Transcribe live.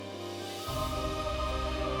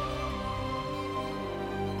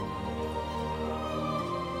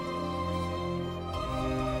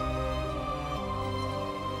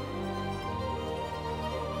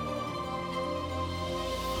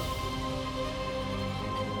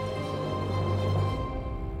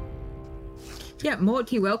Yeah,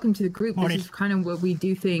 Morty, welcome to the group. Morty. This is kind of where we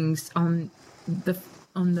do things on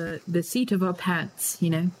the seat of our pants, you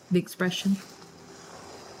know, the expression.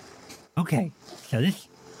 Okay, so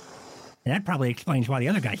that probably explains why the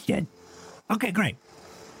other guy's dead. Okay, great.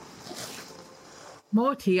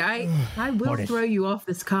 Morty, I will Mortis. throw you off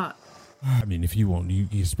this cart. I mean, if you want, you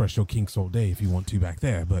express your kinks all day if you want to back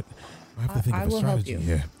there, but I have to think I of a will help strategy you.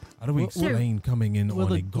 here. How do we explain coming in Will on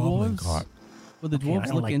the a goblin dwarves- cart? Will the Okay, I dwarves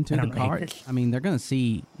don't look like- into I the don't hate cart? this. I mean, they're going to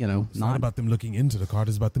see, It's not about them looking into the cart,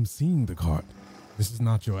 it's about them seeing the cart. This is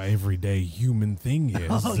not your everyday human thing here.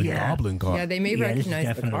 This Oh, is a yeah. goblin cart. Yeah, they may Yeah, this is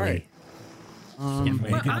recognize the cart.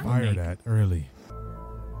 definitely- They get fired at early.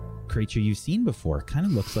 Creature you've seen before. Kind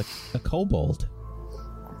of looks like a kobold.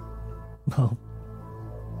 Well,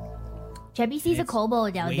 Chubby sees a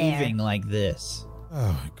kobold out Waving there. like this.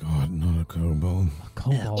 Oh my god, not a kobold.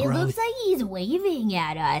 It looks like he's waving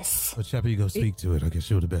at us. But Chappie, go speak to it. I guess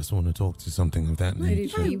you're the best one to talk to something of that Did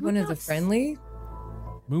nature. he one of the friendly?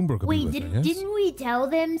 Moonbrook will be Wait, with her, yes? didn't we tell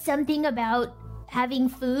them something about having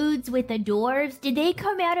foods with the dwarves? Did they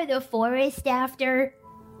come out of the forest after?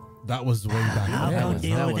 That was way back I'll then. go wasn't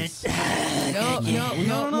deal it? with it.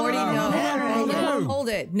 No, Morty, no. Hold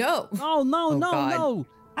it. No. Oh, no, no, God. no.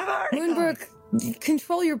 Moonbrook,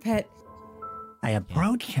 control your pet. I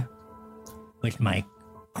approach with my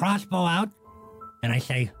crossbow out, and I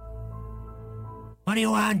say, "What do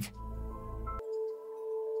you want?"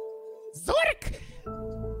 Zork!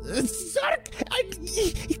 Zork!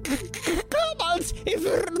 Kobolds!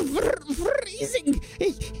 Freezing!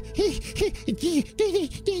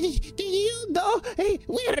 Do you know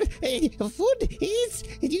where food is?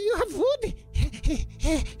 Do you have food?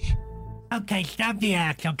 Okay, stop the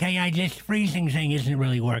act, okay? This freezing thing isn't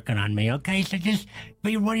really working on me, okay? So just,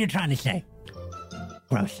 what are you trying to say?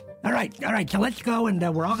 Gross. All right, so let's go, and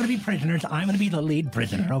we're all going to be prisoners. I'm going to be the lead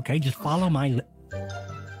prisoner, okay? Just follow my...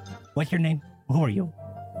 What's your name? Who are you?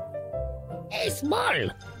 Hey, small!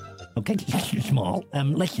 Okay, you're small.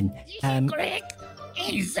 Listen, Greg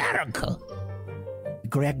and Zark.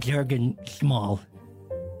 Greg Jurgen Small.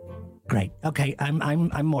 Great. Okay,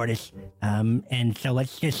 I'm Mortis. And so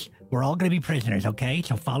we're all gonna be prisoners, okay?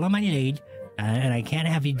 So follow my lead, and I can't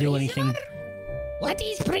have you do anything. What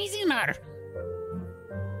is prisoner?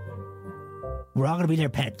 We're all gonna be their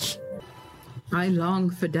pets. I long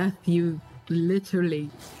for death. You literally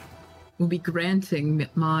will be granting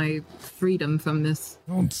my freedom from this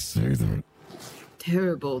Don't say that.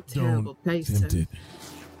 terrible Don't place. tempt it.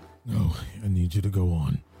 No, I need you to go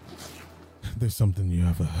on. There's something you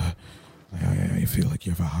have I feel like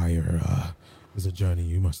you have a higher, there's a journey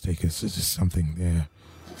you must take. It's just something there.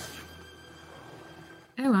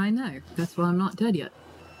 Oh, I know. That's why I'm not dead yet.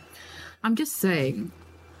 I'm just saying,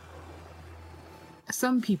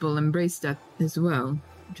 some people embrace death as well,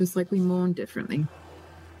 just like we mourn differently.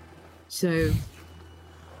 So,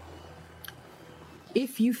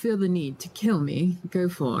 if you feel the need to kill me, go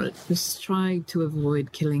for it. Just try to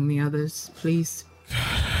avoid killing the others, please.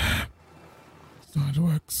 That's not how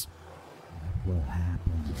it works. What will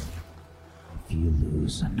happen if you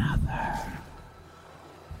lose another?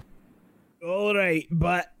 All right,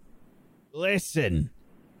 but listen.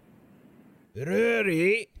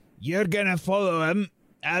 Rory, you're gonna follow him.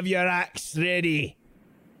 Have your axe ready.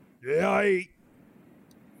 Right.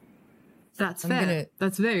 That's I'm fair. gonna-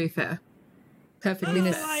 That's very fair. Perfect. I'm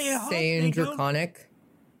gonna say in Draconic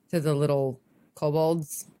to the little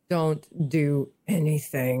kobolds, don't do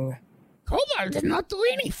anything. Kobold did not do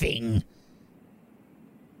anything.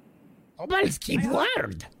 Kobolds keep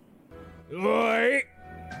word. Right.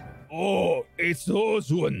 Oh, it's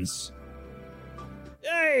those ones.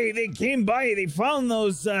 Hey, they came by. They found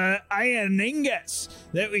those iron ingots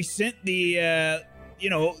that we sent the,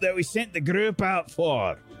 that we sent the group out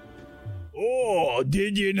for. Oh,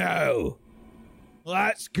 did you know?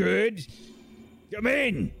 That's good. Come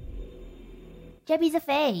in. Chubby's a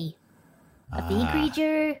fae. A fae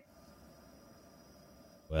creature.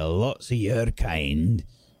 Well, lots of your kind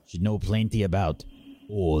should know plenty about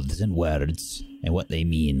oaths and words and what they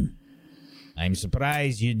mean. I'm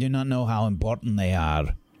surprised you do not know how important they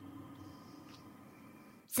are.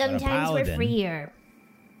 Sometimes we're paladin. freer.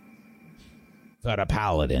 For a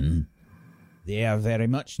paladin, they are very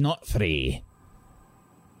much not free.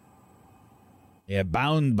 They are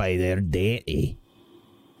bound by their deity.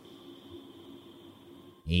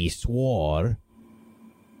 He swore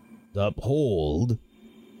to uphold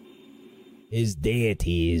his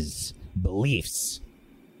deity's beliefs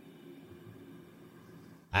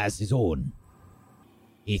as his own.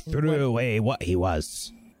 He threw away what he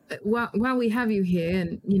was. While we have you here,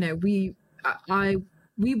 and we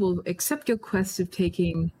will accept your quest of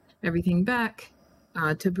taking everything back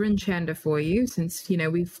to Bryn Shander for you, since,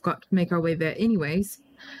 we've got to make our way there anyways.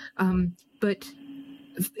 But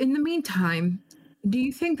in the meantime, do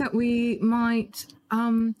you think that we might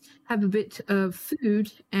have a bit of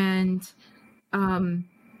food and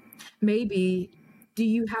maybe do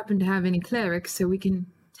you happen to have any clerics so we can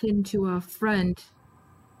tend to our friend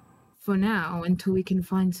for now until we can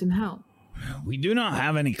find some help? We do not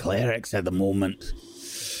have any clerics at the moment.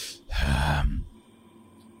 I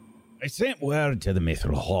sent word to the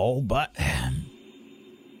Mithril Hall, but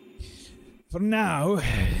for now,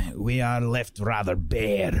 we are left rather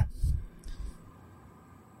bare.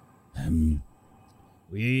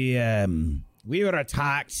 We were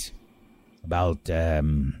attacked about, I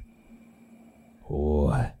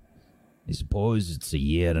suppose it's a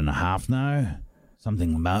year and a half now.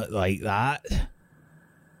 Something about like that.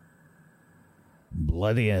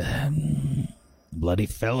 Bloody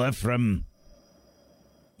fella from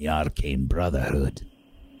the Arcane Brotherhood.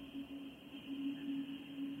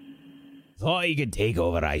 Thought he could take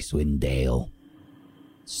over Icewind Dale.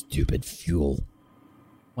 Stupid fool.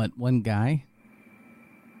 What, one guy?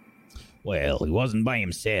 Well, he wasn't by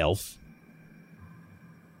himself.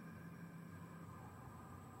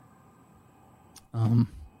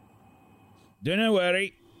 Don't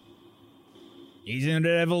worry. He's in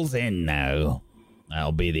Revel's End now.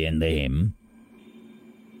 That'll be the end of him.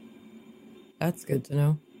 That's good to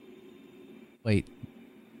know. Wait.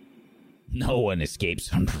 No one escapes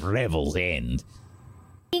from Revel's End.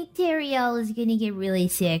 I think Teriel is gonna get really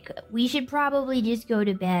sick. We should probably just go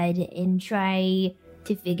to bed and try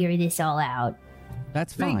to figure this all out.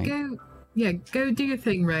 That's Ray, fine. go do your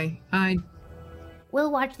thing, Ray.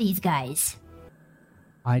 We'll watch these guys.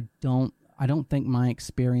 I don't think my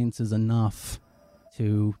experience is enough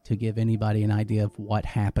to give anybody an idea of what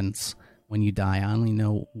happens when you die. I only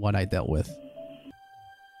know what I dealt with.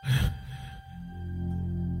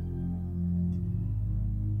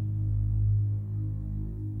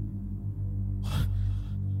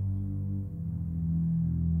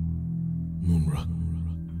 Moonra.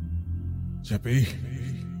 Jeppy.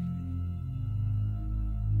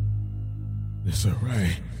 It's a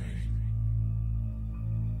Ray.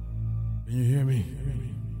 Can you hear me?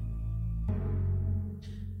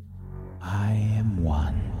 I am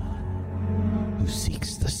one who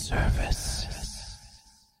seeks the service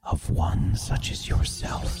of one such as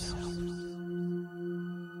yourself.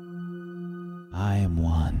 I am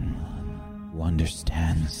one who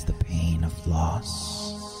understands the pain of loss.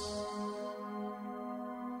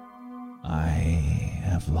 I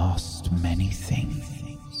have lost many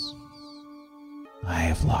things. I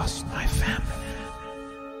have lost my family.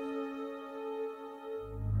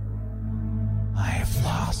 I have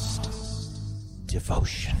lost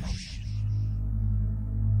devotion.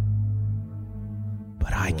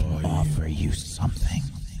 But I can offer you something.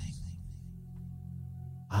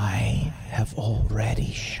 I have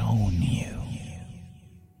already shown you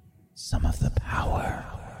some of the power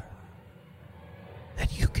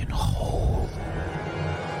that you can hold.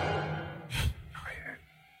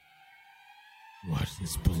 What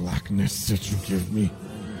is blackness that you give me?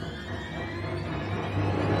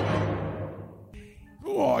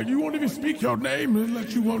 Who are you? Won't even speak your name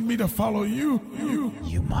unless you want me to follow you.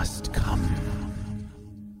 You must come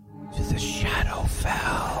to the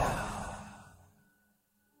Shadowfell.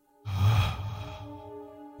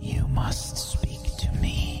 You must speak to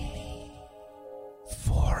me,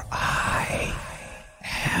 for I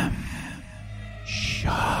am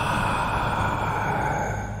Shar.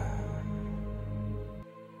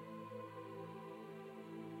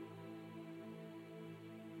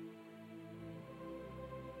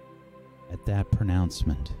 At that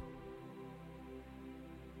pronouncement,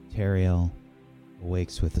 Teriel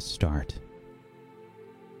awakes with a start.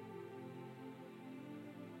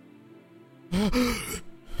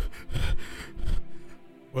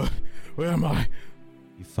 Where am I?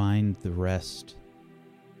 You find the rest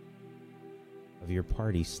of your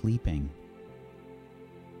party sleeping.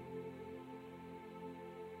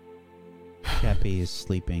 Chappie is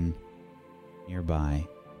sleeping nearby.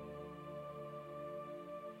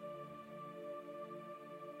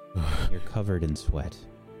 You're covered in sweat.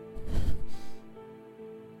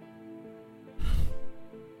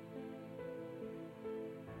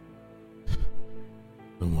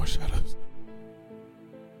 No more shadows.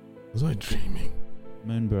 Was I dreaming?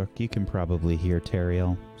 Moonbrook, you can probably hear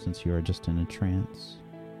Teriel since you are just in a trance.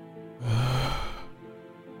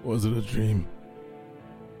 Was it a dream?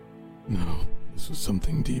 No, this was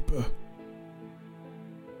something deeper.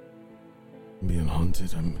 I'm being haunted.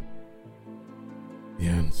 The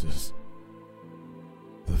answers.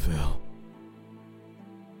 The veil.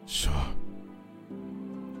 Sure.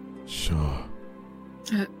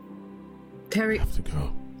 Terry. I have to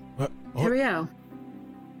go. Teriel.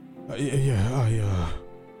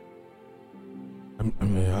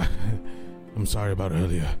 I'm sorry about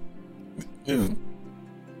earlier.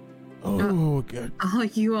 Oh, God. Are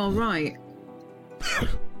you all right?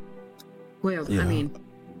 Well, Yeah. I mean,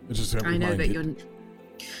 I know that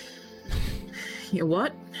you're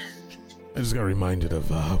what? I just got reminded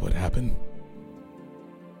of what happened.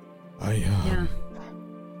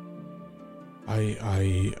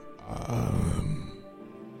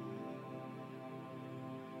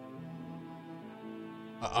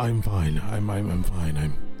 I'm fine. I'm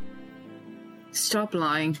fine. Stop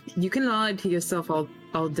lying. You can lie to yourself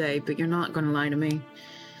all day, but you're not gonna lie to me.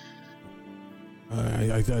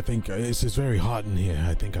 I think it's very hot in here.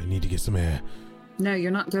 I think I need to get some air. No, you're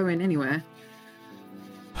not going anywhere.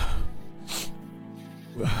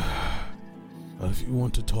 Well, if you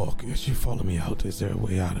want to talk, you should follow me out. Is there a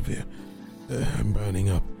way out of here? I'm burning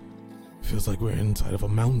up. Feels like we're inside of a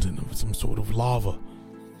mountain of some sort of lava.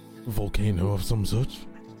 A volcano of some such.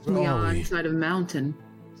 We are inside of a mountain.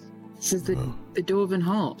 This is the Dwarven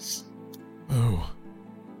Halls. Oh.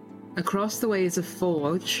 Across the way is a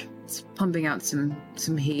forge. It's pumping out some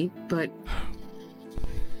heat, but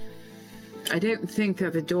I don't think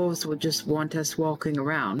that the dwarves would just want us walking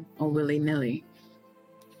around all willy-nilly.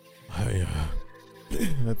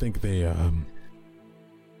 I think they,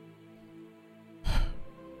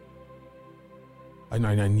 I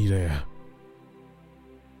need air.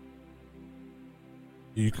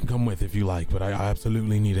 You can come with if you like, but I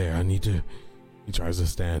absolutely need air. I need to... He tries to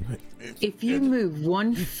stand. If you move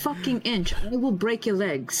 1 fucking inch, I will break your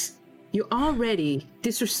legs. You already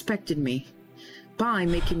disrespected me by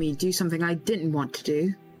making me do something I didn't want to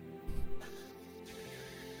do.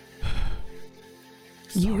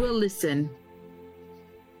 Sorry. You will listen.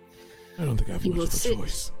 I don't think I have much of a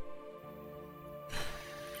choice.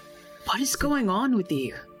 What is going on with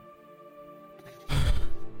you?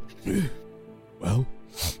 Well,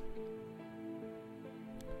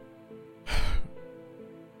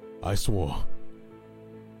 I swore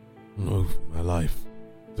an oath of my life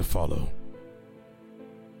to follow.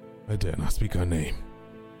 I dare not speak her name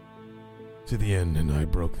to the end, and I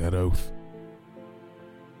broke that oath.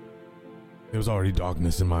 There was already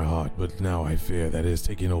darkness in my heart, but now I fear that it has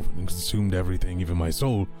taken over and consumed everything, even my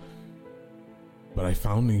soul. But I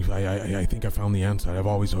think I found the answer. I've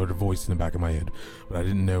always heard a voice in the back of my head, but I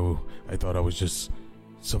didn't know. I thought I was just,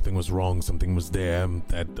 something was wrong, something was there,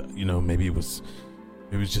 that, maybe it was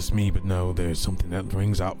just me, but no, there's something that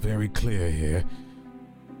rings out very clear here.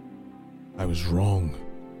 I was wrong.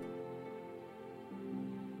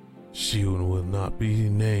 She who will not be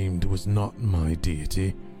named was not my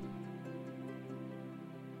deity.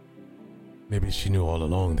 Maybe she knew all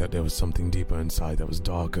along that there was something deeper inside that was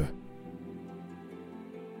darker.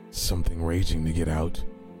 Something raging to get out.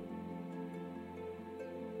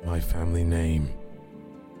 My family name.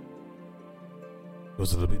 It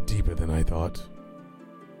was a little bit deeper than I thought.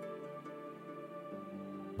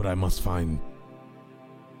 But I must find...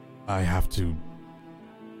 I'll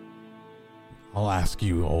ask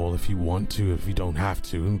you all if you want to, if you don't have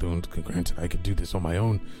to. Granted, I could do this on my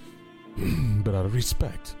own. But out of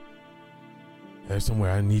respect, there's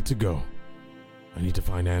somewhere I need to go. I need to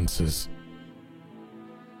find answers.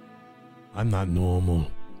 I'm not normal.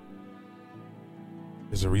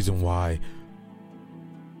 There's a reason why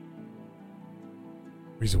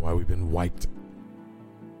we've been wiped.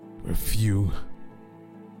 We're few.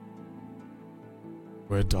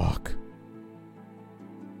 We're dark.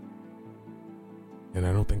 And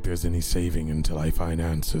I don't think there's any saving until I find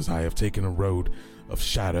answers. I have taken a road of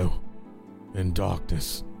shadow and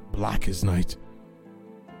darkness, black as night.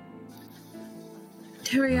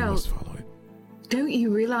 Teriel, I must follow it. don't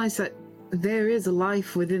you realize that there is a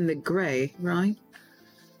life within the grey, right?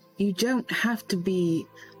 You don't have to be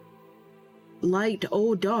light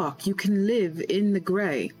or dark. You can live in the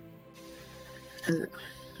grey.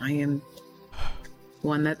 I am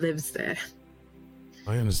one that lives there.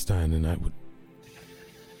 I understand, and I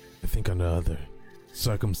think under other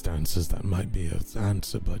circumstances that might be an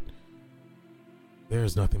answer, but there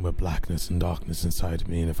is nothing but blackness and darkness inside of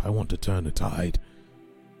me, and if I want to turn the tide,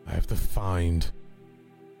 I have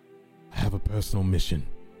a personal mission.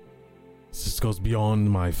 This goes beyond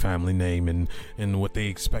my family name and what they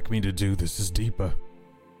expect me to do. This is deeper.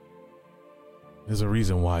 There's a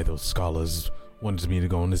reason why those scholars wanted me to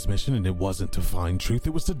go on this mission, and it wasn't to find truth,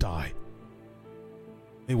 it was to die.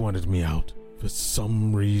 They wanted me out for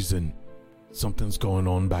some reason. Something's going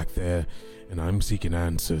on back there, and I'm seeking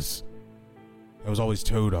answers. I was always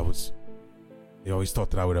told I was They always thought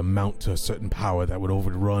that I would amount to a certain power that would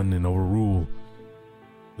overrun and overrule.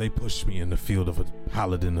 They pushed me in the field of a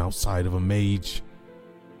paladin outside of a mage.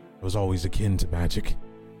 I was always akin to magic.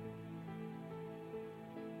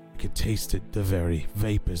 I could taste it, the very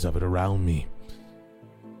vapors of it around me.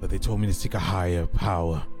 But they told me to seek a higher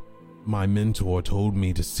power. My mentor told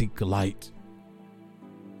me to seek light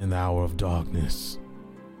in the hour of darkness.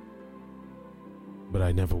 But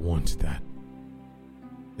I never wanted that.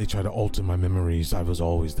 They tried to alter my memories. I was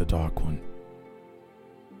always the Dark One.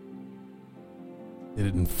 They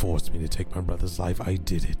didn't force me to take my brother's life. I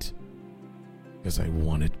did it because I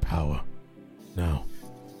wanted power. Now,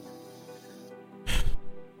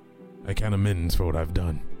 I can't amend for what I've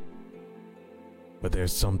done. But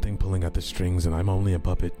there's something pulling at the strings, and I'm only a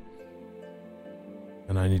puppet.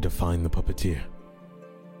 And I need to find the puppeteer.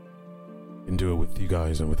 I can do it with you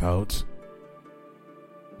guys or without.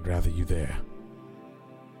 I'd rather you there.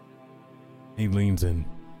 He leans in.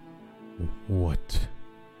 What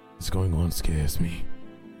is going on scares me.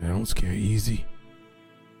 I don't scare easy.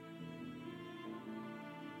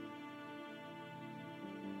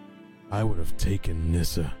 I would have taken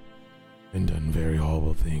Nissa and done very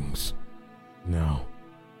horrible things. Now,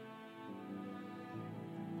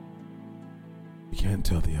 I can't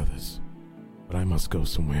tell the others, but I must go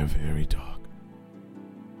somewhere very dark,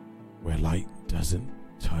 where light doesn't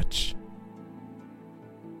touch.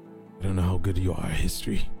 I don't know how good you are at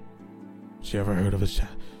history. But you ever heard of a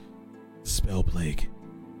spell plague?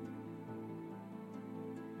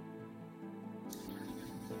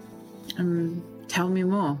 Tell me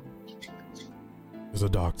more. It was a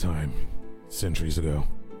dark time, centuries ago.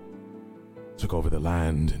 Took over the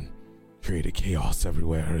land and created chaos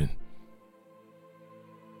everywhere and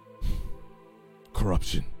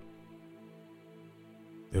corruption.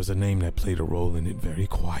 There was a name that played a role in it very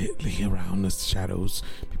quietly around the shadows.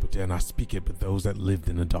 People dare not speak it, but those that lived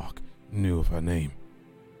in the dark knew of her name.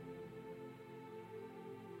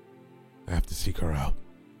 I have to seek her out.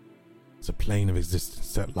 It's a plane of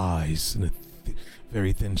existence that lies in a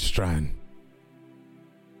very thin strand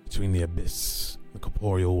between the abyss, the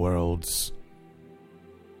corporeal worlds.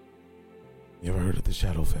 You ever heard of the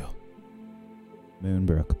Shadowfell?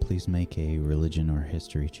 Moonbrook, please make a religion or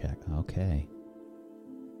history check. Okay.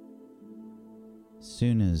 As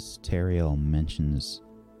soon as Teriel mentions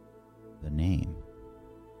the name,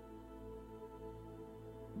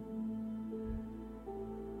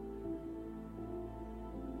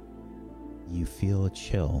 you feel a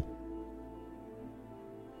chill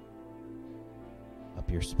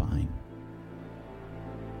up your spine.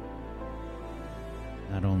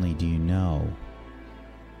 Not only do you know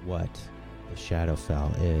what the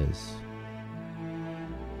Shadowfell is,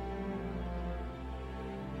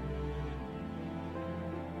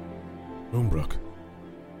 Moonbrook.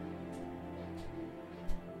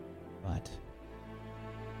 but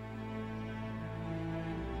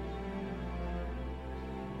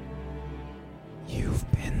you've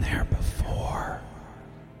been there before.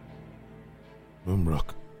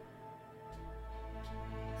 Moonbrook.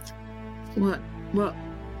 What?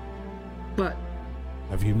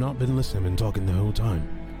 Have you not been listening and talking the whole time?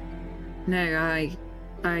 No,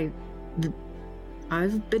 I've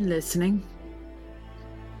been listening.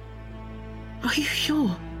 Are you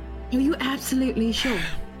sure? Are you absolutely sure?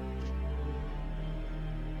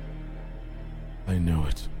 I know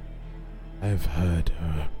it. I've heard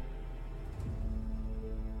her.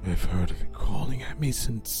 I've heard of it calling at me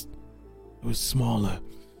since it was smaller.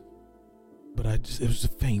 But it was a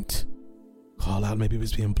faint call out. Maybe it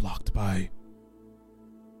was being blocked by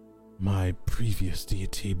my previous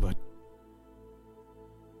deity, but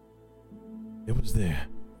it was there,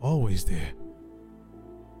 always there.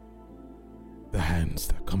 The hands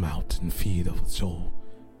that come out and feed of the soul,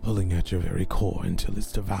 pulling at your very core until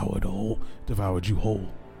it's devoured you whole.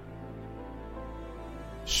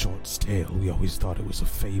 Short's tale, we always thought it was a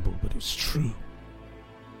fable, but it was true.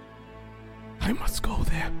 I must go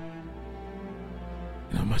there,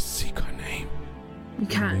 and I must seek her name. You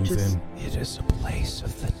can't just... It is a place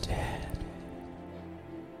of the dead.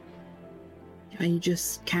 You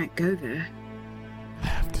just can't go there. I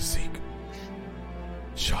have to seek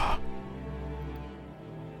Shah.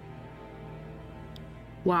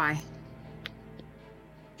 Why?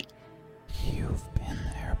 You've been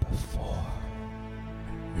there before.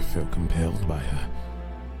 I feel compelled by her.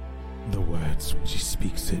 The words, when she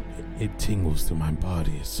speaks it tingles through my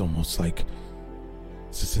body. It's almost like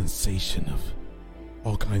it's a sensation of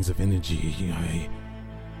all kinds of energy.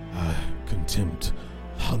 Contempt,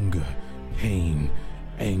 hunger, pain,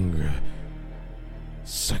 anger,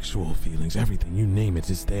 sexual feelings, everything, you name it,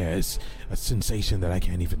 is there. It's a sensation that I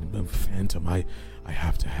can't even phantom. I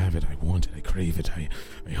have to have it. I want it. I crave it. I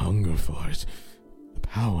hunger for it. The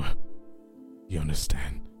power. You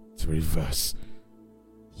understand? To reverse.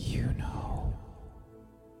 You know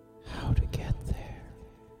how to get there.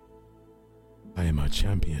 I am a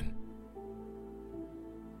champion.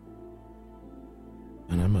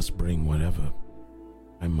 And I must bring whatever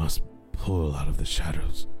I must pull out of the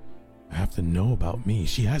shadows. I have to know about me.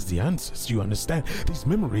 She has the answers. You understand? These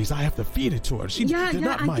memories, I have to feed it to her. They're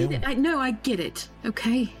not my own. I get it.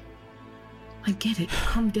 Okay? I get it.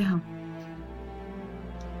 Calm down.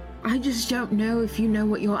 I just don't know if you know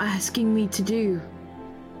what you're asking me to do.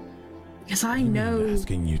 Because I know... What am I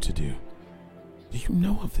asking you to do? Do you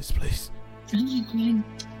know of this place? I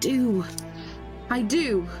do. I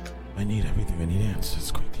do. I need everything. I need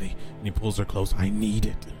answers quickly. And he pulls her close. I need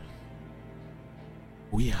it.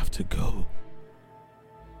 We have to go.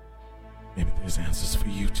 Maybe there's answers for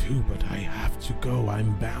you too, but I have to go.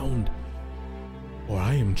 I'm bound. Or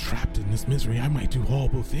I am trapped in this misery. I might do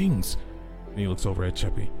horrible things. And he looks over at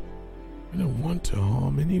Cheppy. I don't want to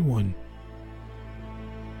harm anyone.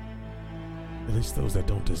 At least those that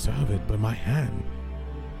don't deserve it, but my hand,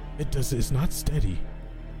 it's not steady.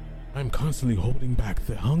 I'm constantly holding back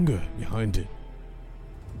the hunger behind it.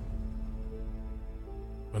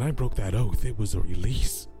 When I broke that oath, it was a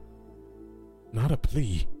release, not a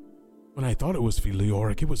plea. When I thought it was for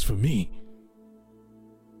Leoric, it was for me.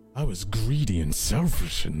 I was greedy and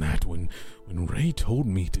selfish in that. When Ray told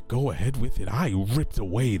me to go ahead with it, I ripped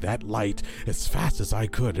away that light as fast as I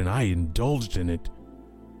could, and I indulged in it.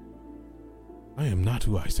 I am not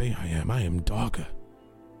who I say I am. I am darker.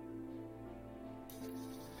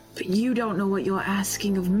 But you don't know what you're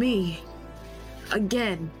asking of me.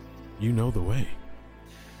 Again. You know the way,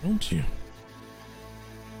 don't you?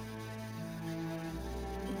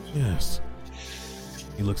 Yes.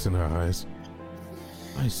 He looks in her eyes.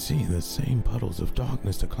 I see the same puddles of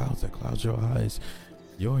darkness, the clouds that cloud your eyes.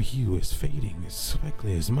 Your hue is fading as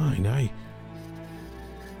quickly as mine.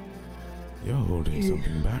 You're holding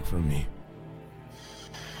something back from me.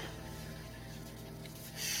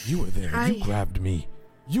 You were there. You grabbed me.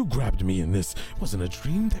 You grabbed me in this. It wasn't a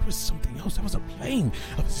dream. There was something else. There was a plane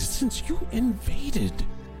of existence. You invaded.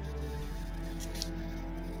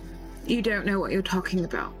 You don't know what you're talking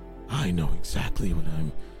about. I know exactly what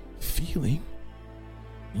I'm feeling.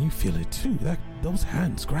 You feel it too. Those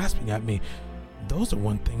hands grasping at me, those are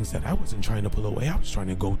one things that I wasn't trying to pull away. I was trying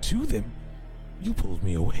to go to them. You pulled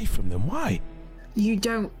me away from them. Why? You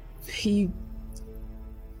don't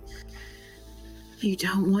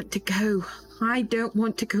want to go. I don't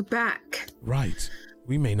want to go back. Right.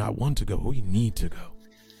 We may not want to go. We need to go.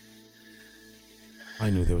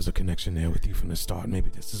 I knew there was a connection there with you from the start.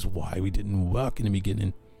 Maybe this is why we didn't work in the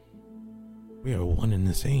beginning. We are one and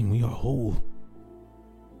the same. We are whole.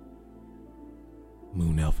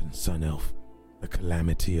 Moon elf and sun elf. The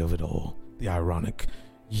calamity of it all. The ironic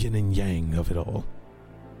yin and yang of it all.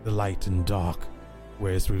 The light and dark,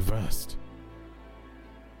 where it's reversed.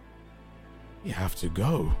 You have to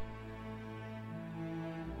go.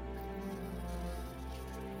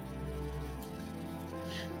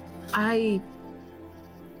 I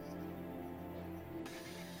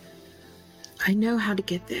know how to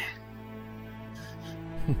get there.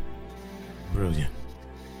 Brilliant.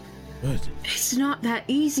 Good. It's not that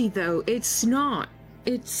easy, though. It's not.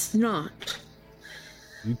 It's not.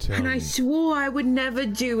 You tell And me. I swore I would never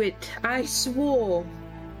do it. I swore.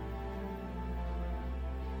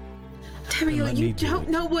 Teriel, you don't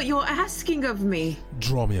know what you're asking of me.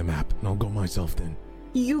 Draw me a map, and I'll go myself then.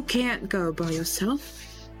 You can't go by yourself.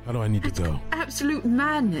 How do I need to go? Absolute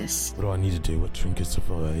madness. What do I need to do? What trinkets of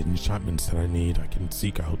enchantments that I need I can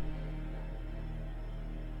seek out?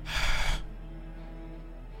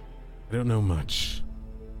 I don't know much,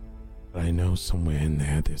 but I know somewhere in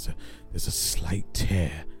there there's a slight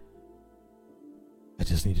tear. I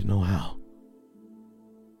just need to know how.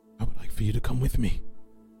 I would like for you to come with me.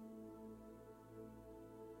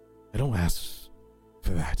 I don't ask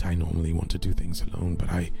for that. I normally want to do things alone, but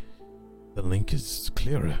the link is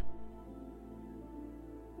clearer.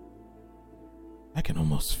 I can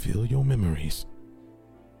almost feel your memories.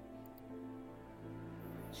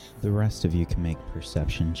 The rest of you can make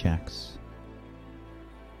perception checks.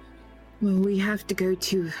 Well, we have to go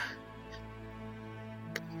to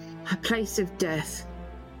a place of death.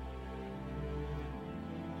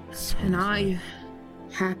 And I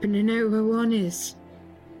happen to know where one is.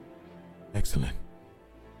 Excellent.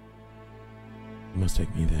 You must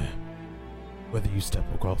take me there. Whether you step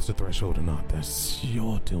across the threshold or not, that's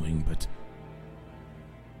your doing, but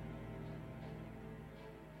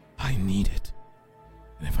I need it.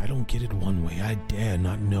 And if I don't get it one way, I dare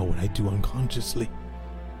not know what I do unconsciously.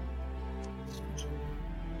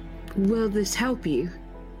 Will this help you?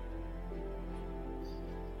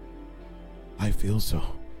 I feel so.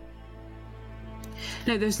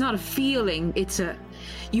 No, there's not a feeling.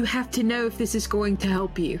 You have to know if this is going to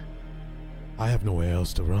help you. I have nowhere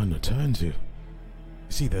else to run or turn to.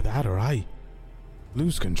 It's either that or I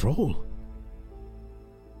lose control.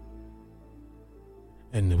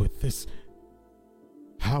 And with this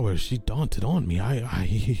power she daunted on me,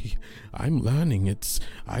 I'm learning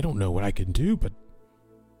I don't know what I can do, but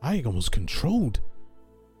I almost controlled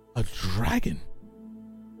a dragon.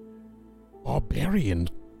 Barbarian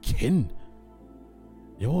kin.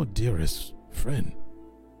 Your dearest friend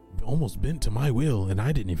almost bent to my will, and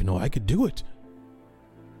I didn't even know I could do it.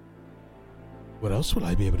 What else would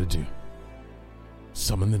I be able to do?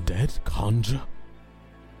 Summon the dead? Conjure?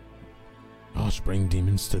 Gosh, bring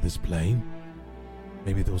demons to this plane?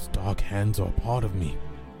 Maybe those dark hands are a part of me.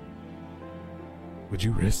 Would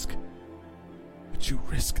you risk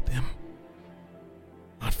them?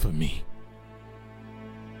 Not for me.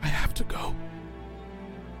 I have to go.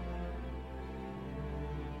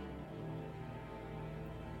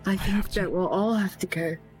 I think that we'll all have to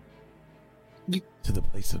go. To the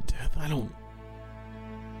place of death? I don't...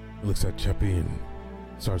 He looks at Cheppy and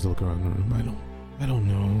starts to look around the room. I don't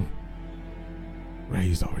know.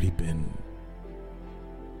 Ray's already been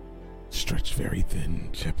stretched very thin.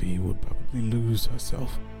 Cheppy would probably lose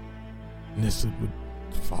herself. Nissa would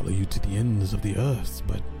follow you to the ends of the earth,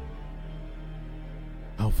 but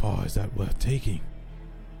how far is that worth taking?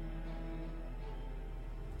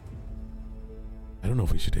 I don't know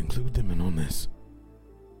if we should include them in on this.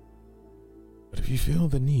 But if you feel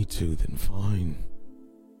the need to, then fine.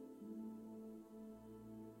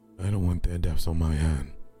 I don't want their deaths on my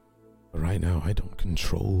hand. But right now, I don't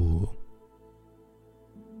control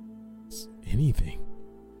anything.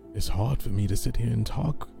 It's hard for me to sit here and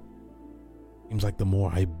talk. Seems like the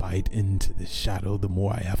more I bite into this shadow, the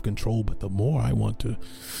more I have control, but the more I want to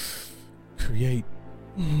create.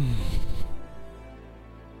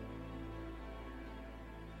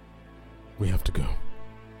 We have to go.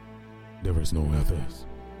 There is no others.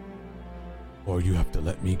 Or you have to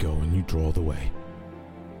let me go and you draw the way.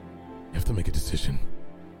 You have to make a decision.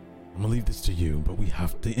 I'm gonna leave this to you, but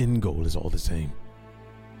the end goal is all the same.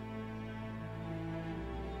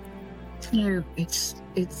 No, it's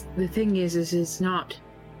the thing is it's not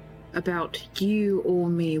about you or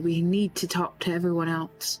me. We need to talk to everyone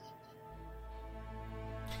else.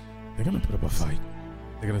 They're gonna put up a fight.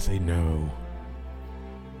 They're gonna say no.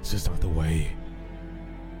 It's just not the way.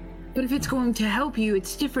 But if it's going to help you,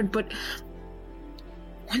 it's different. But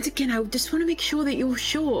once again, I just want to make sure that you're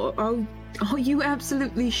sure. Are you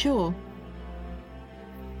absolutely sure?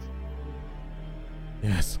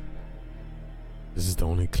 Yes. This is the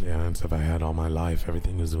only clear answer I've had all my life.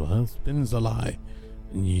 Everything is, well, spin's a lie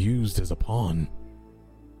and used as a pawn.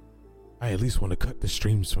 I at least want to cut the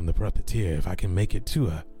streams from the puppeteer if I can make it to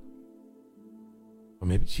her. Or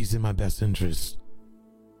maybe she's in my best interest.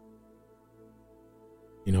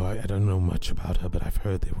 You know, I don't know much about her, but I've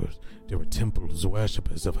heard there were temples,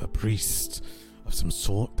 worshippers of her priests of some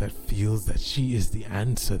sort that feels that she is the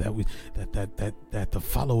answer, that the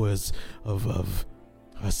followers of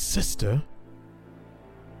her sister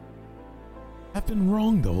have been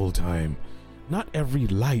wrong the whole time. Not every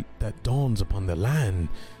light that dawns upon the land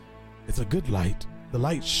is a good light. The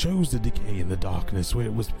light shows the decay in the darkness where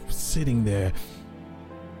it was sitting there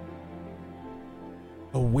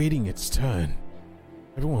awaiting its turn.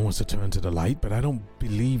 Everyone wants to turn to the light, but I don't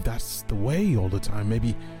believe that's the way all the time.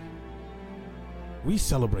 Maybe we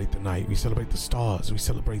celebrate the night, we celebrate the stars, we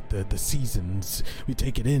celebrate the seasons, we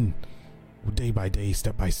take it in day by day,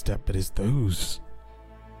 step by step, but it's those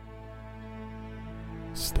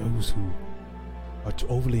who are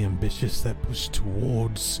overly ambitious that push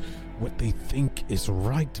towards what they think is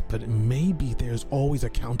right, but maybe there's always a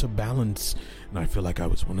counterbalance, and I feel like I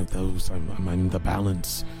was one of those. I'm the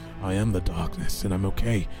balance. I am the darkness, and I'm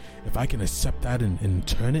okay. If I can accept that and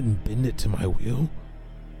turn it and bend it to my will,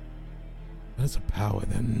 that is a power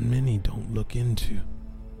that many don't look into.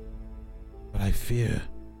 But I fear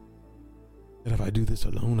that if I do this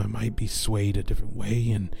alone, I might be swayed a different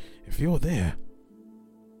way, and if you're there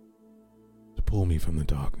to pull me from the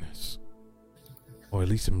darkness, or at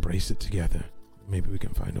least embrace it together, maybe we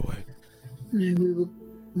can find a way. No,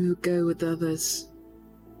 we will go with others.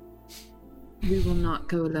 We will not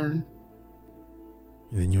go alone.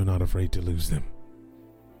 Then you're not afraid to lose them.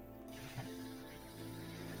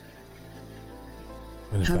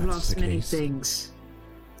 I've lost many things.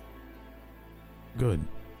 Good.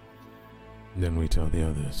 Then we tell the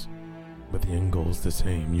others. But the end goal's the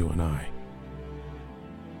same, you and I.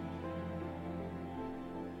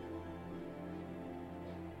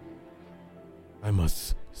 I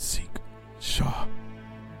must seek Shaw.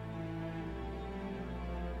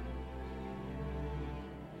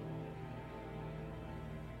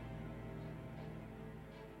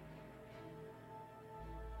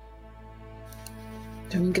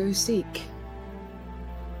 Don't go seek.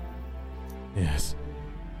 Yes.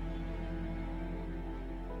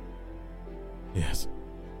 Yes.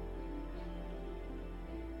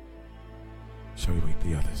 Shall we wake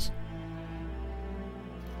the others?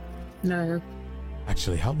 No.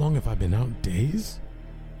 Actually, how long have I been out? Days?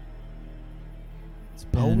 It's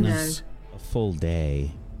been no. a full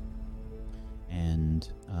day. And,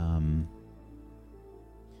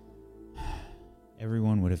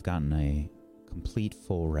 everyone would have gotten a complete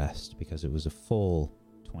full rest because it was a full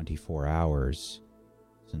 24 hours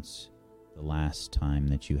since the last time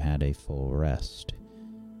that you had a full rest.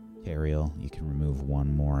 Teriel, you can remove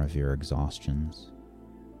one more of your exhaustions.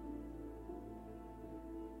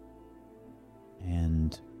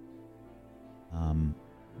 And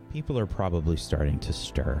people are probably starting to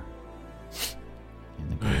stir in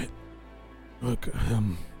the group. Look,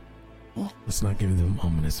 let's not give them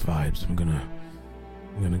ominous vibes. I'm gonna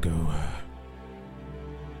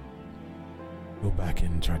go back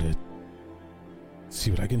and try to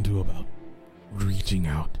see what I can do about reaching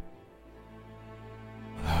out.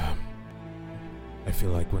 I feel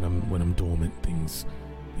like when I'm dormant, things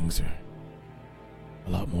are a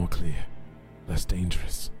lot more clear, less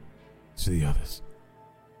dangerous to the others.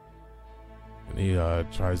 And he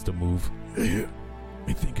tries to move.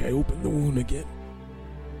 I think I opened the wound again.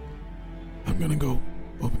 I'm gonna go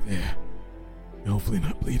over there and hopefully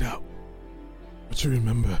not bleed out. But you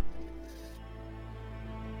remember,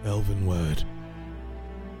 Elven word,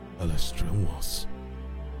 Alestremos,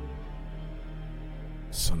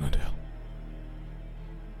 Sonadel.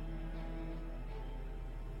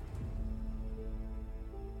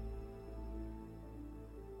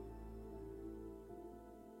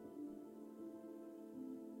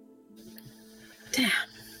 Damn.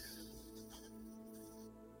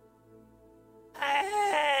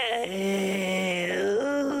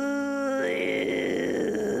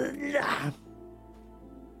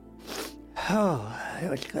 Oh, it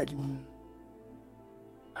was good.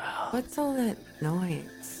 What's all that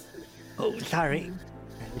noise? Oh, sorry.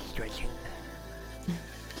 I was stretching.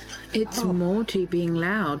 It's Morty being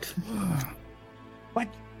loud. What?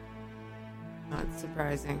 Not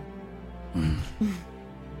surprising.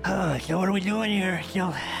 Oh, so what are we doing here?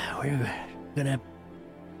 Still, we're gonna...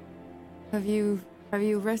 Have you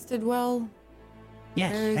rested well?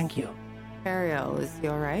 Yes, Where's thank you. Ariel, is he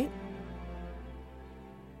alright?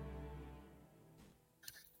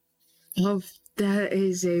 Oh, that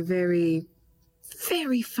is a very,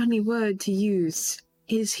 very funny word to use.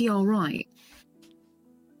 Is he all right?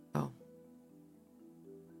 Oh.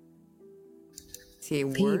 Is he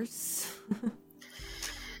worse?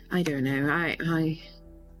 I don't know.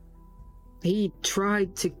 He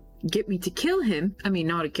tried to get me to kill him. I mean,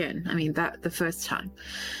 not again. I mean, that the first time.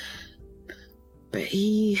 But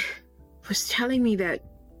he was telling me that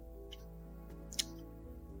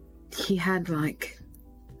he had like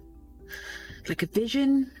a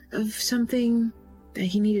vision of something that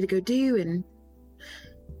he needed to go do, and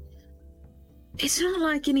it's not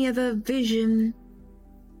like any other vision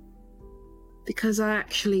because I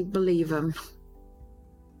actually believe him.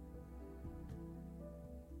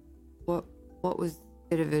 What was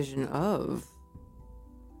it a vision of?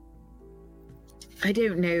 I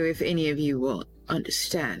don't know if any of you will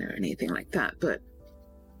understand or anything like that, but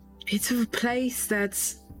it's a place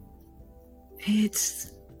that's...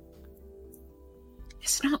 It's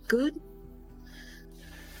not good.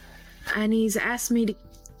 And he's asked me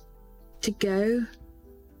to go.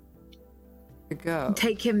 To go? And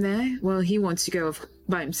take him there. Well, he wants to go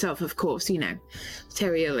by himself, of course, you know.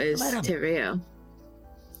 Teriel is Teriel.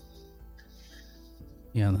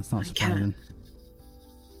 Yeah, that's not surprising.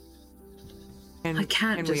 I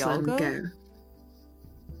can't just let him go.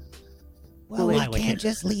 Well, we can't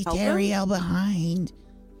just leave Teriel behind.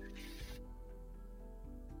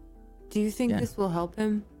 Do you think this will help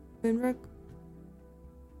him, Finrick?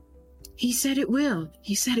 He said it will.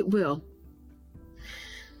 He said it will.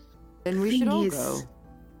 Then we should all go.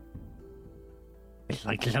 It's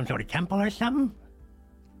like some sort of temple or something?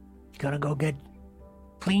 He's gonna go get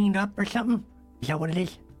cleaned up or something? Is that what it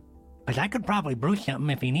is? Because I could probably brew something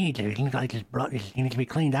if he needs. If he needs, like he needs to be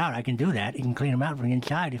cleaned out, I can do that. He can clean him out from the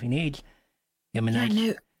inside if he needs. Give him a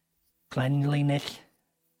nice cleanliness,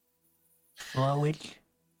 flowage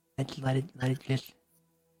Let's let it just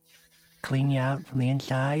clean you out from the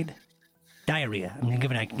inside. Diarrhea. I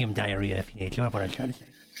can give him diarrhea if you need. You know what I'm trying to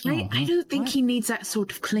say. I don't think he needs that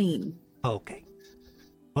sort of clean. Okay.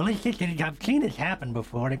 Well, it's just that I've seen this happen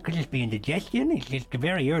before. It could just be indigestion. He's just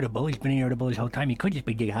very irritable. He's been irritable his whole time. He could just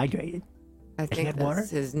be dehydrated. I think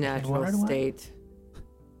that's his natural state.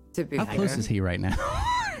 To be How fair. close is he right now?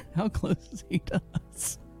 How close is he to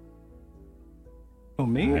us? Oh,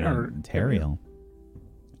 me or Teriel?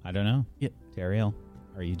 I don't know. Yeah. Teriel,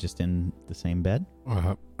 are you just in the same bed?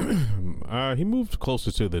 He moved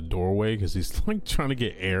closer to the doorway because he's like trying to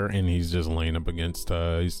get air, and he's just laying up against.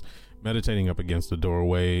 He's meditating up against the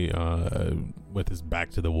doorway with his back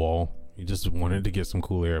to the wall. He just wanted to get some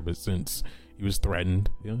cool air, but since he was threatened,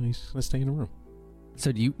 he's gonna stay in the room.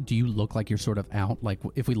 So do you look like you're sort of out? Like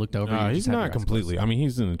if we looked over, He's not completely. I mean,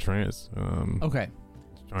 he's in a trance. Okay.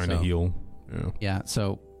 He's trying to heal. Yeah. Yeah.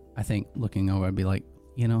 So I think looking over, I'd be like,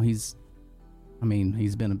 he's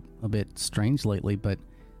been a bit strange lately, but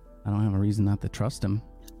I don't have a reason not to trust him.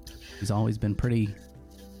 He's always been pretty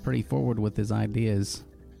forward with his ideas.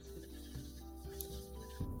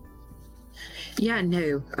 Yeah,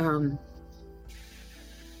 no.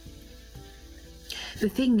 The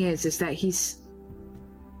thing is that he's...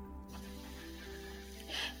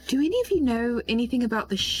 Do any of you know anything about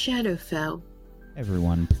the Shadowfell?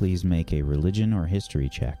 Everyone, please make a religion or history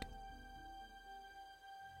check.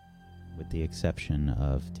 With the exception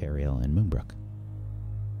of Teriel and Moonbrook.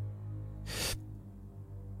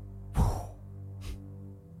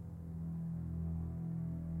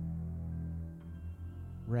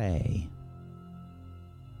 Ray,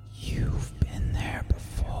 you've been there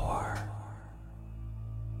before.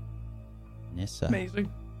 Nissa.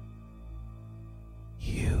 Amazing.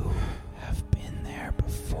 You have been there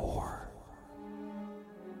before.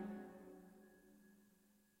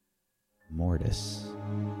 Mortis,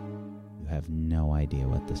 you have no idea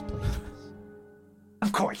what this place is.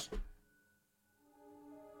 Of course.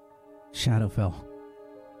 Shadowfell.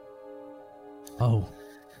 Oh.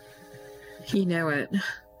 You know it.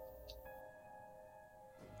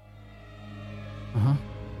 Uh-huh.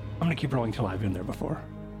 I'm gonna keep rolling till I've been there before.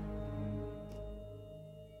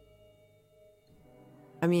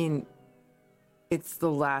 I mean, it's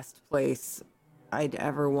the last place I'd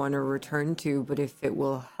ever want to return to, but if it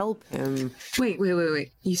will help him... Wait.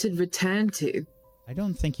 You said return to? I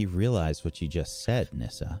don't think you realize what you just said,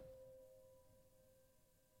 Nissa.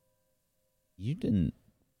 You didn't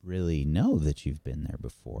really know that you've been there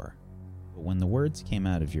before. But when the words came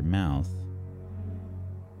out of your mouth,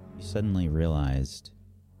 you suddenly realized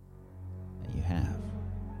that you have.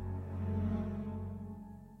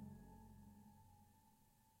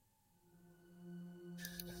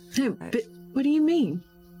 No, but what do you mean?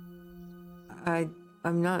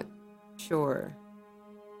 I'm not sure.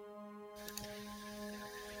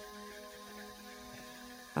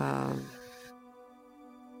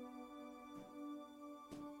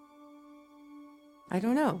 I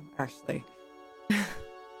don't know, actually.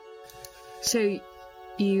 So,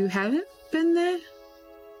 you haven't been there?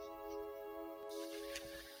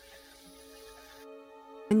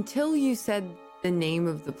 Until you said the name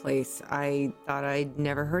of the place, I thought I'd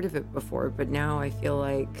never heard of it before, but now I feel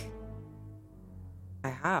like I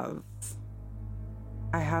have.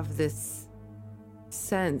 I have this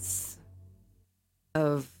sense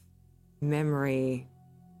of memory.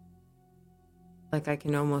 Like I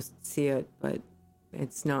can almost see it, but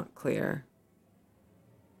it's not clear.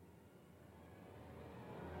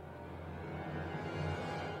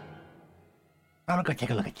 I'm gonna go take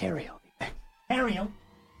a look at Teriel. Teriel!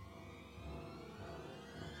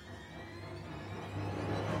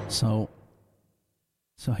 So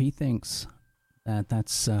he thinks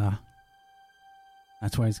that's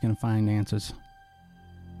where he's gonna find answers.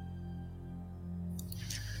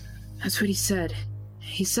 That's what he said.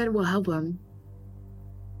 He said it will help him.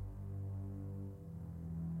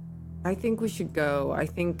 I think we should go. I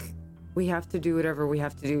think we have to do whatever we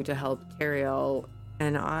have to do to help Teriel,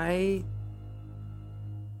 and I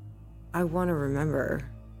want to remember.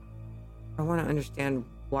 I want to understand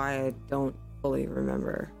why I don't fully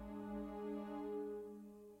remember.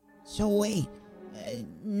 So wait,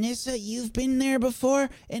 Nissa, you've been there before,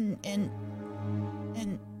 and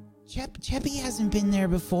Cheppy hasn't been there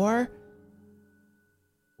before.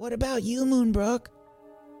 What about you, Moonbrook?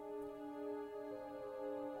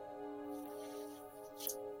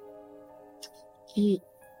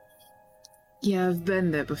 Yeah, I've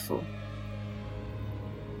been there before.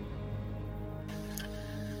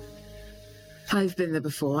 I've been there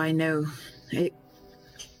before. I know it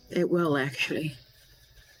will actually.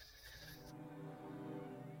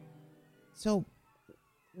 So,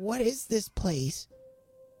 What is this place?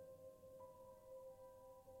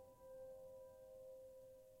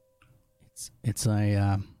 It's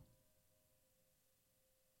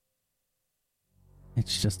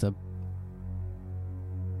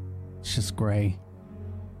just gray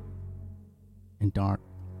and dark.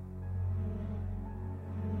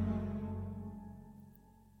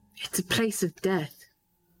 It's a place of death.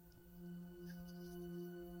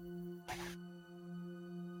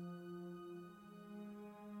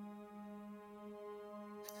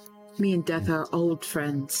 Me and Death are old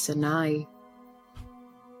friends, and I'm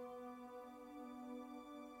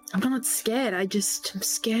not scared. I'm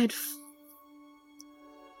scared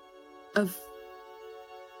of...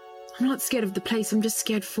 I'm not scared of the place. I'm just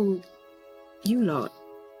scared for you lot.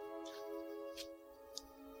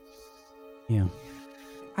 Yeah.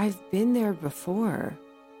 I've been there before.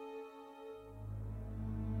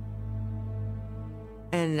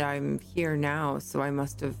 And I'm here now, so I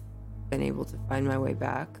must have been able to find my way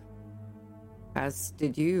back. As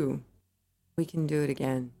did you. We can do it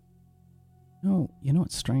again. No, you know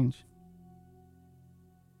what's strange?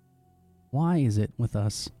 Why is it with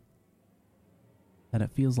us that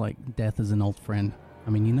it feels like Death is an old friend?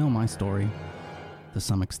 I mean, you know my story to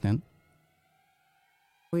some extent.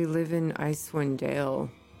 We live in Icewind Dale.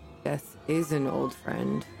 Death is an old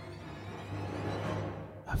friend.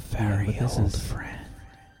 A very old friend.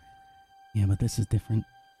 Yeah, but this is different.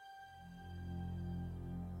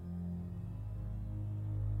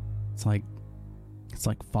 It's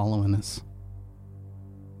like following us.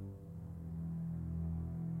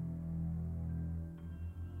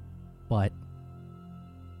 But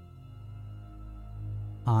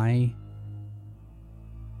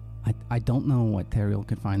I don't know what Teriel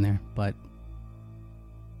could find there, but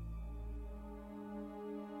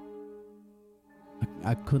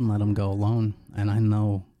I couldn't let him go alone, and I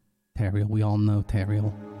know Teriel. We all know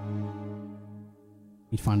Teriel.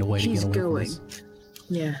 He'd find a way to get away from us.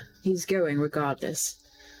 Yeah, he's going regardless.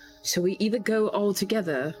 So we either go all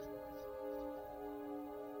together,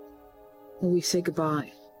 or we say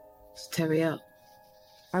goodbye to Teriel.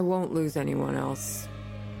 I won't lose anyone else.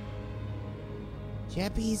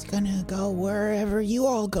 Jeppy's gonna go wherever you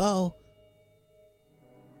all go.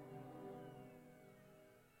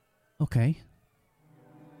 Okay.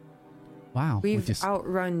 Wow. We've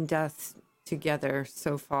outrun death together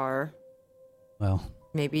so far. Well.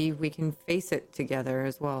 Maybe we can face it together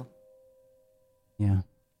as well. Yeah.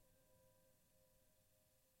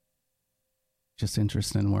 Just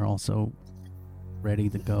interesting. We're also ready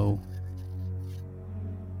to go.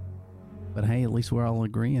 But hey, at least we're all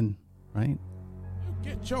agreeing, right?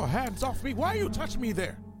 Get your hands off me. Why are you touching me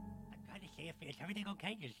there? I'm trying to see if everything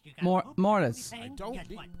okay. Mortis. I don't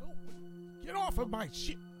need... Get off of my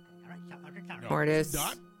shit. No, Mortis.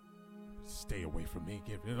 Stay away from me.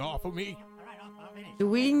 Get it off of me. Do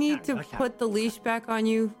we need to put the leash back on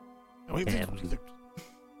you? What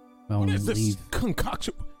Well, is this leave.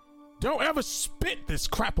 concoction? Don't ever spit this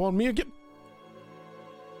crap on me again.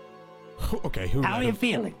 Okay, who? How are you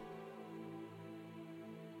feeling?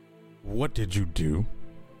 What did you do?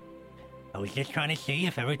 I was just trying to see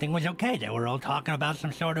if everything was okay. They were all talking about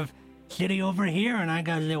some sort of city over here, and I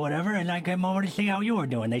got whatever, and I came over to see how you were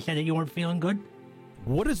doing. They said that you weren't feeling good.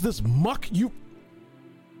 What is this muck you...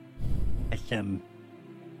 It's some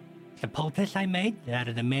poultice I made out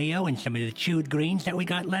of the mayo and some of the chewed greens that we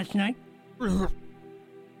got last night.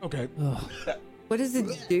 Okay. What does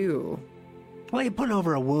it do? Well, you put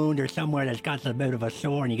over a wound or somewhere that's got a bit of a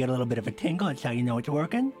sore and you get a little bit of a tingle. That's how you know it's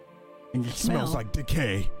working. And the smell... Smells like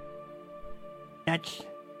decay. That's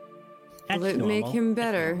Will it normal. make him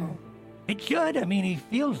better? It should. I mean, he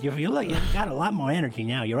feels... If you look, you've got a lot more energy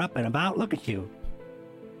now. You're up and about. Look at you.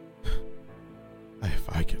 If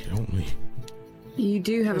I could only... You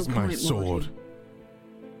do have Where's a point, my sword? Morty.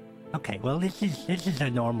 Okay, well, this is a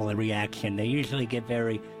normal reaction. They usually get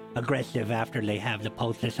very aggressive after they have the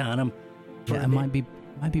poultice on them. Yeah, it might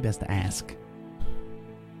be best to ask.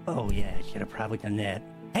 Oh yeah, I should have probably done that.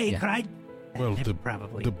 Hey, Yeah. could I? Well,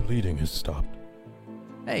 probably. the bleeding has stopped.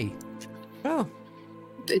 Hey. Oh,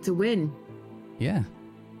 It's a win. Yeah.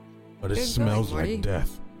 But it Good smells going, Morty. like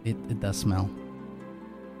death. It does smell.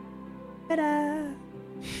 Ta-da!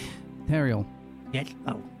 Teriel. Yes.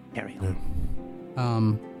 Oh, there we go.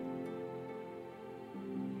 Yeah.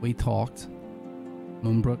 We talked.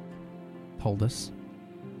 Moonbrook told us.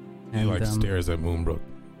 He stares at Moonbrook.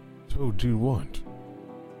 So do you want?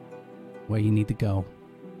 Where you need to go.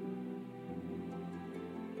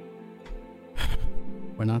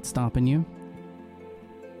 We're not stopping you.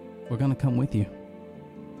 We're gonna come with you.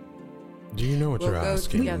 Do you know what We'll you're go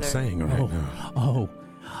asking together. and saying right now?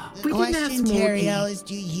 The We didn't ask question, Morty. Teriel, is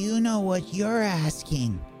do you know what you're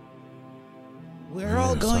asking? We're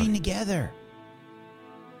all going together.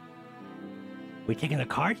 We taking the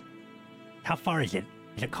cart? How far is it?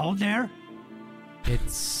 Is it cold there?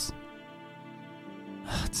 It's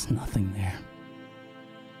nothing there.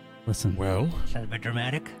 Listen. Well, Sounds a bit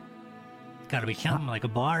dramatic. It's got to be something like a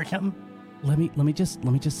bar or something. Let me just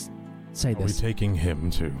say are we this. taking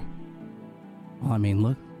him too? Well, I mean,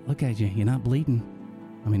 look at you. You're not bleeding.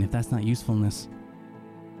 I mean, if that's not usefulness.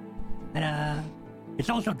 And it's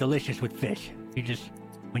also delicious with fish. You just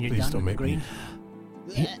when you're Please done don't with the make me.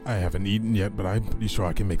 greens. I haven't eaten yet, but I'm pretty sure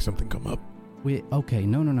I can make something come up. Okay,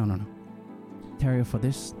 no. Terrio, for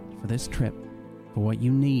this trip, for what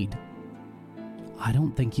you need, I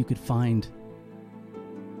don't think you could find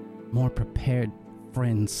more prepared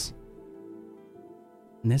friends.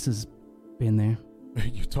 Nessa's been there.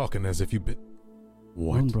 You're talking as if you've been...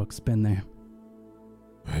 What? Moonbrook's been there.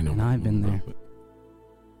 I know. And I've been there. But...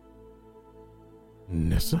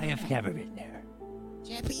 Nessa? I have never been there.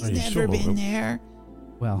 Jeppy's Are you never sure? been there.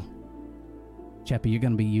 Well, Cheppy, you're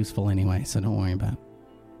gonna be useful anyway, so don't worry about it.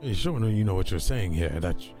 Are you sure you know what you're saying here?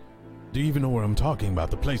 Do you even know what I'm talking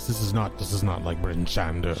about? The place, this is not like Bryn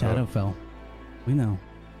Shander. Shadowfell. We know.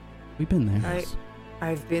 We've been there.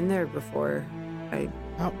 I've been there before.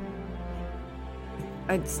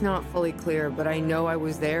 It's not fully clear, but I know I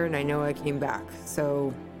was there and I know I came back.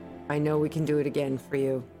 So I know we can do it again for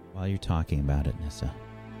you. While you're talking about it, Nissa,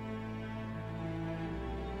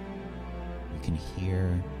 you can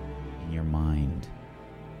hear in your mind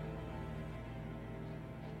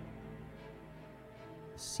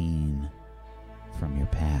a scene from your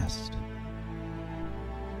past.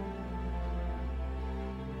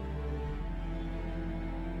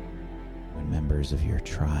 When members of your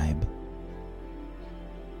tribe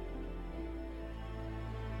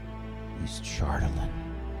used Chardalyn.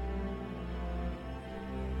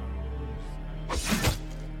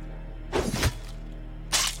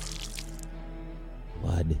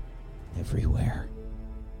 Blood everywhere.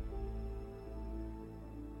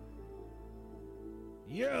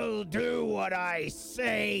 You'll do what I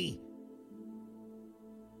say.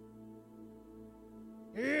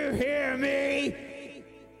 You hear me?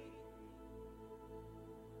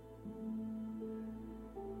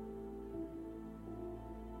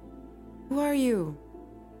 Who are you?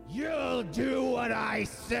 You'll do what I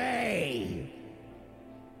say.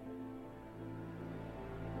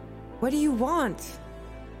 What do you want?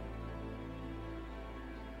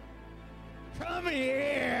 Come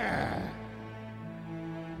here.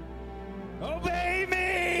 Obey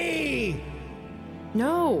me.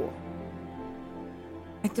 No.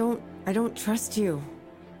 I don't trust you.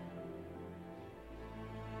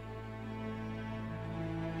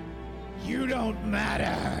 You don't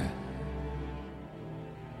matter.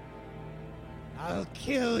 I'll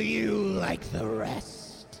kill you like the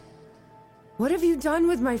rest. What have you done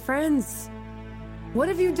with my friends? What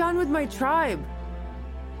have you done with my tribe?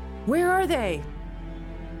 Where are they?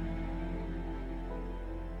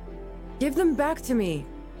 Give them back to me.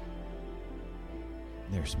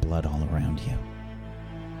 There's blood all around you.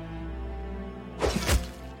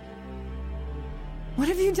 What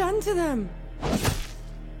have you done to them?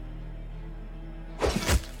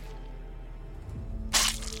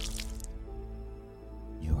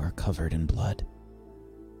 You are covered in blood.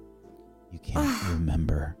 You can't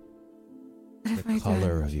remember What have the I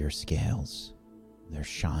color done? of your scales. Their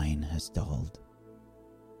shine has dulled.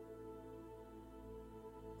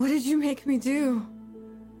 What did you make me do?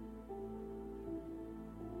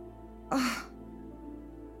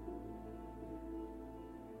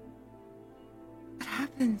 What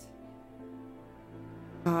happened?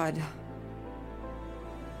 God.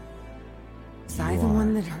 Was I the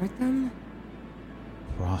one that hurt them?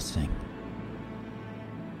 Crossing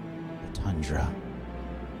the tundra,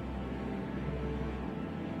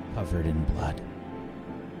 covered in blood.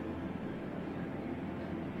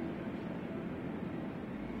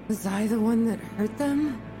 Was I the one that hurt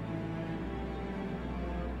them?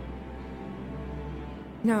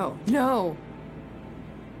 No.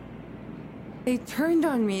 They turned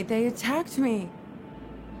on me. They attacked me.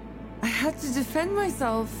 I had to defend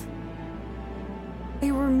myself.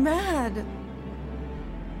 They were mad.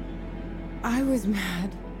 I was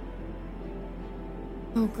mad.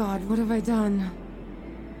 Oh God, what have I done?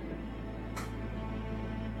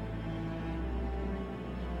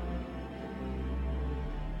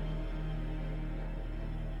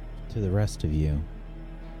 To the rest of you,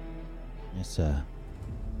 Nissa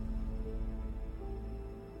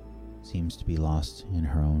seems to be lost in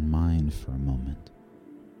her own mind for a moment.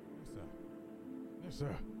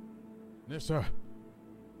 Nissa.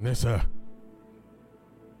 Nissa.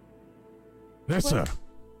 Nissa.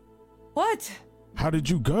 What? How did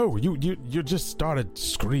you go? You just started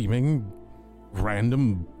screaming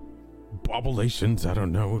random oblations. I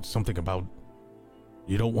don't know, something about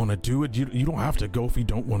you don't want to do it. You don't have to go if you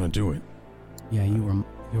don't want to do it. Yeah, you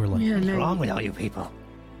were like, What's wrong with all you people?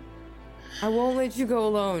 I won't let you go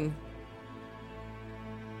alone.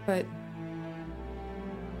 But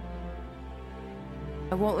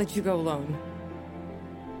I won't let you go alone.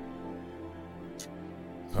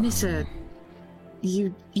 Nissa,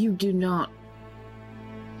 you do not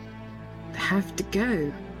have to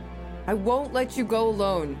go. I won't let you go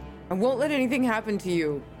alone. I won't let anything happen to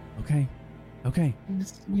you. okay.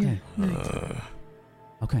 Yeah.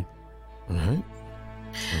 Okay. All right.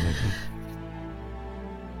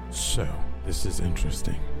 So, this is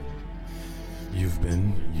interesting. You've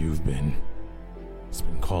been. It's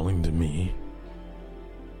been calling to me.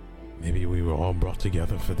 Maybe we were all brought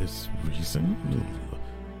together for this reason?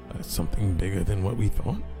 Something bigger than what we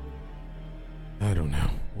thought? I don't know.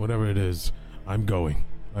 Whatever it is, I'm going.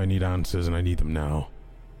 I need answers and I need them now.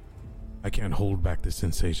 I can't hold back this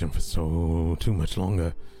sensation for too much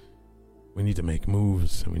longer. We need to make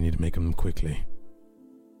moves and we need to make them quickly.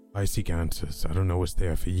 I seek answers. I don't know what's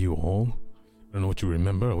there for you all. I don't know what you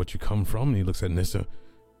remember or what you come from. And he looks at Nissa,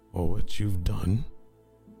 or what you've done.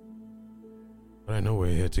 But I know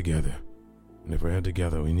we're here together. And if we're here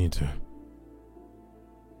together, we need to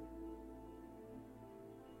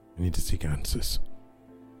seek answers.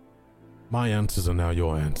 My answers are now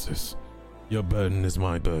your answers. Your burden is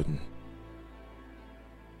my burden.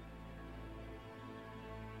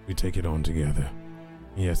 We take it on together.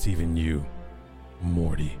 Yes, even you,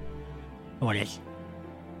 Morty. What is?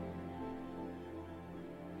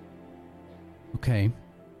 Okay.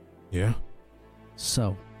 Yeah?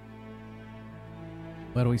 So,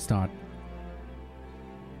 where do we start?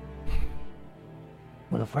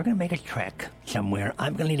 Well, if we're gonna make a trek somewhere,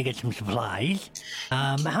 I'm gonna need to get some supplies.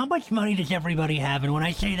 How much money does everybody have? And when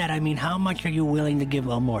I say that, I mean how much are you willing to give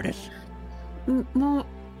Mortis?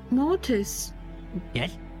 Mortis,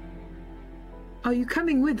 Yes? are you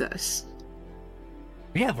coming with us?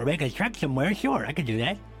 Yeah, if we're making a trek somewhere, sure, I could do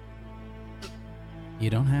that. You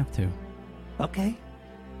don't have to. Okay.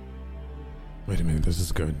 Wait a minute, this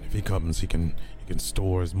is good. If he comes, he can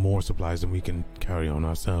store more supplies than we can carry on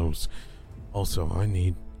ourselves. Also, I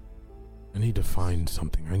need to find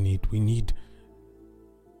something. We need.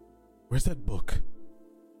 Where's that book?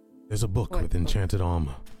 There's a book with enchanted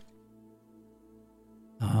armor.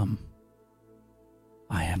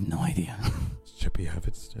 I have no idea. Does Chippy have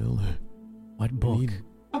it still? What book?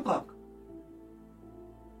 What book?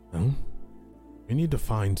 No? We need to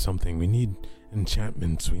find something. We need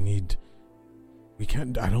enchantments. We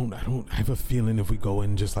can't. I have a feeling if we go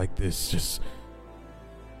in just like this, just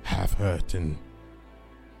half hurt and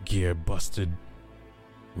gear busted,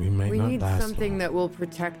 we might not need last something long. that will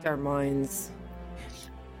protect our minds.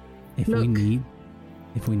 If Look.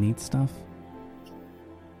 we need stuff,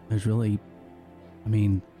 there's really,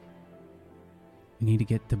 we need to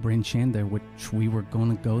get to Bryn Shander, which we were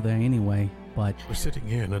going to go there anyway, but... We're sitting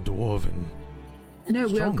here in a dwarven No,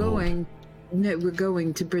 stronghold. we're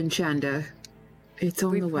going to Bryn Shander. It's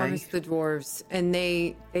on We the way. promised the dwarves, and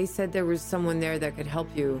they said there was someone there that could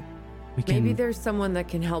help you. Maybe Maybe there's someone that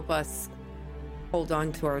can help us hold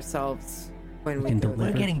on to ourselves when we can go deliver.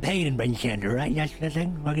 We're there. getting paid in Bryn Shander, right? That's the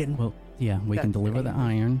thing? We're getting... Well, yeah, we can That's deliver the great.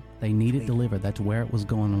 iron. They need it delivered. That's where it was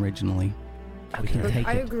going originally. We can Look, take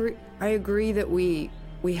I it. agree. I agree that we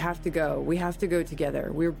have to go. We have to go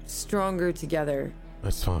together. We're stronger together.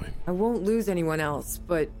 That's fine. I won't lose anyone else,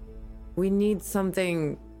 but we need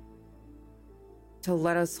something to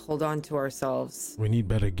let us hold on to ourselves. We need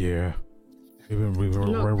better gear.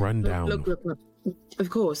 We're run down. Look. Of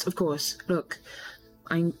course. Look,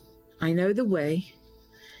 I know the way.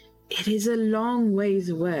 It is a long ways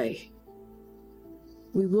away.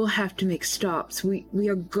 We will have to make stops. We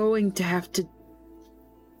are going to have to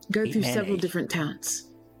go Eat through several mayonnaise. different towns.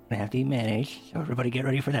 I have to eat mayonnaise, so everybody get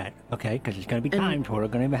ready for that, okay? Because it's going to be times where we're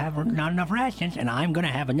going to have not enough rations, and I'm going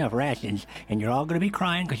to have enough rations, and you're all going to be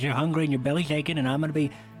crying because you're hungry and your belly's aching, and I'm going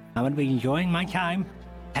to be enjoying my time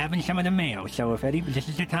having some of the mayo. So if this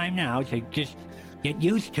is the time now to just get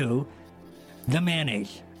used to the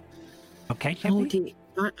mayonnaise, okay, Chippy?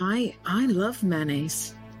 Morty, I love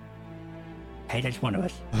mayonnaise. Hey, that's one of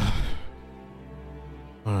us.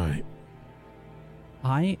 Alright.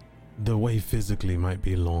 I The way physically might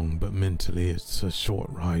be long, but mentally it's a short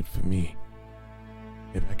ride for me.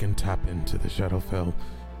 If I can tap into the Shadowfell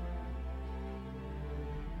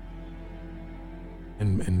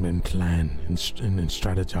and plan and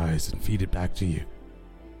strategize and feed it back to you,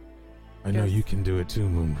 I know you can do it too,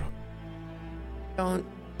 Moonbrook. Don't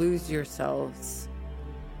lose yourselves.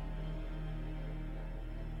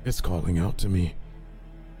 It's calling out to me.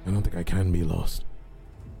 I don't think I can be lost.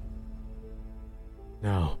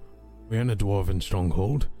 Now, we're in a dwarven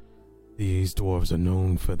stronghold. These dwarves are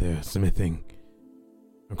known for their smithing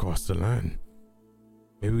across the land.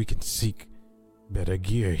 Maybe we can seek better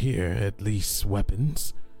gear here, at least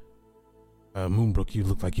weapons. Moonbrook, you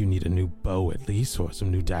look like you need a new bow at least, or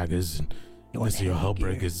some new daggers. And unless your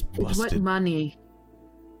Hellbrig is busted. What money?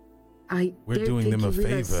 We're doing them a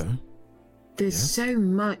favor. There's so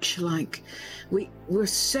much, like, we're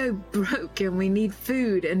so broke and we need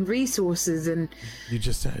food and resources and... You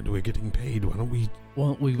just said we're getting paid. Why don't we...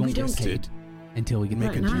 Well, we won't get paid until we get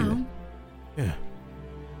make a deal. Yeah.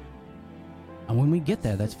 And when we get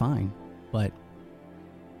there, that's fine. But...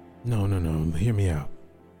 No. Hear me out.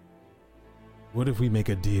 What if we make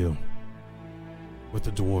a deal with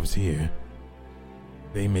the dwarves here?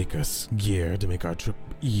 They make us gear to make our trip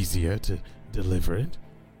easier to deliver it.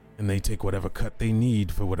 And they take whatever cut they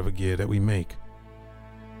need for whatever gear that we make.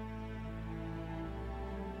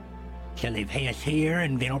 So they pay us here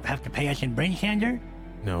and they don't have to pay us in Brinchander?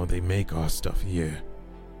 No, they make our stuff here.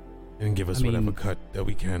 And give us whatever cut that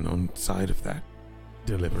we can on side of that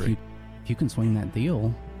delivery. If you can swing that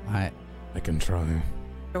deal, I can try.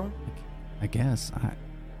 Sure. I guess.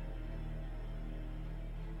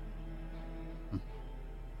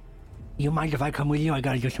 You mind if I come with you? I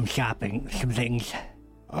gotta do some shopping, some things.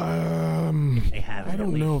 I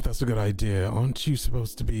don't know if that's a good idea. Aren't you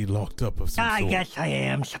supposed to be locked up of some sort? I guess I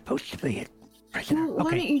am supposed to be a prisoner. Well,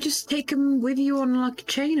 why don't you just take him with you on like a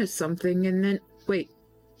chain or something and then... Wait.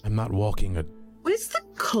 I'm not walking a... Where's the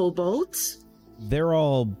kobolds? They're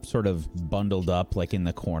all sort of bundled up like in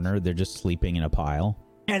the corner. They're just sleeping in a pile.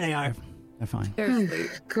 There they are. They're fine. Oh,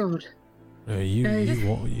 God.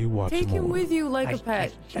 You watch Take them him all. with you like a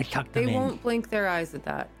pet. I tucked them They in. won't blink their eyes at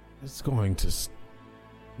that. It's going to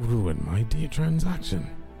ruin my day transaction.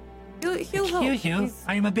 He'll help. Excuse you, He's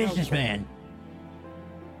I am a businessman.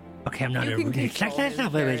 Okay, I'm not You a can really control successful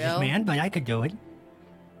him, businessman, but I could do it.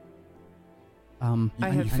 I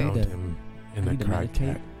have found faith. him I in a need to crack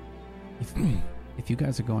meditate. cat. If you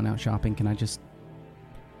guys are going out shopping, can I just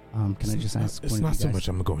ask It's one of not you so guys- much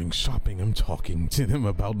I'm going shopping. I'm talking to them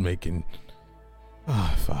about making...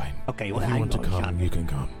 fine. Okay, well, if you I want to go come, shopping. you can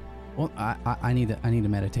come. Well, I need to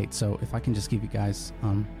meditate. So if I can just give you guys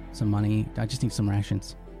some money, I just need some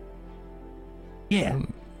rations. Yeah,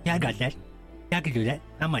 I got that. Yeah, I could do that.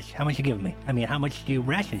 How much? How much you giving me? I mean, how much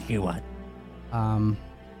rations do you want? I don't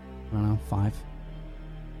know, 5.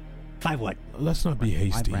 5 what? Let's not be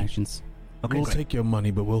hasty. 5 rations. Okay, We'll great. take your money,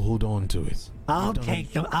 but we'll hold on to it. I'll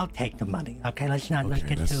take the money. Okay, let's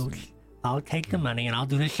get to. I'll take the money and I'll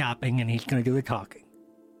do the shopping and he's gonna do the talking.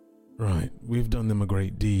 Right. We've done them a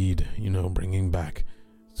great deed, bringing back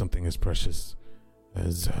something as precious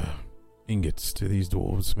as ingots to these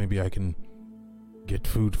dwarves. Maybe I can get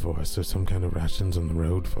food for us or some kind of rations on the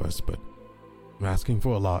road for us, but I'm asking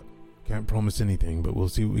for a lot. Can't promise anything, but we'll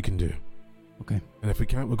see what we can do. Okay. And if we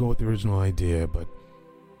can't, we'll go with the original idea, but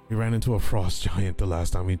we ran into a frost giant the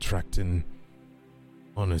last time we trekked in.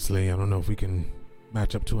 Honestly, I don't know if we can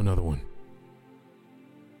match up to another one.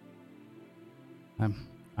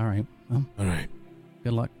 All right. Well, all right.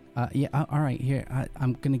 Good luck. All right. Here,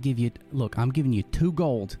 I'm gonna give you. Look, I'm giving you 2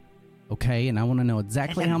 gold. Okay, and I want to know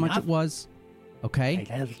exactly how much it was. Okay.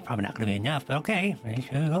 That's probably not gonna be enough, but okay.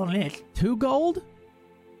 Go on this. 2 gold?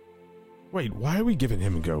 Wait, why are we giving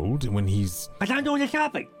him gold when he's... Because I'm doing the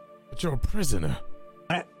shopping. But you're a prisoner.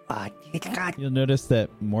 You'll notice that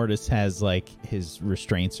Mortis has, his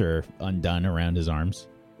restraints are undone around his arms.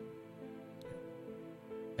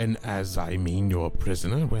 And as I mean you're a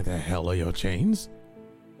prisoner, where the hell are your chains?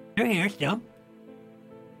 They're here still.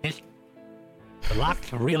 The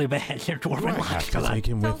locks are really bad. They're dwarven locks. I have to take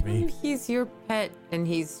him with me. He's your pet and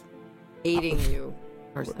he's aiding you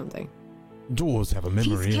or something. Dwarves have a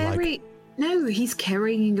memory No, he's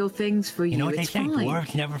carrying your things for you. You know what they it's say? fine.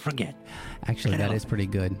 Dwarves never forget. Actually, that is pretty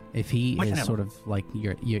good. If he What's is that? sort of like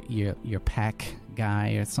your pack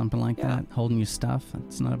guy or something like that, holding your stuff,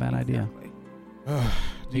 it's not a bad idea.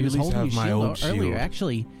 He was holding your shield earlier.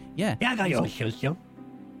 Actually, yeah. Yeah, I got your old shield still.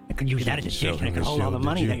 I could use that as a shield. I could hold all the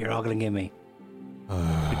money that you're all going to give me.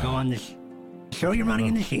 To go on this. Throw your money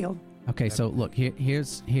in the shield. Okay, so look, here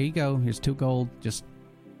you go. Here's 2 gold. Just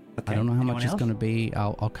I don't know how much it's going to be.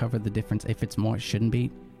 I'll cover the difference. If it's more, it shouldn't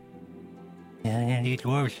be. Yeah, these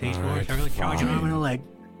dwarves are really charging arm and a leg.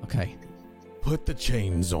 Okay. Put the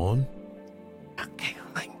chains on. Okay,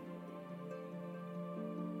 fine.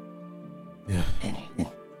 Yeah.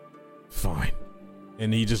 Fine.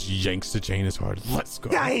 And he just yanks the chain as hard. Let's go.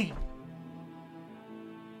 Aye.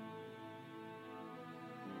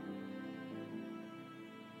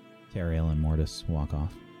 Teriel and Mortis walk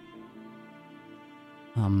off.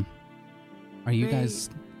 Are you Ray- guys...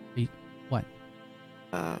 what?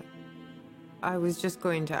 I was just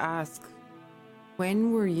going to ask,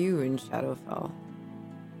 when were you in Shadowfell?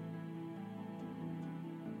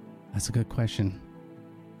 That's a good question.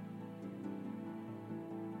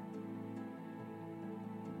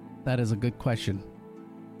 That is a good question.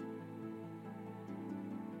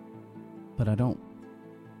 But I don't...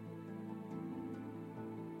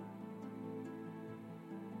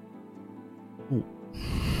 Ooh.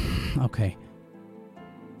 Okay.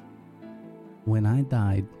 When I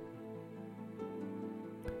died,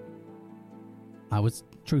 I was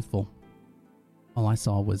truthful. All I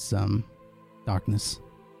saw was darkness,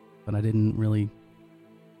 but I didn't really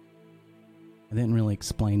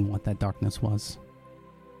explain what that darkness was.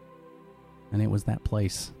 And it was that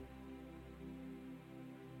place.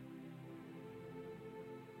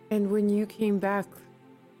 And when you came back,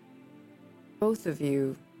 both of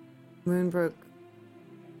you, Moonbrook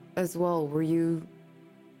as well, were you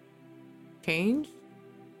changed?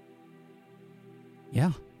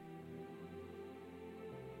 Yeah.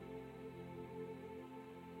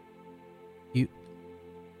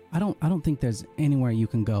 I don't think there's anywhere you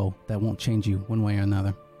can go that won't change you one way or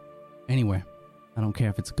another. Anywhere. I don't care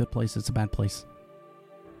if it's a good place, it's a bad place.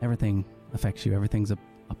 Everything affects you. Everything's a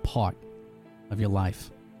part of your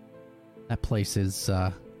life. That place is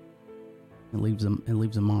it leaves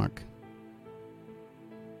a mark.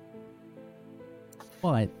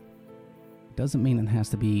 But it doesn't mean it has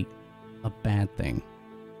to be a bad thing.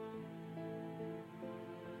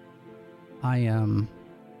 I'm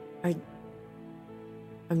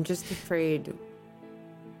just afraid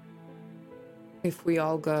if we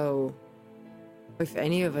all go, if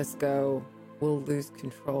any of us go, we'll lose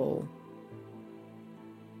control.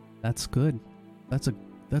 That's good. That's a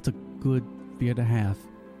good fear to have.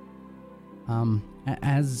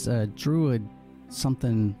 As a druid,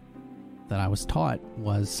 something that I was taught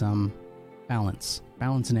was balance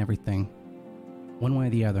in everything, one way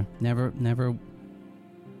or the other. Never.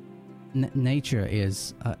 Nature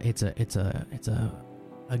is it's a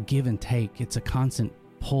give and take. It's a constant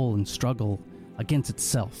pull and struggle against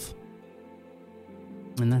itself,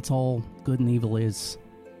 and that's all good and evil is.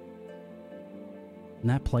 In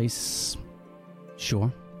that place,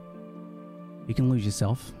 sure, you can lose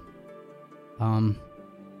yourself. But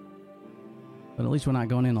at least we're not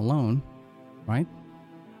going in alone, right?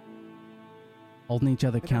 Holding each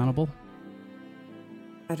other accountable.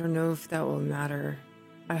 I don't know if that will matter.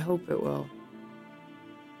 I hope it will.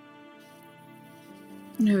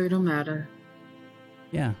 No, it'll matter.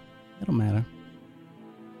 Yeah, it'll matter.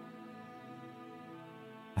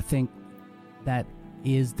 I think that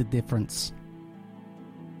is the difference.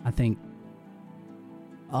 I think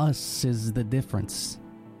us is the difference.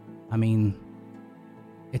 I mean,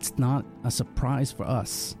 it's not a surprise for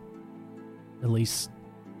us. At least,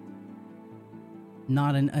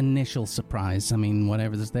 not an initial surprise. I mean,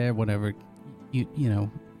 whatever's there, whatever you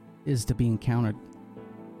know, is to be encountered.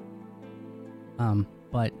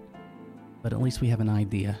 But at least we have an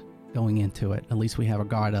idea going into it. At least we have a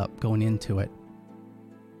guard up going into it.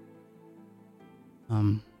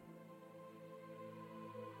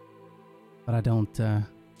 But I don't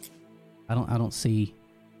see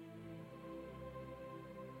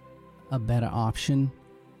a better option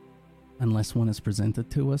unless one is presented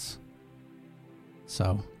to us.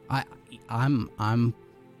 So I'm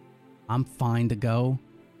fine to go,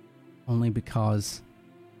 only because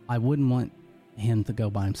I wouldn't want him to go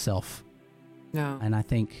by himself. No. And I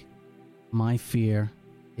think my fear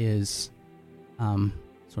is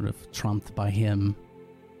sort of trumped by him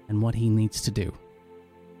and what he needs to do.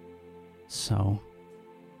 So,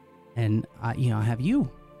 and I have you.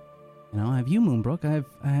 I have you, Moonbrook.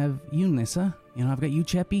 I have you, Nissa. I've got you,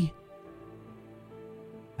 Cheppy.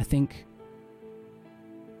 I think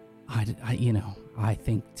I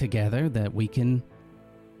think together that we can,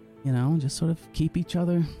 just sort of keep each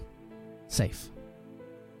other safe.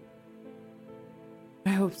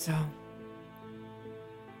 I hope so.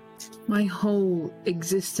 My whole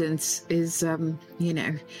existence is,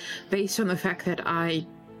 based on the fact that I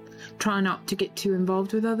try not to get too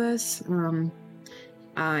involved with others.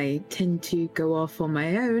 I tend to go off on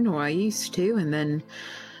my own, or I used to, and then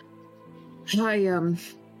I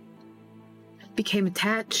became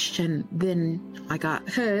attached, and then I got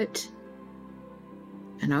hurt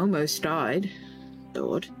and almost died,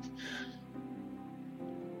 Lord.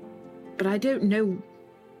 But I don't know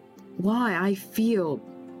why I feel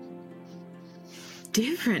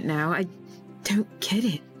different now. I don't get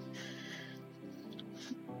it.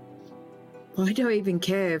 I don't even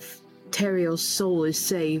care if Teriel's soul is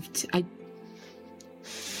saved. I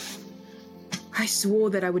swore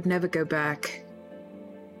that I would never go back.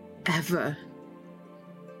 Ever.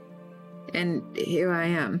 And here I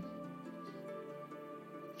am.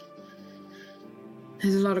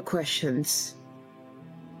 There's a lot of questions.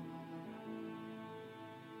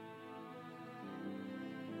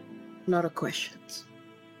 A lot of questions.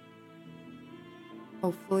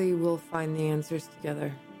 Hopefully we'll find the answers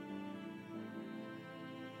together.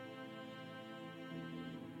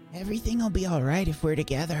 Everything will be all right if we're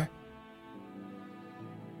together.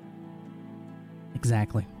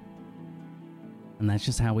 Exactly. And that's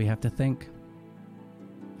just how we have to think.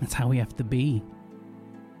 That's how we have to be.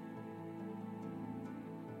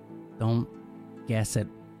 Don't guess at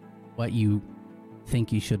what you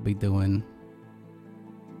think you should be doing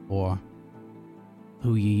or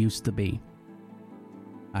who you used to be.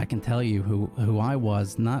 I can tell you who I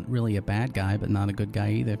was, not really a bad guy, but not a good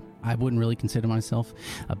guy either. I wouldn't really consider myself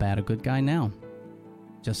a bad or good guy now.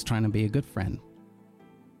 Just trying to be a good friend.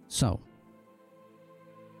 So,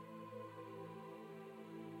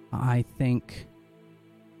 I think...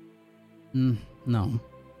 no.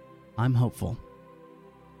 I'm hopeful.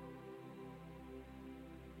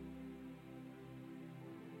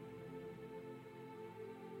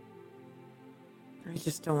 I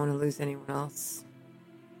just don't want to lose anyone else.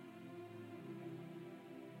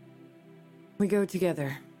 We go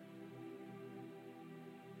together.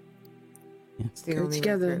 Yeah. It's the Go only way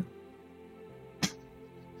together. through.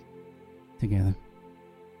 Together.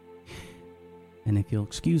 And if you'll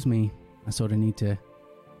excuse me, I sort of need to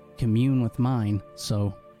commune with mine,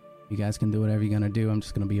 so you guys can do whatever you're gonna do. I'm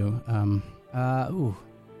just gonna be, How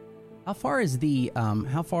far is the,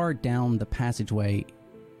 how far down the passageway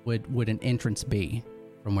would an entrance be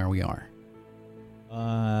from where we are?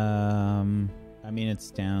 I mean, it's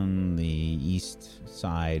down the east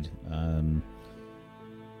side, a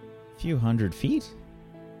few 100 feet.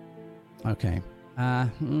 Okay. All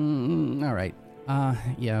right.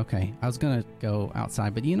 Yeah, okay. I was gonna go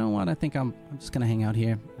outside, but you know what? I think I'm just gonna hang out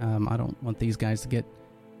here. I don't want these guys to get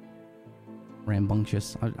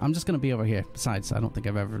rambunctious. I'm just gonna be over here. Besides, I don't think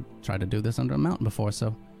I've ever tried to do this under a mountain before,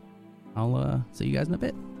 so I'll see you guys in a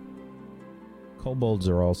bit. Kobolds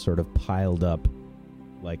are all sort of piled up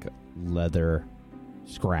like leather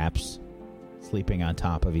scraps, sleeping on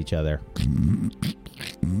top of each other.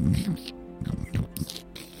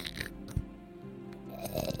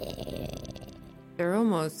 They're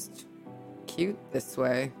almost cute this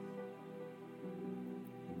way.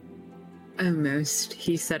 Almost.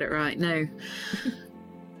 He said it right. No.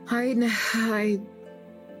 I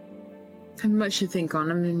have much to think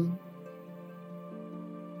on. I'm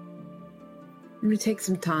gonna take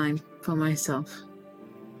some time for myself.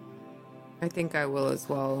 I think I will as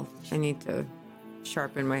well. I need to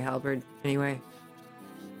sharpen my halberd anyway.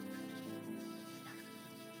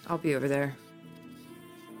 I'll be over there.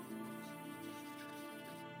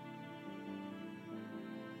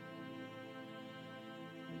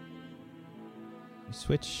 We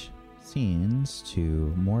switch scenes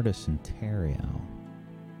to Mortis and Teriel.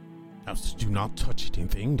 Now, do not touch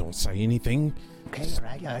anything. Don't say anything. Okay, all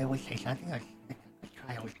right. I always say something. I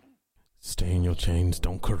try always. Stay in your chains.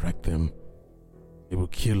 Don't correct them. It will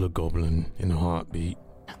kill a goblin in a heartbeat.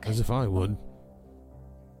 Okay. As if I would.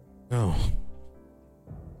 Now,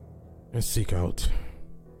 let's seek out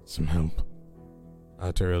some help.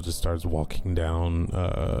 Teriel just starts walking down,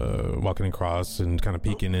 walking across and kind of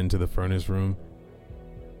peeking into the furnace room.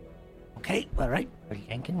 Okay, all right. We're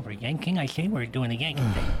yanking. I see we're doing the yanking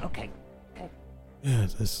thing. Okay. Yeah,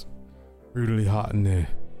 it's brutally hot in there.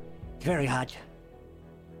 It's very hot.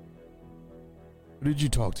 Who did you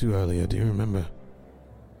talk to earlier? Do you remember?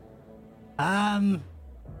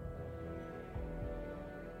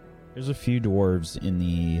 There's a few dwarves in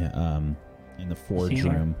the forge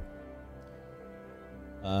room.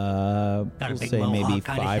 We'll say maybe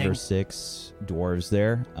 5 or 6 dwarves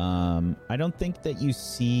there. I don't think that you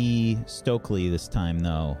see Stokely this time,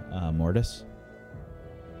 though, Mortis.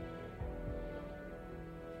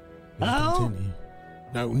 Hello? Continue.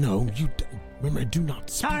 No, you remember, do not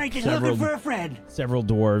speak. Sorry, just looking for a friend. Several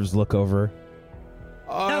dwarves look over.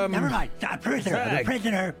 No, never mind. A prisoner. I'm a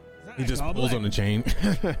prisoner. He just pulls on the chain.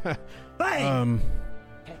 Bye. Okay,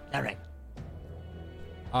 all right.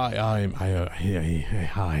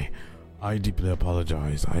 Hi. I deeply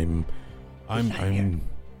apologize. I'm.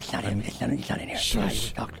 It's not in here.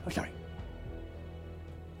 Shush. I'm sorry.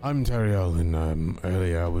 I'm Teriel, and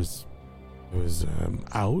earlier I was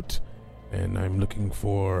out, and I'm looking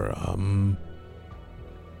for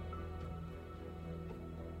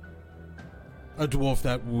a dwarf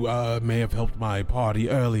that may have helped my party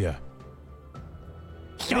earlier.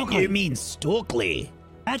 What do you mean, Stokely?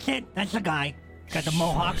 That's it. That's the guy. Got the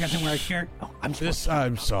mohawk, doesn't wear a shirt. Oh,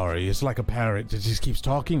 I'm sorry. It's like a parrot. It just keeps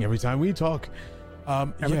talking every time we talk.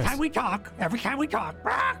 Every yes. time we talk.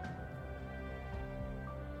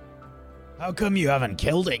 How come you haven't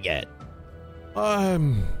killed it yet?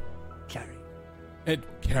 Sorry. It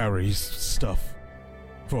carries stuff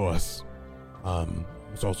for us.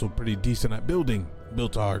 It's also pretty decent at building.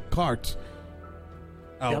 Built our cart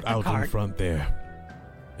out in front there.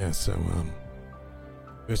 Yeah, so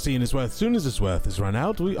we're seeing its worth. As soon as its worth is run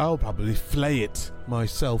out, I'll probably flay it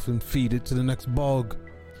myself and feed it to the next bog.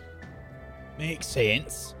 Makes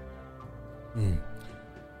sense.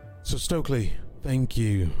 So Stokely, thank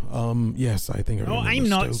you. Yes, I think I No, remember I'm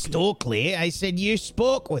not Stokely. Stokely. I said you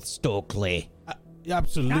spoke with Stokely.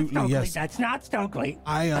 Absolutely, Not Stokely. yes. That's not Stokely.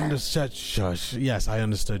 I understood. Shush. Yes, I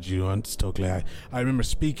understood you, Aunt Stokely. I remember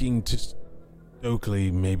speaking to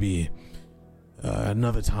Stokely maybe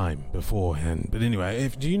another time beforehand. But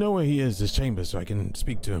anyway, do you know where he is, his chamber, so I can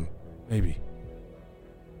speak to him? Maybe.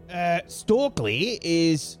 Stokely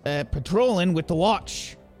is patrolling with the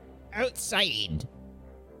watch outside.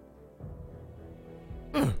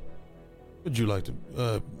 Would you like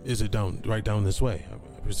to? Is it right down this way? I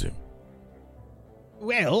presume.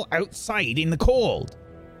 Well, outside in the cold.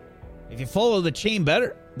 If you follow the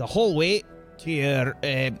chamber, the hallway to your,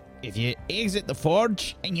 if you exit the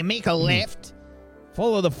forge and you make a left,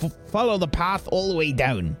 follow the path all the way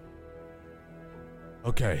down.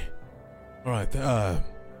 Okay. All right.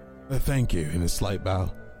 Thank you. In a slight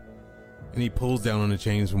bow, and he pulls down on the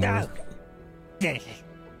chains from one.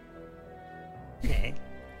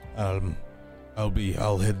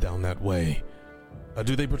 I'll head down that way.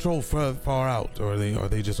 Do they patrol far out, or are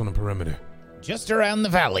they just on a perimeter? Just around the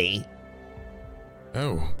valley.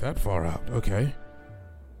 Oh, that far out. Okay.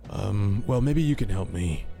 Well, maybe you can help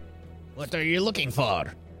me. What are you looking for?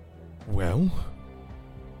 Well,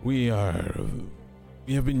 we have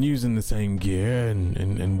been using the same gear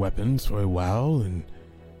and weapons for a while, and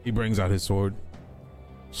he brings out his sword.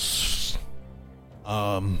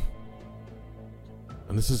 And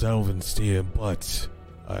this is Elvensteer, but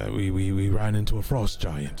we ran into a frost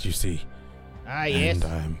giant, you see. Ah, yes.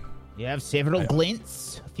 And, you have several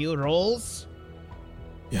glints, a few rolls.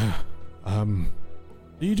 Yeah. Do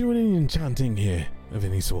you do any enchanting here of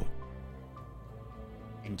any sort?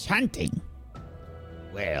 Enchanting?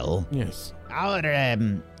 Well, yes. Our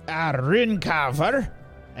rune carver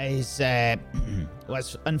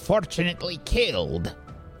was unfortunately killed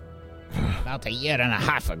about a year and a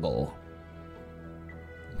half ago.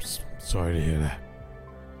 Sorry to hear that.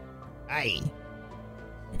 Aye.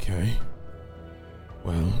 Okay.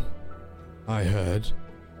 Well, I heard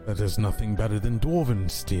that there's nothing better than dwarven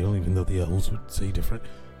steel, even though the elves would say different.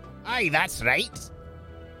 Aye, that's right.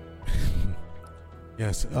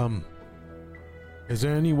 Yes, is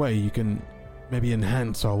there any way you can maybe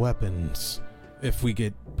enhance our weapons? If we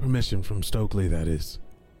get permission from Stokely, that is.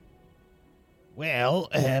 Well,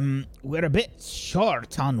 we're a bit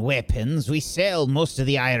short on weapons. We sell most of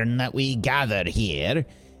the iron that we gather here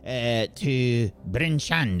to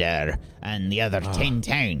Brinchander and the other 10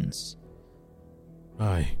 towns.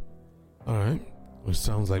 Aye. Alright. Well,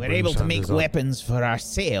 sounds like we're able to make weapons for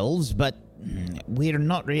ourselves, but we're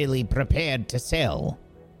not really prepared to sell.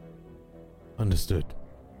 Understood.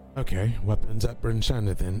 Okay, weapons at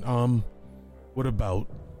Brinchander then. What about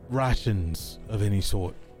rations of any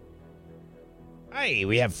sort? Aye,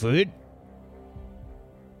 we have food.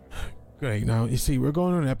 Great. Now, you see, we're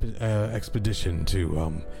going on an expedition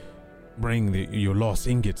to bring your lost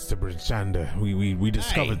ingots to Brinchander. We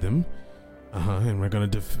discovered them. And we're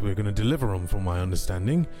gonna deliver them, from my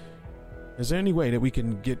understanding. Is there any way that we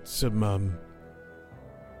can get some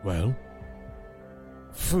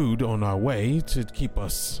food on our way to keep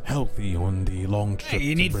us healthy on the long trip? Hey,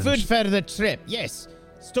 you need food for the trip. Yes,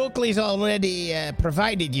 Stokely's already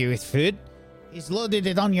provided you with food. He's loaded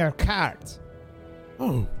it on your cart.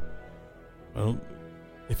 Oh, well,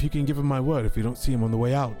 if you can give him my word, if you don't see him on the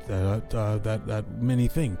way out, that many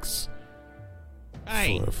thanks.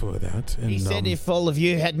 Aye. For that. And, he said if all of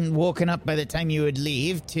you hadn't woken up by the time you would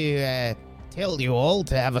leave to tell you all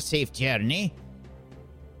to have a safe journey.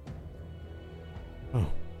 Oh.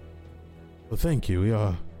 Well, thank you. We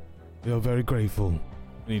are very grateful. And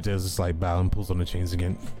he does a slight bow and pulls on the chains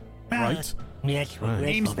again. Right? Yes. Right.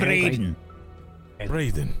 Name's Braden.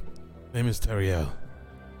 Braden. Name is Teriel.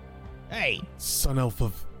 Hey. Son elf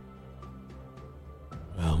of...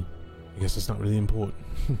 Well, I guess it's not really important.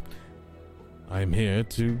 I'm here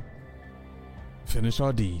to finish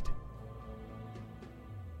our deed.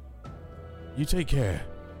 You take care.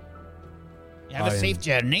 Have a safe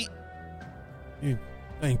journey.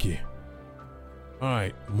 Thank you. All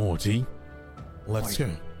right, Morty. Let's go.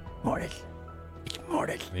 Mortis. It's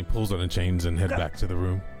Mortis. And he pulls on the chains and head back to the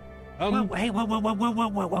room. Hey, whoa. Before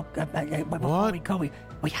we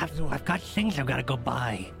go, I've got things I've got to go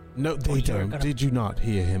buy. No, they don't. Did you not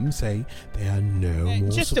hear him say there are no more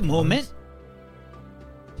Just supplies? a moment.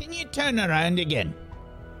 Can you turn around again?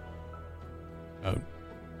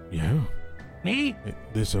 Yeah. Me?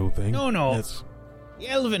 This old thing? No. That's... The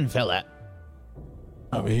elven fella.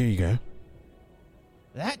 Oh, here you go.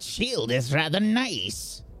 That shield is rather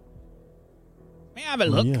nice. May I have a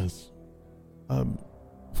look? Yes. Of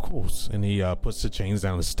course. And he puts the chains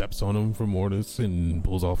down and steps on them for Mortis and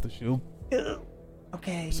pulls off the shield.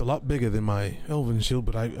 Okay. It's a lot bigger than my elven shield,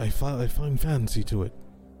 but I find fancy to it.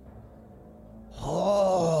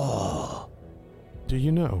 Oh. Do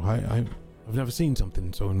you know, I've never seen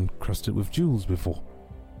something so encrusted with jewels before.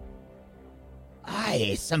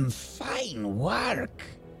 Aye, some fine work.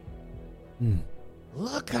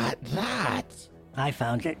 Look at that. I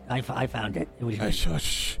found it. I found it. It was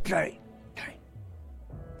Shush. Sorry.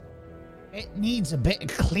 It needs a bit of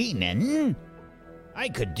cleaning. I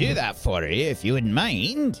could do that for you if you wouldn't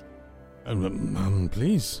mind.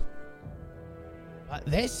 Please. But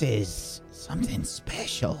this is something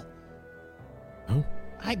special. Oh?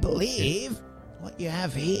 I believe what you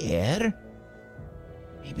have here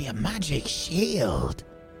may be a magic shield.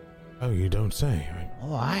 Oh, you don't say.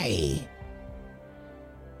 Oh, aye.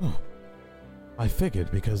 Oh. I figured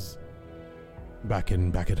because back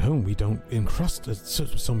at home we don't encrust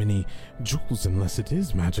so many jewels unless it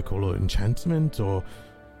is magical or enchantment or...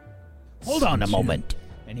 Hold on a moment.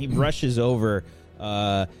 And he rushes over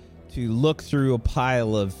to look through a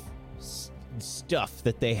pile of stuff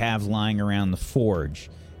that they have lying around the forge.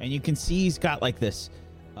 And you can see he's got like this,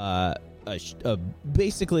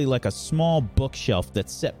 basically like a small bookshelf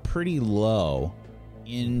that's set pretty low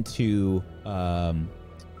into the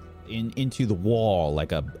wall,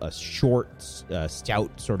 like a short,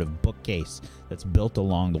 stout sort of bookcase that's built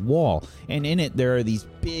along the wall. And in it, there are these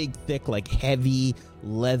big, thick, like heavy,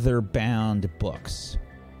 leather-bound books.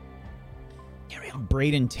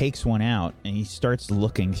 Brayden takes one out, and he starts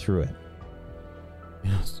looking through it.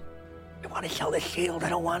 Yes. I want to sell this shield. I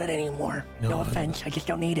don't want it anymore. No offense. I just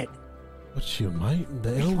don't need it. What shield, mate?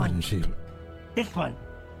 The elven shield. This one.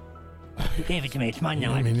 You gave it to me. It's mine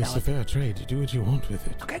now. I mean, it's sell a fair trade. You do what you want with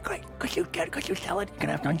it. Okay, great. Could you sell it? You're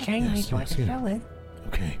gonna have to unchain me so I can sell it.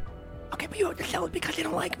 Okay. Okay, but you have to sell it because you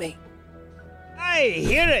don't like me. Hey,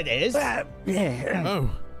 here it is. Oh.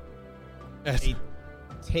 Yes. He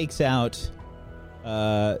takes out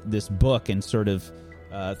this book and sort of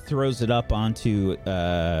throws it up onto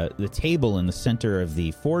the table in the center of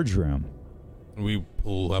the forge room. I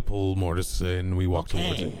pull Mortis and we walk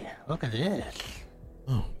towards it. Look at this.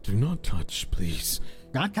 Oh, do not touch, please.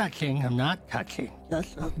 Not touching. I'm not touching.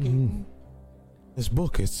 Just looking. This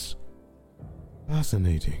book is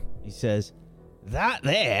fascinating. He says, that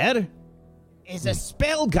there is a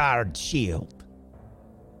Spellguard shield.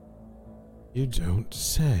 You don't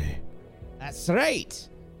say. That's right.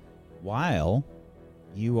 While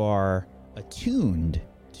you are attuned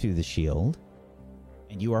to the shield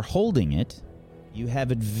and you are holding it, you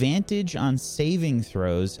have advantage on saving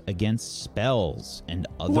throws against spells and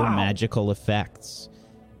other magical effects.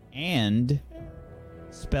 And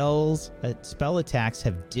spell attacks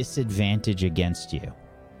have disadvantage against you.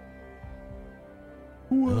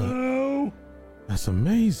 Whoa! That's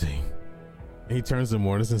amazing. He turns to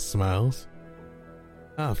Mortis and smiles.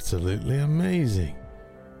 Absolutely amazing.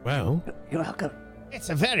 Well, you're welcome. It's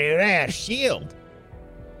a very rare shield.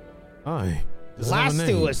 Aye. Last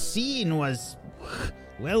it was seen was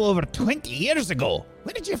well over 20 years ago.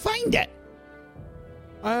 Where did you find it?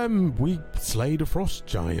 We slayed a frost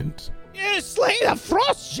giant. You slayed a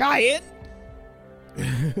frost giant?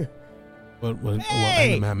 Hey!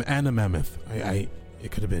 And a mammoth.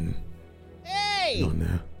 It could have been. Hey! On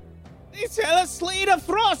there. They said a slayed a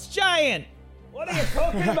frost giant. What are you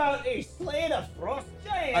talking about? He slayed a frost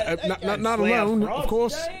giant? Not alone, of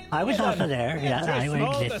course. Giant? I was also there. Yeah, I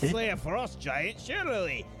existed. To slay a frost giant,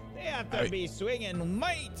 surely. They have to be swinging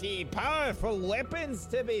mighty, powerful weapons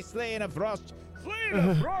to be slaying a frost. Slaying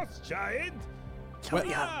a frost giant? So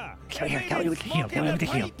here, tell me what the shield. Tell me what the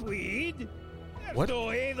shield. Weed? What? No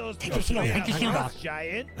way those Take the shield. Take the shield off.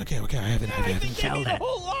 Giant. Okay, I have it. Sell that.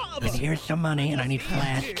 And here's some money, and I need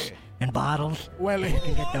flasks and bottles. Well, you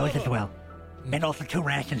can get those as well. And also 2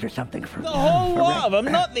 rations or something for the whole lot of them,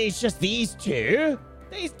 not just these two.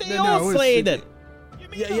 They all slayed it.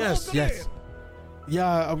 Yes.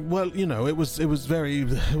 Yeah, well, you know, it was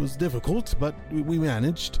difficult, but we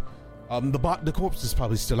managed. The corpse is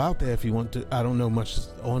probably still out there if you want to. I don't know much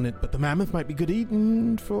on it, but the mammoth might be good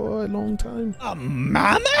eating for a long time. A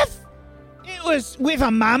mammoth? It was with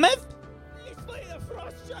a mammoth? They slay the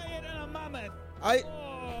frost giant and a mammoth.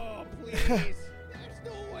 Oh, please. There's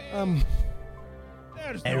no way.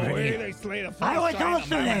 There's no way they slay the frost I was giant also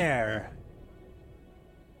and a mammoth. there.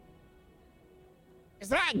 Is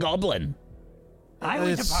that a goblin? I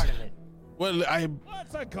was a part of it. Well,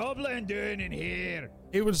 What's a goblin doing in here?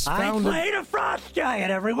 it was I found. slayed a frost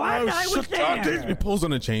giant, everyone. I was there. He pulls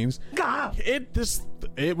on the chains. Gah.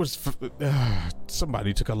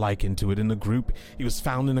 Somebody took a liking to it in the group. He was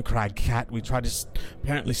found in a crag cat. We tried to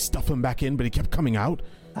apparently stuff him back in, but he kept coming out.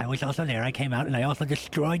 I was also there. I came out and I also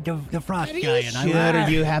destroyed the frost Are you giant. sure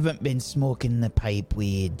you haven't been smoking the pipe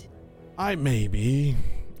weed? Maybe.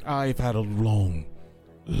 I've had a long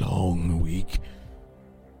week.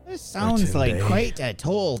 This sounds like 10 quite a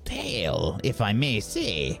tall tale, if I may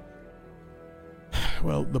say.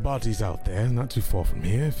 Well, the body's out there, not too far from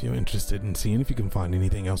here, if you're interested in seeing if you can find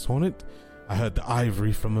anything else on it. I heard the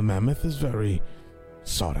ivory from a mammoth is very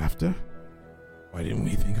sought after. Why didn't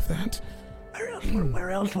we think of that?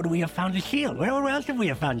 Where else would we have found the shield? Where else would we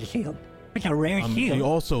have found the shield? It's a rare shield. He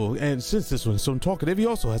also, and since this one's so talkative, he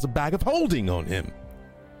also has a bag of holding on him.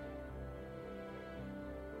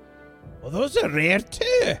 Well, those are rare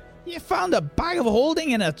too. You found a bag of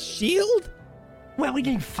holding and a shield? Well, we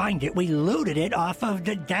didn't find it. We looted it off of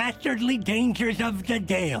the dastardly dangers of the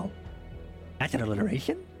Dale. That's an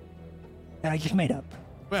alliteration that I just made up.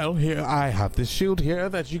 Well, here I have this shield here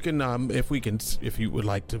that you can, if you would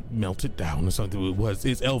like to melt it down or something.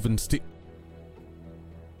 It's elven steel.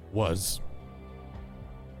 It's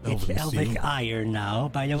elvish iron now,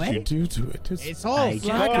 by the way. You do to it. It's all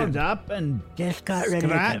flattened up and just got rid of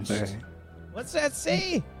the scratched. temper. What's that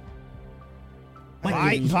say? What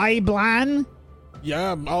Viblan?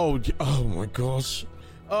 Yeah. Oh my gosh.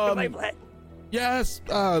 Yes.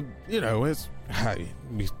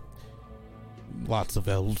 It's lots of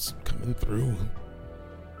elves coming through.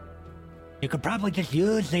 You could probably just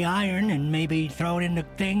use the iron and maybe throw it in the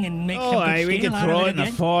thing and make some good We steel could out throw of it in the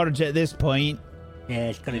again. forge at this point. Yeah,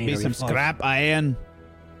 it's gonna Maybe need a some reforge. scrap iron.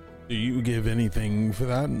 Do you give anything for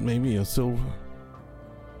that? Maybe a silver?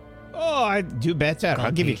 Oh, I'd do better. I'll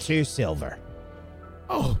Gold give you piece. 2 silver.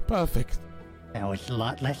 Oh, perfect. That was a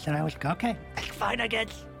lot less than I was. Okay, that's fine, I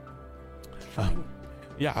guess. Fine.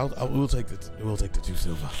 Yeah, we'll take the 2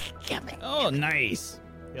 silver. Damn it. Oh, nice.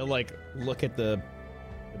 He'll look at the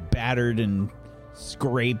battered and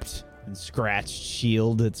scraped and scratched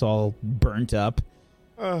shield that's all burnt up.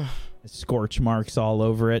 Scorch marks all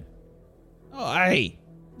over it. Oh, hey.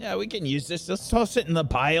 Yeah, we can use this. Let's toss it in the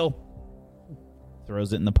pile.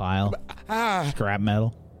 Throws it in the pile. Scrap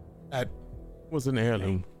metal. That was an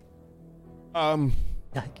heirloom.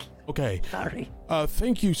 Okay. Sorry.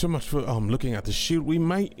 Thank you so much for looking at the shield. We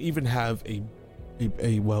might even have a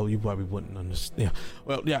well, you probably wouldn't understand. Yeah.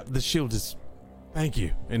 Well, yeah, the shield is. Thank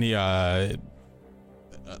you. And he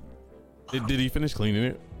did he finish cleaning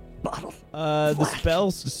it?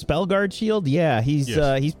 The spell guard shield. Yeah,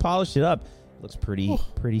 he's polished it up. Looks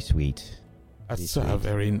pretty sweet. That's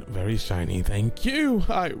very, very shiny. Thank you.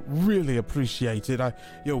 I really appreciate it.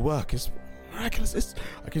 Your work is miraculous.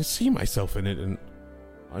 I can see myself in it, and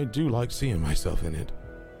I do like seeing myself in it.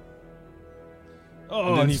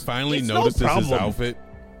 Oh, and then he finally notices his outfit.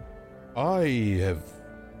 I have.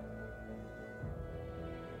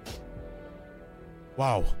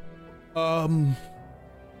 Wow.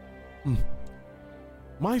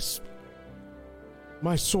 My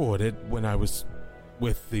sword, when I was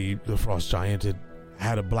with the frost giant, it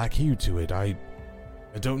had a black hue to it. I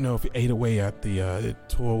don't know if it ate away at it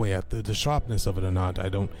tore away at the sharpness of it or not. I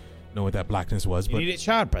don't know what that blackness was. You but need it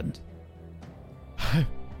sharpened.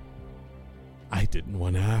 I didn't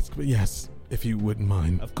want to ask, but yes, if you wouldn't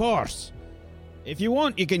mind. Of course. If you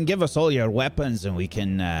want, you can give us all your weapons and we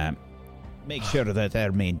can make sure that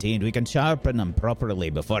they're maintained. We can sharpen them properly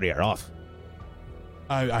before you're off.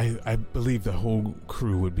 I believe the whole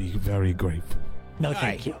crew would be very grateful. No,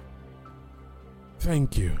 thank you.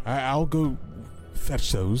 Thank you. I'll go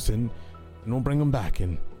fetch those and we'll bring them back,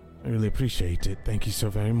 and I really appreciate it. Thank you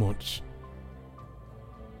so very much.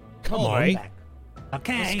 Come on. Right.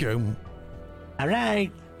 Okay. Let's go. All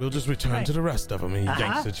right. We'll just return to the rest of them. He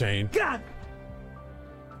yanks the chain. God.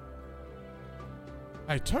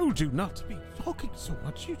 I told you not to be talking so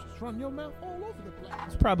much. You just run your mouth all over the place.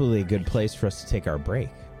 It's probably a good place for us to take our break.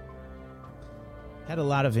 Had a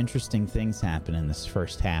lot of interesting things happen in this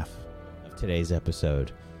first half of today's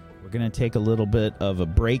episode. We're going to take a little bit of a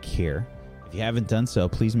break here. If you haven't done so,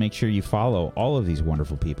 please make sure you follow all of these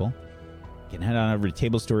wonderful people. You can head on over to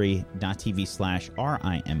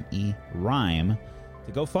tablestory.tv/RIME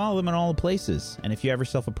to go follow them in all the places. And if you have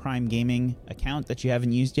yourself a Prime Gaming account that you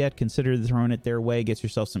haven't used yet, consider throwing it their way. Get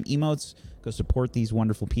yourself some emotes. Go support these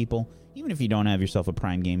wonderful people. Even if you don't have yourself a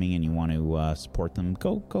Prime Gaming and you want to support them,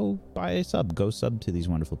 go buy a sub. Go sub to these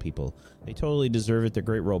wonderful people. They totally deserve it. They're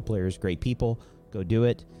great role players, great people. Go do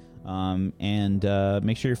it. And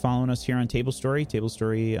make sure you're following us here on Table Story. Table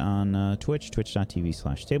Story on Twitch,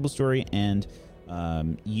 twitch.tv/TableStory, and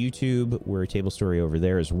YouTube, we're Table Story over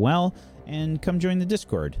there as well. And come join the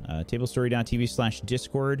Discord,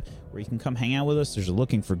 tablestory.tv/Discord, where you can come hang out with us. There's a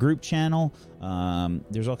Looking for Group channel.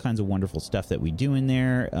 There's all kinds of wonderful stuff that we do in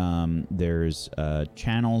there. There's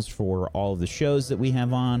channels for all of the shows that we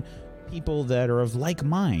have on. People that are of like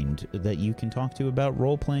mind that you can talk to about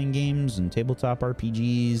role-playing games and tabletop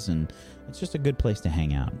RPGs, and it's just a good place to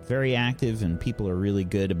hang out. Very active, and people are really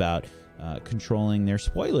good about controlling their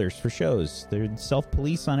spoilers for shows. They're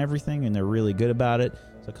self-police on everything, and they're really good about it.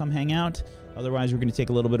 So come hang out. Otherwise, we're going to take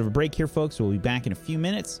a little bit of a break here, folks. We'll be back in a few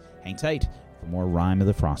minutes. Hang tight for more Rime of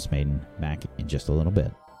the Frostmaiden. Back in just a little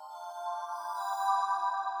bit.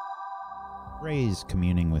 Ray's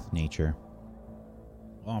communing with nature.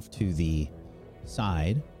 Off to the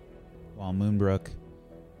side, while Moonbrook,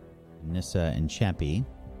 Nissa, and Cheppy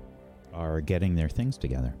are getting their things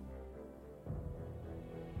together.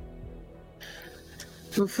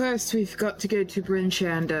 Well, first we've got to go to Bryn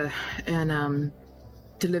Shander and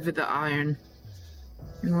deliver the iron.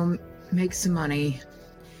 And we'll make some money.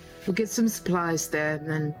 We'll get some supplies there, and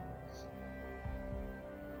then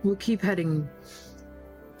we'll keep heading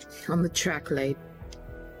on the track late.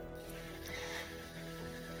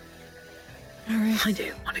 Alright. I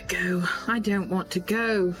don't want to go. I don't want to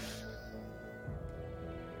go.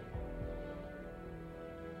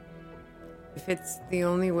 If it's the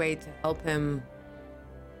only way to help him,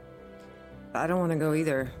 I don't want to go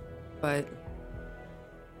either, but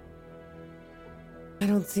I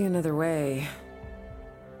don't see another way.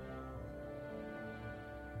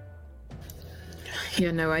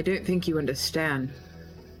 Yeah, no, I don't think you understand.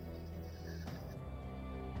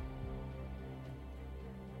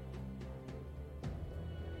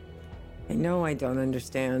 I know I don't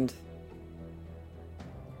understand.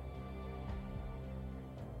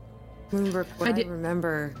 Moonbrook, what I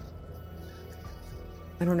remember...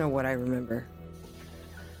 I don't know what I remember.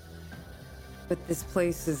 But this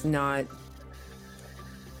place is not...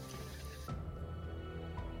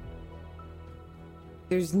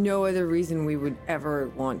 There's no other reason we would ever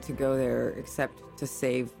want to go there except to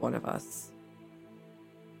save one of us.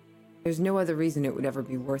 There's no other reason it would ever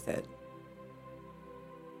be worth it.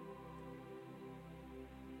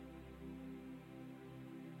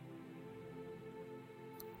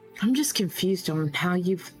 I'm just confused on how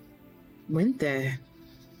you went there.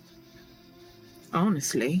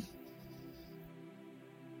 Honestly.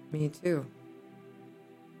 Me too.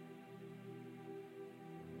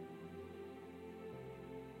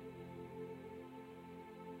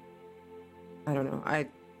 I don't know. I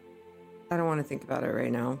don't want to think about it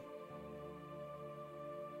right now.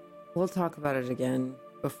 We'll talk about it again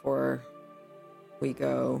before we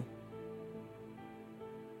go.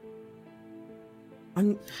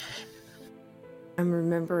 I'm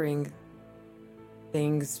remembering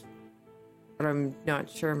things, but I'm not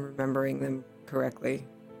sure I'm remembering them correctly.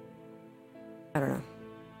 I don't know.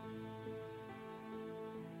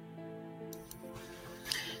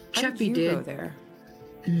 Cheppy did. did. Go there?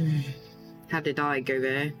 How did I go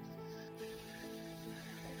there?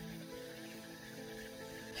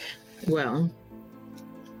 Well,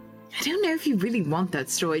 I don't know if you really want that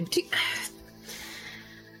story.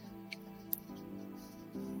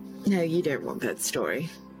 No, you don't want that story.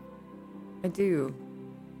 I do.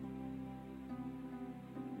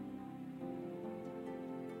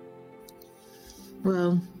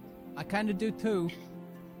 Well, I kind of do too.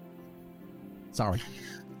 Sorry.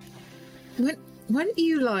 Weren't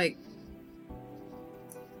you like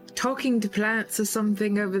talking to plants or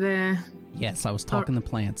something over there? Yes, I was talking to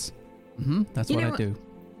plants. That's what I do.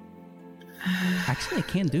 Actually, I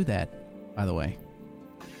can do that, by the way.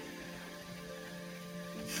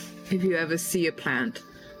 If you ever see a plant.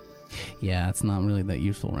 Yeah, it's not really that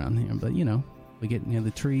useful around here, but you know, we get near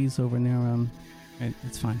the trees over near,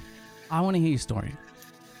 it's fine. I want to hear your story.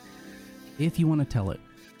 If you want to tell it.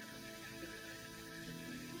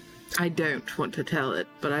 I don't want to tell it,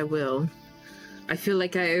 but I will. I feel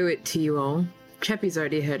like I owe it to you all. Cheppy's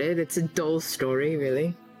already heard it. It's a dull story,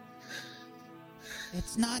 really.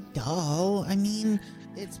 It's not dull. I mean,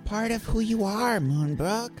 it's part of who you are,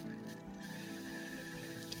 Moonbrook.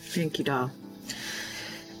 Thank you, doll.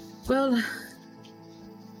 Well,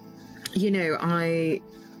 you know,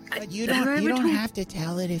 But you don't have to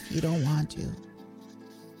tell it if you don't want to.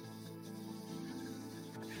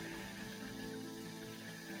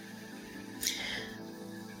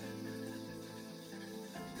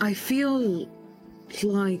 I feel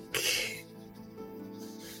like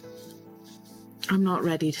I'm not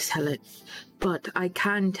ready to tell it, but I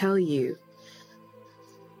can tell you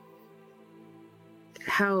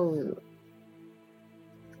how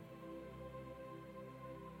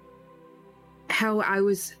I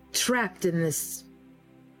was trapped in this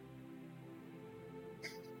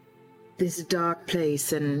dark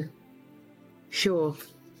place, and sure,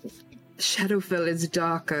 Shadowfell is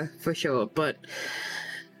darker for sure, but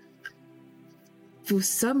for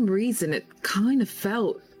some reason it kind of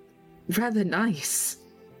felt rather nice.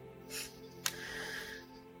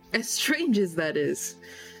 As strange as that is,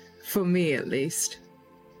 for me at least.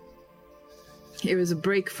 It was a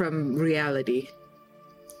break from reality,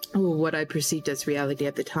 or what I perceived as reality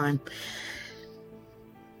at the time.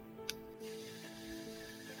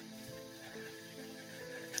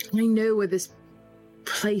 I know where this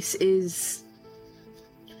place is,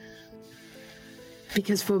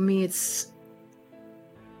 because for me it's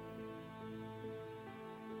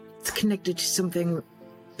connected to something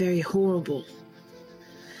very horrible.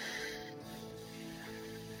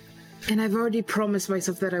 And I've already promised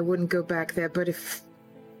myself that I wouldn't go back there, but if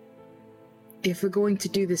we're going to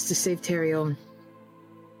do this to save Terion,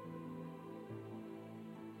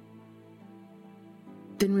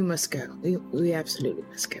 then we must go. We absolutely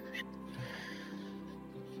must go.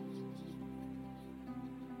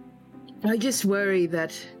 I just worry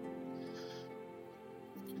that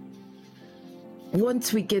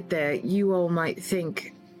once we get there, you all might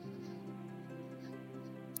think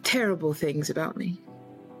terrible things about me.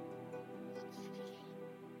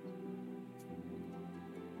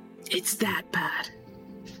 It's that bad.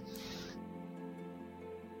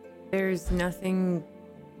 There's nothing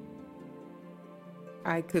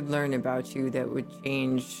I could learn about you that would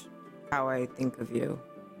change how I think of you.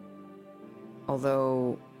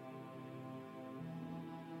 Although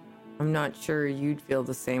I'm not sure you'd feel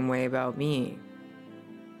the same way about me.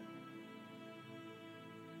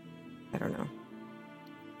 I don't know.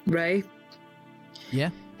 Ray? Yeah?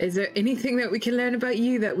 Is there anything that we can learn about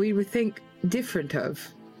you that we would think different of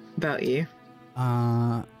about you?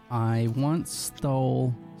 I once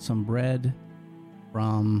stole some bread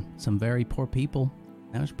from some very poor people.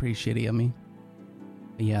 That was pretty shitty of me.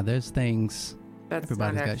 But yeah, there's things. That's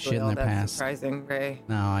everybody's not got actually shit in all their that past. surprising, Ray.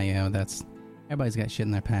 No, yeah, that's everybody's got shit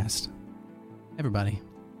in their past. Everybody.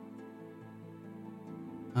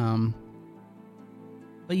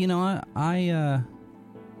 But you know, I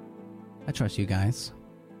trust you guys.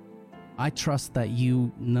 I trust that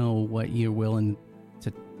you know what you're willing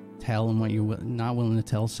to tell and what you're not willing to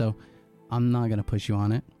tell, so I'm not gonna push you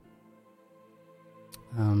on it.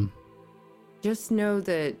 Just know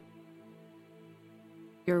that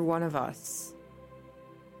you're one of us,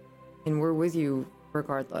 and we're with you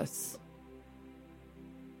regardless.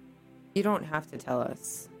 You don't have to tell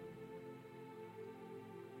us.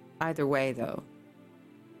 Either way, though,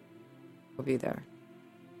 we'll be there.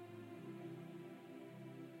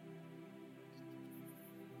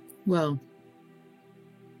 Well,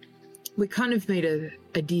 we kind of made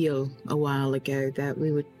a deal a while ago that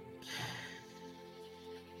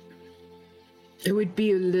it would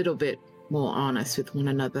be a little bit more honest with one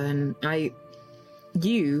another, and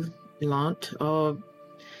you lot are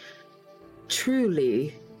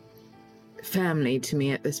truly family to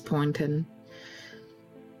me at this point, and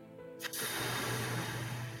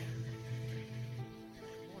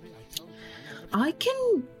I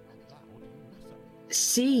can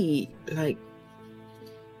see, like,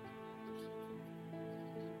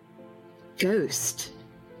 ghost.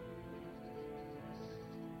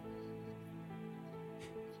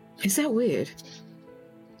 Is that weird?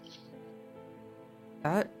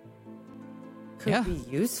 That could be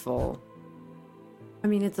useful. I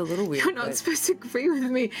mean, it's a little weird. You're not supposed to agree with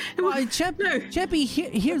me. Why, Cheppy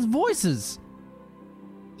hears voices.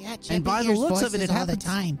 Yeah, and by the looks of it, it all happens the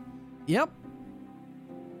time. Yep.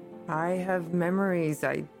 I have memories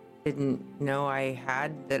I didn't know I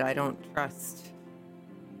had that I don't trust.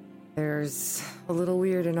 There's a little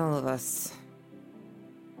weird in all of us.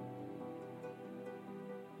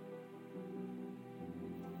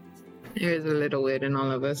 There's a little weird in all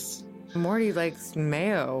of us. Morty likes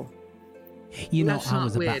mayo. You know, That's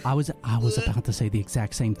not weird. I was about to say the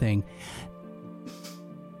exact same thing.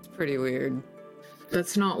 It's pretty weird.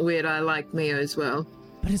 That's not weird. I like mayo as well.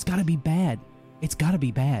 But it's got to be bad. It's got to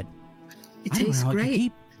be bad. It I don't tastes know how it can great.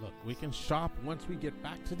 keep- We can shop once we get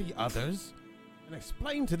back to the others and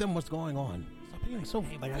explain to them what's going on. Stop being so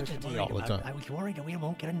fidgety all the time. I was worried that we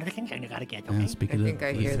won't get another thing you gotta get, Yeah, okay? speak I of think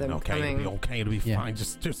I hear them Okay, coming. it'll be okay. It'll be Yeah. fine.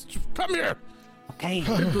 Just come here. Okay.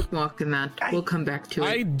 Put a bookmark in that. We'll come back to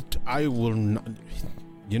it. I will not.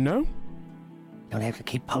 You know? Don't have to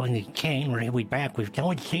keep pulling the chain. We'll be back. We've no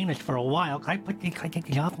one's seen us for a while. Can I take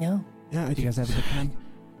these off now? Yeah. You guys have a good time?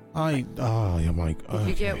 Yeah, Mike. Did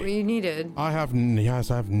you get what you needed? I have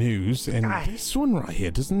news, and this one right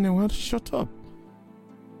here doesn't know how to shut up.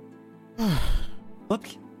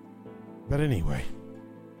 Whoops. But anyway.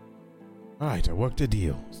 Alright, I worked a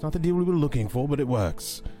deal. It's not the deal we were looking for, but it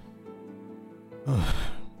works.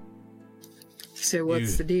 So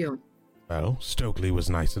what's the deal? Well, Stokely was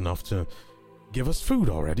nice enough to give us food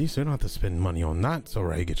already, so you don't have to spend money on that. So,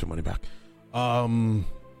 Ray, get your money back. You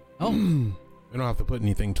don't have to put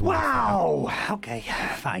anything towards Wow. Okay,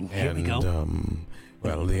 fine. that. Here we go.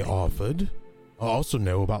 Well, they offered. I also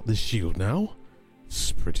know about the shield now.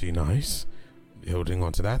 It's pretty nice. Holding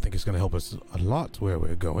on to that, I think it's going to help us a lot where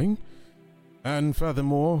we're going. And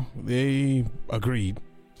furthermore, they agreed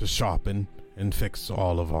to sharpen and fix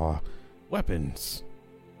all of our weapons.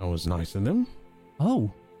 That was nice of them. Oh,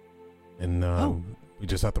 And we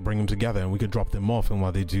just have to bring them together and we could drop them off. And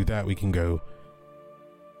while they do that, we can go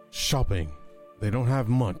shopping. They don't have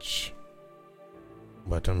much,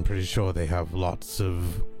 but I'm pretty sure they have lots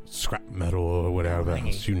of scrap metal or whatever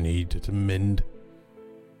else you need to mend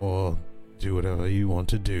or do whatever you want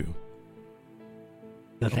to do.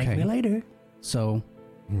 You'll thank okay. me later. so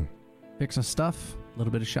fix our stuff, a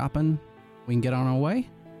little bit of shopping. We can get on our way.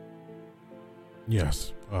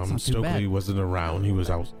 Yes. It's not too Stokely bad. wasn't around. He was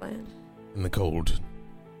out Plan. in the cold,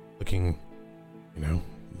 looking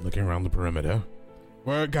around the perimeter.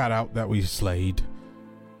 Word got out that we slayed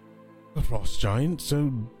the frost giant,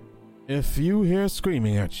 so if you hear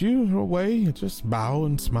screaming at you away, just bow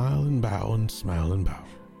and smile and bow and smile and bow.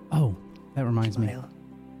 Oh, that reminds me.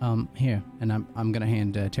 Smile. Here, and I'm gonna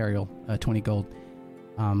hand Teriel 20 gold.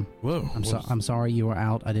 Whoa. I'm sorry you were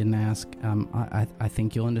out. I didn't ask. I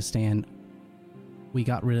think you'll understand. We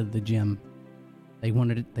got rid of the gem. They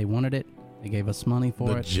wanted it. They gave us money for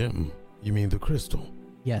The it. gem? You mean the crystal?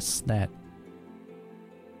 Yes, that.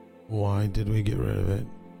 Why did we get rid of it?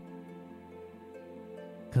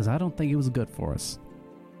 Because I don't think it was good for us.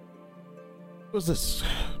 Was this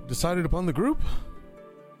decided upon the group?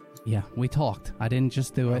 Yeah, we talked. I didn't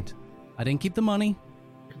just do it. I didn't keep the money.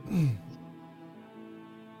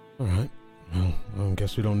 Alright. Well, I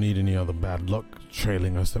guess we don't need any other bad luck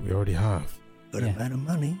trailing us that we already have. Good Yeah. amount of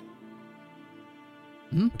money.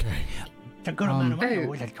 Okay. It's a good amount of money. Oh.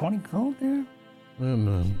 Was it 20 gold there?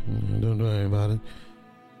 Don't worry about it.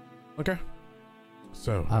 Okay.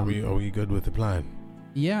 So, are we good with the plan?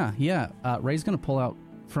 Yeah. Ray's gonna pull out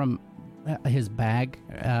from his bag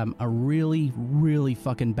a really, really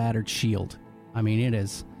fucking battered shield. I mean, it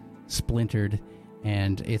is splintered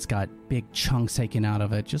and it's got big chunks taken out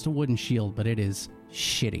of it. Just a wooden shield, but it is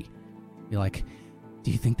shitty. You're like,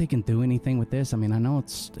 do you think they can do anything with this? I mean, I know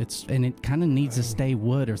it's and it kind of needs to stay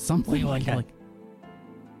wood or something. What do you want done?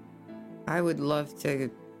 I would love to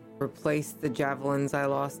replace the javelins I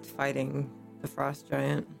lost fighting the frost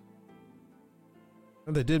giant.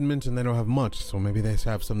 Well, they did mention they don't have much, so maybe they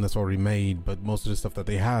have some that's already made, but most of the stuff that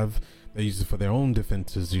they have, they use it for their own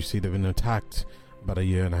defenses. You see, they've been attacked about a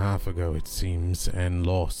year and a half ago, it seems, and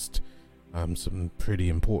lost some pretty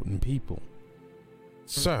important people.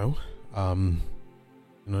 So, a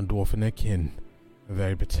dwarf and their kin are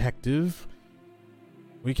very protective.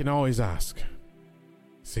 We can always ask.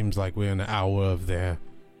 Seems like we're an hour of their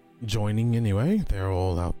joining anyway. They're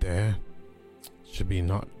all out there. Should be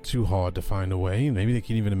not too hard to find a way. Maybe they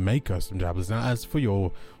can even make us some javelins. Now, as for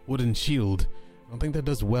your wooden shield, I don't think that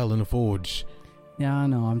does well in a forge. Yeah, I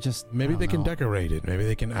know. I'm just. Maybe I they don't can know. decorate it. Maybe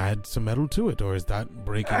they can add some metal to it, or is that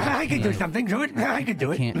breaking? I can do something to it. I can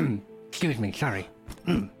do it. Can't. Excuse me. Sorry.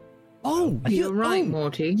 Oh, You're right,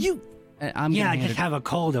 Morty. I'm Yeah, gonna I hand just it, have a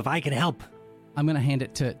cold. If I can help. I'm gonna hand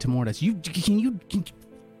it to Mortis. Can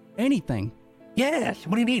anything? Yes.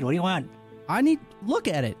 What do you need? What do you want? I need look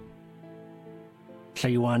at it. So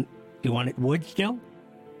you want it wood still?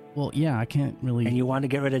 Well, yeah, I can't really. And you want to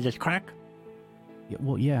get rid of this crack?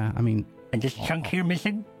 Well, yeah, I mean, And this chunk here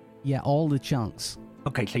missing? yeah, all the chunks.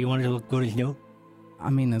 Okay, so you want it to look good as new? I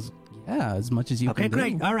mean, as much as you Okay, can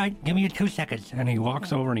great. do. All right, give me 2 seconds. And he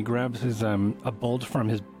walks over and he grabs his a bolt from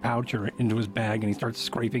his pouch or into his bag, and he starts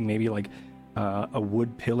scraping maybe like a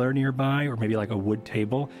wood pillar nearby, or maybe like a wood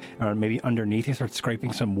table, or maybe underneath. He starts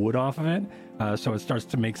scraping some wood off of it, so it starts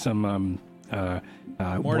to make some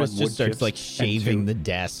Mortis wood just starts chips like and shaving to- the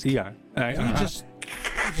desk. Yeah, Can you just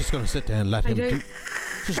I'm just gonna sit there and let him don't- do.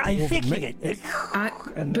 Just I'm go over fixing me. it.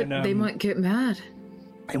 And But then, they might get mad.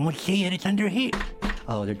 I won't see it. It's under here.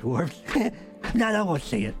 Oh, the dwarves. No, I won't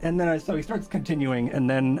see it. And then so he starts continuing, and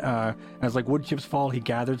then as like wood chips fall, he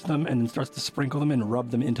gathers them and then starts to sprinkle them and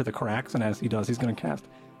rub them into the cracks. And as he does, he's going to cast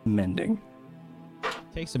Mending.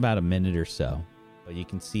 Takes about a minute or so, but you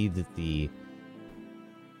can see that the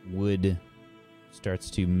wood starts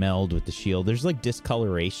to meld with the shield. There's like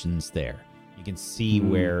discolorations there. You can see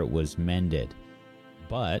where it was mended,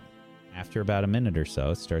 but after about a minute or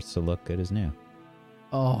so, it starts to look good as new.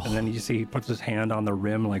 Oh, And then you see he puts his hand on the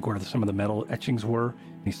rim, like where some of the metal etchings were,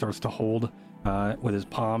 and he starts to hold with his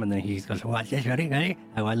palm, and then he goes, "Watch this, ready?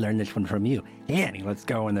 I want to learn this one from you." Yeah, and he lets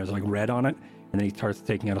go, and there's like red on it, and then he starts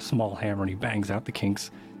taking out a small hammer, and he bangs out the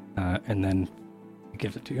kinks, and then he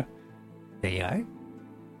gives it to you. There you are.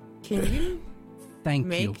 Can you thank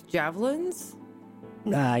make you. javelins?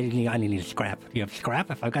 I need a scrap. Do you have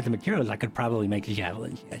scrap? If I've got the materials, I could probably make the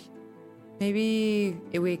javelins, yes. Maybe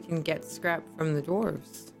we can get scrap from the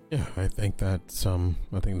dwarves. Yeah, I think that's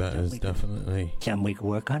is definitely Something we could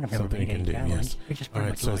work on if something you can do. Yes. All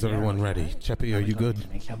right. So is everyone ready? Cheppy, are you good?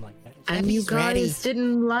 And you guys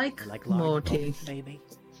didn't like Like Morty. maybe.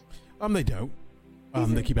 They don't.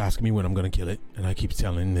 They keep asking me when I'm gonna kill it, and I keep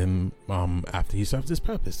telling them after he serves his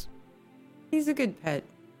purpose. He's a good pet.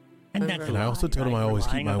 And that's And I also told him I always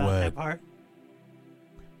keep my word.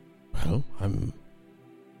 Well, I'm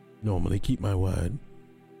normally keep my word.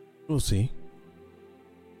 We'll see.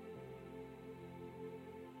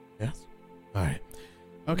 Yes. All right.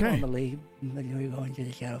 Okay. Normally, when we go into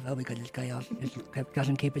the Shadowfell because this guy also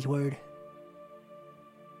doesn't keep his word.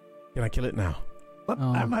 Can I kill it now? Whoop,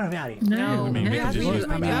 Oh. I'm out of here. No, I mean, we you can haven't just used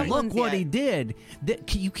my use my javelins Look what yet. he did.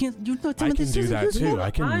 You can't. You know, I can do that too.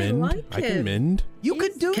 I can I mend. like I can him. mend. You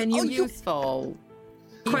could do. Can you- Useful.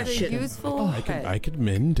 He's a Question. useful pet. I could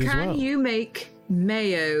mend as Can well. you make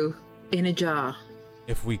mayo in a jar?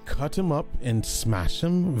 If we cut him up and smash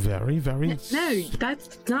him very, very. No,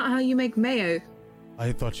 that's not how you make mayo.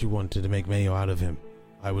 I thought you wanted to make mayo out of him.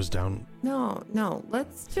 I was down. No.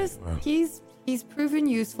 Let's just. Well. He's proven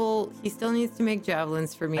useful. He still needs to make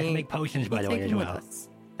javelins for me. I can make potions, by We'll the way, take as him with well. us.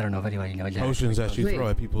 I don't know if anybody knows that. Potions that you Wait. throw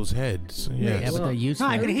at people's heads. Yes. Yeah, but they're useful.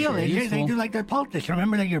 No, I can heal They're it. They useful. do like their poultice.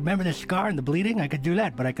 Remember the scar and the bleeding? I could do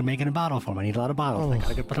that, but I can make it in a bottle for him. I need a lot of bottles. Oh.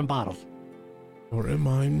 I could put some bottles. Don't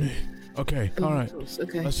remind me. Okay. All right.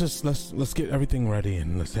 Okay. Let's get everything ready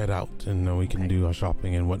and let's head out, and then we can do our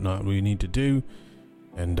shopping and whatnot we need to do.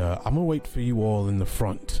 And I'm gonna wait for you all in the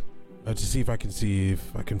front to see if I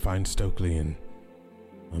can find Stokely and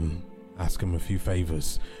ask him a few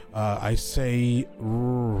favors. I say,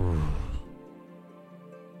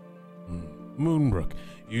 Moonbrook,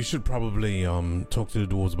 you should probably talk to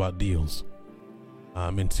the dwarves about deals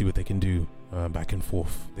and see what they can do back and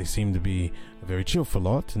forth. They seem to be a very cheerful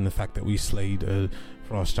lot, and the fact that we slayed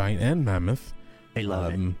Frost Giant and Mammoth. They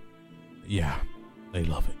love it. Yeah, they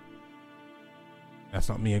love it. That's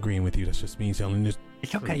not me agreeing with you. That's just me telling you.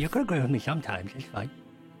 It's okay. You can agree with me sometimes. It's fine.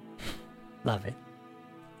 Love it.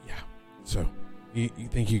 Yeah. So, you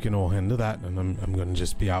think you can all handle that? And I'm going to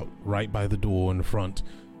just be out right by the door in the front.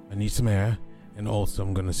 I need some air. And also,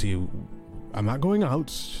 I'm going to see. I'm not going out.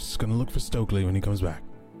 Just going to look for Stokely when he comes back.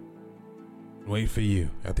 Wait for you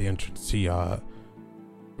at the entrance. See,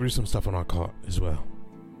 threw some stuff on our cart as well.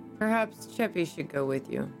 Perhaps Cheppy should go with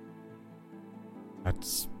you.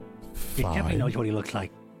 That's Cheppy fine. knows what he looks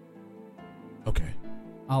like. Okay.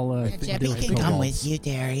 I'll do Cheppy it. can come with you,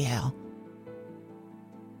 Dariel.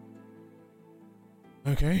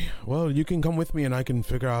 Okay. Well, you can come with me, and I can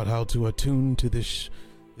figure out how to attune to this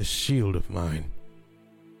shield of mine.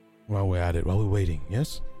 While we're at it, while we're waiting.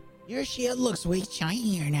 Yes. Your shield looks way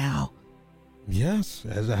shinier now. Yes,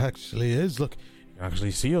 as it actually is. Look, you can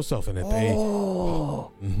actually see yourself in it.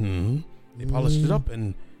 Oh. They polished it up,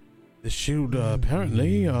 and the shield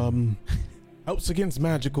apparently helps against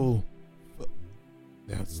magical.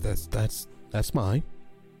 That's mine.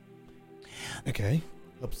 Okay,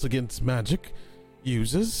 helps against magic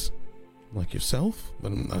users like yourself.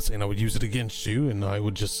 But I'm not saying I would use it against you, and I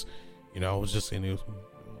would just, I was just saying it was.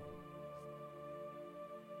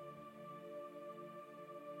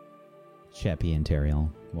 Cheppy and Teriel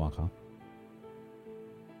walk off.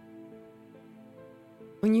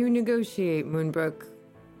 When you negotiate, Moonbrook,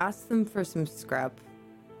 ask them for some scrap.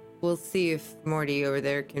 We'll see if Morty over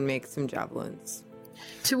there can make some javelins.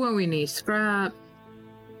 So what we need? Scrap,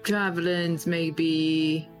 javelins,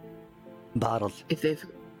 maybe. Bottles. If they've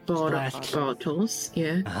Flasks. bottles,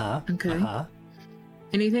 yeah. Uh-huh. Okay. Uh-huh.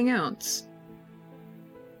 Anything else?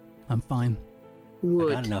 I'm fine.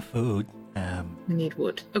 Wood. I got enough food. We need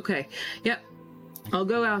wood. Okay. Yep. I'll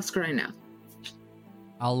go ask right now.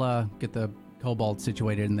 I'll get the kobold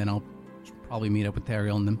situated, and then I'll probably meet up with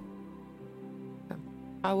Teriel and them.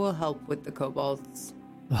 I will help with the kobolds.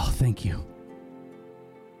 Oh, thank you.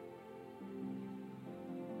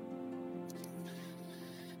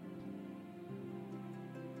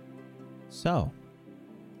 So,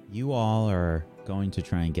 you all are going to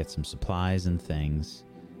try and get some supplies and things.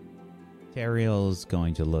 Teriel's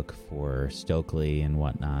going to look for Stokely and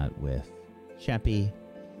whatnot with Sheppy.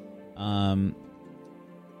 A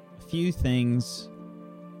few things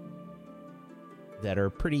that are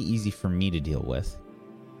pretty easy for me to deal with.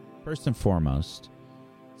 First and foremost,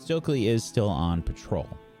 Stokely is still on patrol.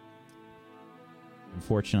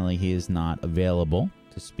 Unfortunately, he is not available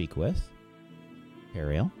to speak with.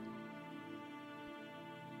 Teriel.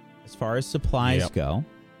 As far as supplies go,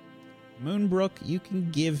 Moonbrook, you can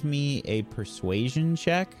give me a persuasion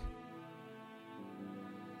check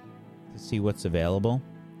to see what's available.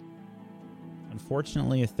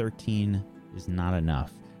 Unfortunately, a 13 is not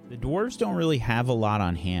enough. The dwarves don't really have a lot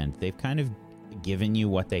on hand. They've kind of given you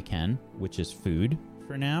what they can, which is food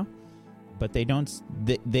for now. But they don't...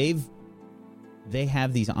 They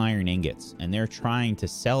have these iron ingots, and they're trying to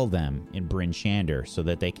sell them in Bryn Shander so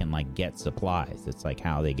that they can, like, get supplies. It's like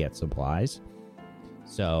how they get supplies.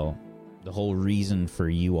 So the whole reason for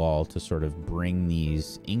you all to sort of bring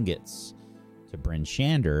these ingots to Bryn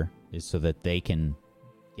Shander is so that they can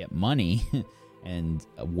get money and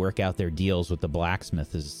work out their deals with the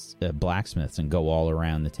blacksmiths and go all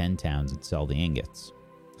around the 10 towns and sell the ingots.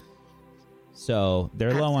 So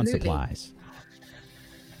they're low on supplies.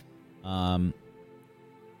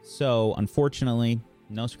 So, unfortunately,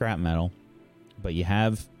 no scrap metal, but you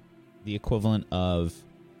have the equivalent of,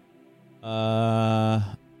 who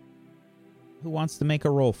wants to make a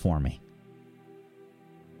roll for me?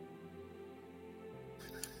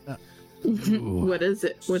 What is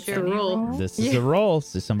it? What's the roll? This is a roll,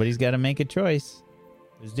 so somebody's got to make a choice.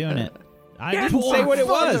 Who's doing it? I didn't say what it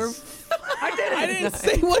was. I didn't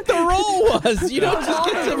say what the roll was. You don't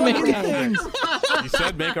just get to make things. You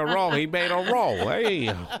said make a roll. He made a roll.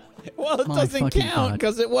 Hey. Well, it doesn't count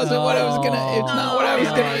because it wasn't what I was gonna. It's not what I was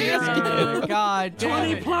gonna ask you. Oh, God,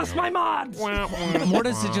 20 plus my mods.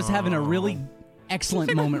 Mortis is just having a really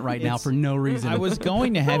excellent moment right now for no reason. I was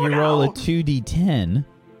going to have you roll a 2d10.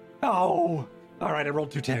 Oh, all right. I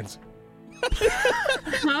rolled 2 10s.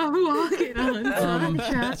 I'm walking on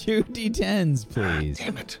 2 d10s, please.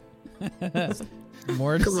 Damn it.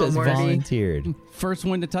 Mortis Come on, has Morty. volunteered. First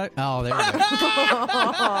one to touch. Oh, there we go.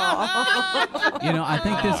 You know, I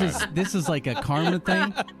think this is like a karma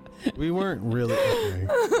thing. We weren't really. Okay.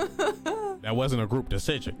 That wasn't a group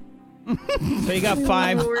decision. So you got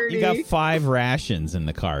 5. You got 5 rations in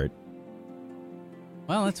the cart.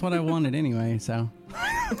 Well, that's what I wanted anyway. So.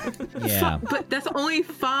 Yeah. But that's only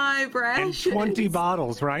 5 And rations. 20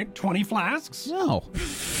 bottles, right? 20 flasks? No.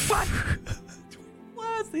 What?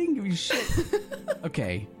 They didn't give you shit.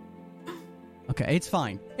 Okay, it's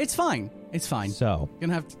fine. It's fine. So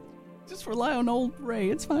Gonna have to just rely on old Ray.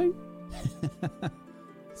 It's fine.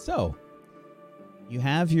 So you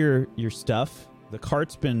have your stuff. The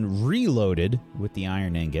cart's been reloaded with the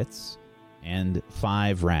iron ingots and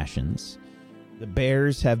 5 rations. The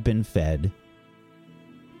bears have been fed.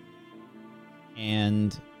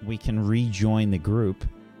 And we can rejoin the group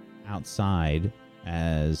outside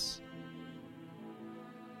as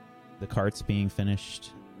the cart's being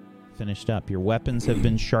finished up. Your weapons have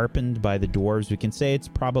been sharpened by the dwarves. We can say it's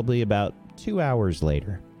probably about 2 hours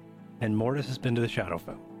later. And Mortis has been to the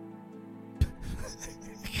Shadowfell.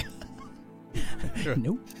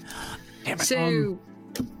 Nope. Damn it. So,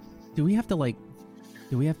 Do we have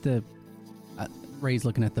to Ray's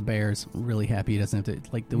looking at the bears, really happy he doesn't have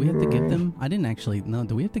to, like, do we have to give them, I didn't actually, no,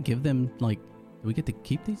 do we have to give them, like, do we get to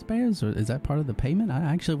keep these bears, or is that part of the payment? I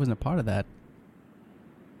actually wasn't a part of that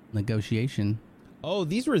negotiation. Oh,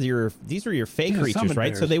 these were your fake Yeah, creatures, summon right?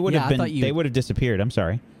 bears. So they would Yeah, have I been thought you- they would have disappeared. I'm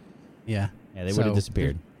sorry. Yeah. Yeah, they would have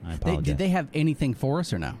disappeared. I apologize. Did they have anything for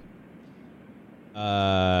us or no?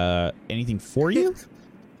 Anything for you?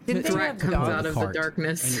 Didn't they threat have comes dogs? out of the cart.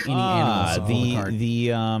 darkness. Any animals on the cart?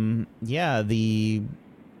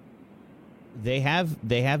 They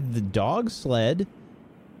have the dog sled.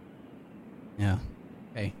 Yeah.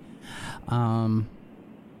 Okay.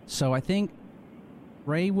 So I think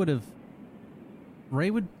Ray would have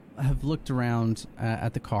looked around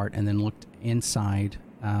at the cart and then looked inside.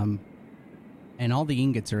 And all the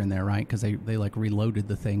ingots are in there, right? Because they like reloaded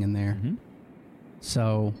the thing in there. Mm-hmm.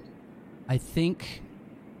 So I think.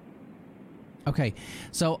 Okay,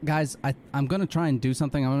 so guys, I'm gonna try and do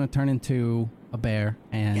something. I'm gonna turn into a bear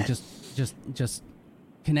and just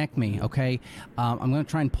connect me, okay? I'm going to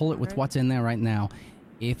try and pull it with what's in there right now.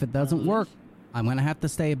 If it doesn't work, I'm going to have to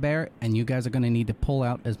stay a bear, and you guys are going to need to pull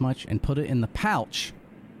out as much and put it in the pouch,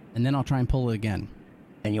 and then I'll try and pull it again.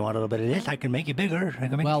 And you want a little bit of this? I can make you bigger. I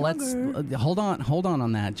can make Well, you let's stronger. hold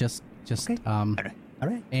on that. Just Okay. All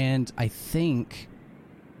right. And I think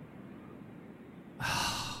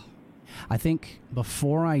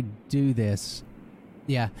before I do this,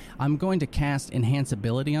 yeah, I'm going to cast Enhance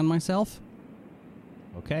Ability on myself.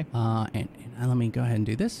 Okay. And let me go ahead and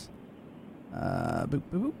do this. Boop,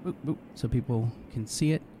 boop, boop, boop, so people can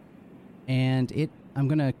see it. And I'm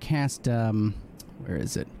going to cast, where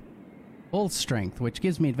is it? Full Strength, which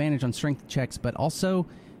gives me advantage on strength checks, but also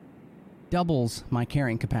doubles my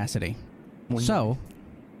carrying capacity. So,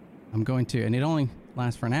 I'm going to, and it only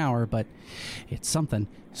lasts for an hour, but it's something.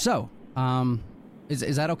 So,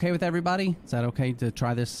 is that okay with everybody? Is that okay to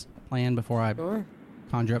try this plan before I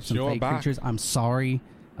conjure up some Sure, fake back. creatures? I'm sorry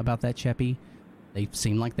about that, Cheppy. They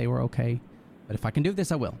seemed like they were okay. But if I can do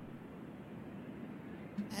this, I will.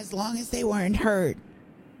 As long as they weren't hurt.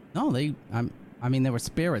 No, they were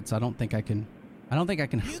spirits. I don't think I can.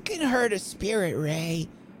 You can hurt a spirit, Ray.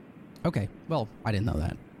 Okay, well, I didn't know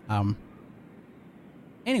that.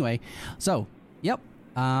 Anyway, so, yep.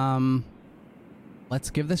 Let's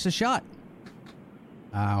give this a shot.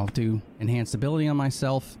 I'll do Enhanced Ability on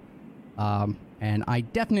myself. And I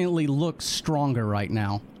definitely look stronger right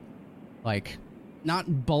now. Like,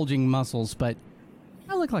 not bulging muscles, but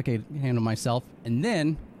I look like I can handle myself. And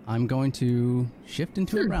then I'm going to shift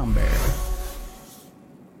into a brown bear.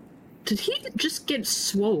 Did he just get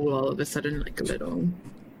swole all of a sudden, like a little?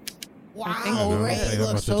 Wow, don't Ray pay that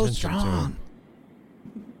looks much so attention to strong.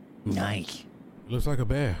 him. Nice. Looks like a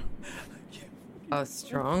bear. A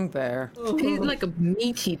strong bear. He's like a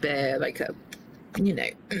meaty bear, like a,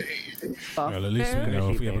 Buff Well, at least bear? we know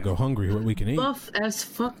if we ever go hungry what we can eat. buff as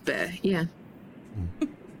fuck bear. Yeah.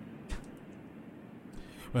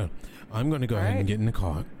 Well, I'm going to go ahead and get in the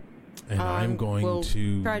cart, and I'm going we'll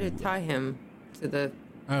to try to tie him to the.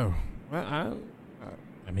 Oh, well,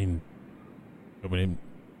 I mean, do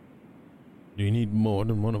you need more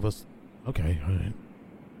than one of us? Okay, all right.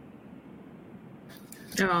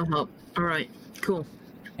 I'll help. All right. Cool.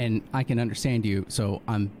 And I can understand you, so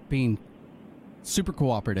I'm being super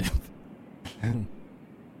cooperative.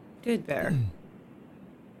 Good bear.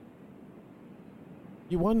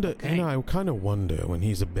 You wonder, I kind of wonder when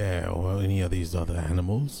he's a bear or any of these other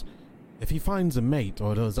animals, if he finds a mate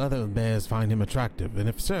or those other bears find him attractive, and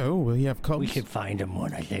if so, will he have cubs? We should find him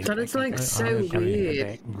one, I think. That is like so Something weird.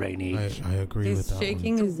 that Ray needs. I agree with He's that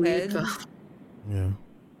shaking one. his head. Yeah.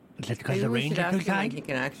 Is that because Maybe the we range should are too ask him when tight? he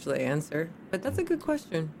can actually answer. But that's a good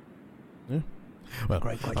question. Well,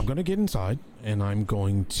 Great question. I'm going to get inside, and I'm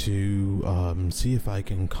going to see if I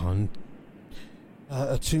can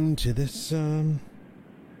attune to this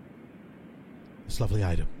this lovely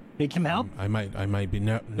item. Need some help? I might be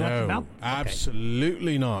no, You want some help? Okay.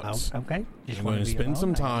 absolutely not. Oh, okay. Just I'm wanna going to be spend alone.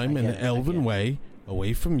 some time I in get the it, I elven get it. way,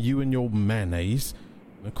 away from you and your mayonnaise,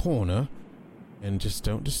 in a corner, and just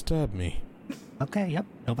don't disturb me. Okay, yep.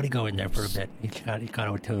 Nobody go in there for a bit. He's got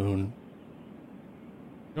to attune.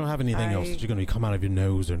 You don't have anything else that you're going to come out of your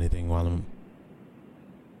nose or anything while I'm...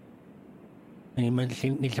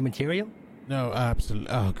 Need some material? No, absolutely.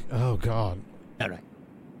 Oh, God. All right.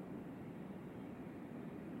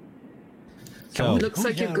 So, Looks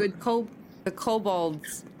like a good. The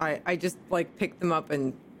kobolds. I just like pick them up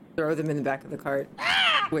and throw them in the back of the cart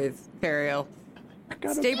with Teriel.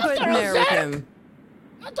 Stay put in there with him.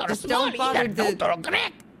 Just don't bother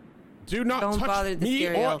to. Do not Don't bother touch to me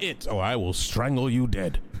scare or you. it, or I will strangle you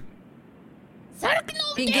dead.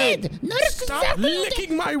 Be good. Stop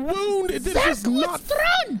licking my wound! This is not...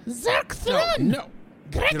 No.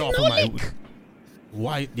 Get off of my...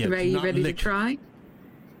 Why? Yeah, Ray, do you not ready to lick. try?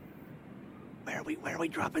 Where are we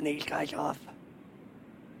dropping these guys off?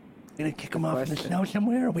 Gonna kick them off in the Question. snow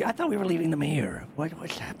somewhere? I thought we were leaving them here.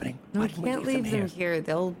 What's happening? No, Why we didn't can't leave them here? here.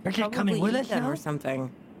 They'll They're just probably coming with eat us them now? or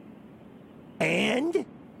something. And?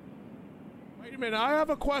 Wait a minute, I have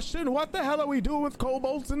a question. What the hell are we doing with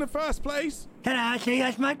kobolds in the first place? Can I see?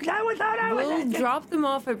 That's my... I was We'll drop them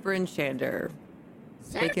off at Bryn Shander.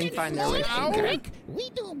 They can find their way from there. We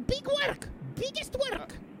do big work. Biggest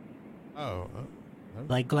work.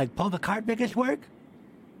 Like pull the cart biggest work?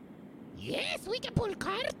 Yes, we can pull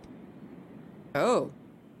cart. Oh,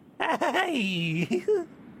 Hey!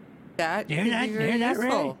 that Hear could that? be very Hear that,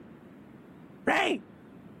 useful. Ray!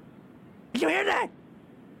 Did you hear that?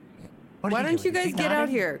 What is Why he don't doing? you Is guys he get out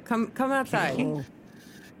nodding? here? Come outside. Shaking?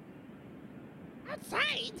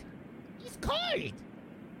 Outside. It's cold.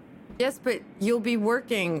 Yes, but you'll be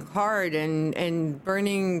working hard and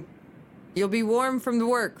burning. You'll be warm from the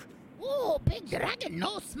work. Oh, big dragon,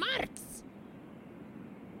 no smarts.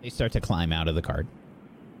 They start to climb out of the cart.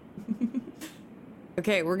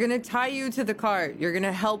 Okay, we're gonna tie you to the cart. You're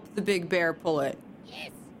gonna help the big bear pull it. Yes.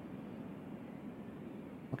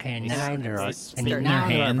 Okay, and now there are Stick in your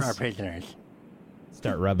hands. our prisoners.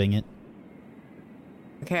 Start rubbing it.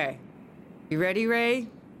 Okay. You ready, Ray?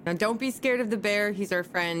 Now don't be scared of the bear. He's our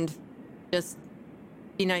friend. Just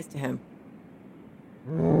be nice to him.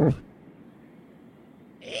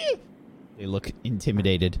 They look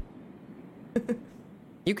intimidated.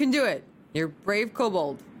 You can do it. You're brave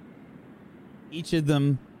kobold. Each of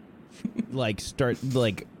them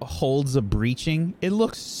holds a breaching. It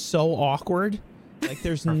looks so awkward. Like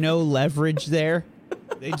there's no leverage there.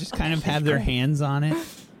 They just kind of have their hands on it.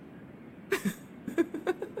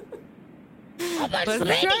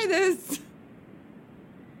 Let's try this.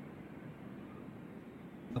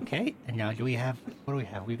 Okay, and now what do we have?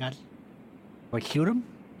 We got... Do I shoot him?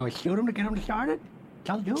 Do I shoot him to get him started?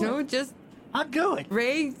 I'll do it. No, just... I'll do it.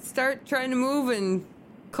 Ray, start trying to move and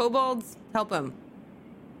kobolds, help him.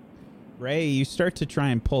 Ray, you start to try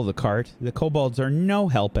and pull the cart. The kobolds are no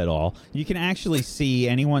help at all. You can actually see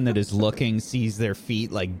anyone that is looking sees their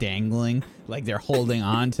feet like dangling, like they're holding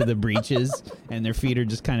on to the breeches, and their feet are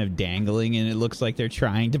just kind of dangling, and it looks like they're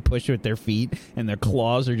trying to push with their feet, and their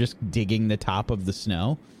claws are just digging the top of the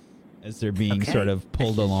snow as they're being sort of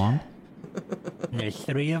pulled along. There's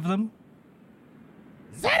 3 of them.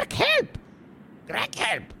 Zerk, help! Greg,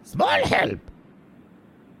 help! Small help!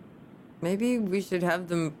 Maybe we should have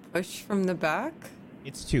them push from the back?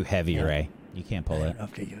 It's too heavy, Ray. You can't pull it. I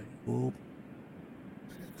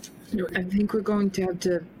think we're going to have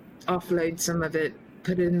to offload some of it,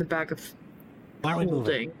 put it in the bag of Why are we moving?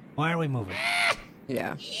 holding. Why are we moving?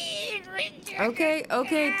 Yeah. Okay,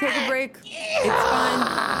 take a break. It's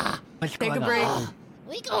fine. What's Take a going break. on?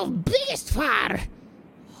 We go biggest far.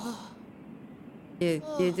 You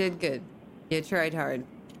did good. You tried hard.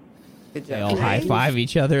 Good job. They all high five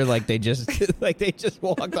each other like they just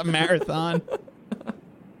walked a marathon.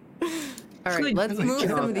 All right, let's move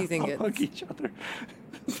some of these ingots. Hug each other.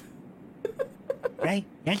 Ray,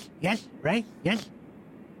 yes, Ray, yes.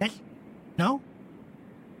 No?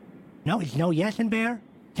 No, it's no yes in bear?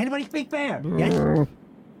 Can anybody speak bear? Yes?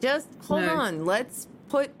 Just hold No. on. Let's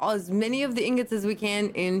put as many of the ingots as we can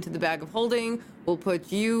into the bag of holding. We'll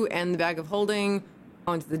put you and the bag of holding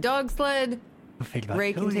onto the dog sled.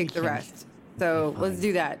 Ray can take the rest. So let's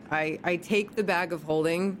do that. I take the bag of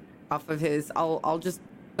holding off of his. I'll just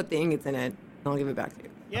put the ingots in it, and I'll give it back to you.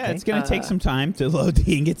 Yeah, it's going to take some time to load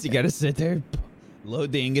the ingots. You got to sit there,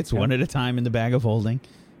 load the ingots one at a time in the bag of holding.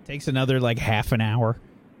 Takes another half an hour.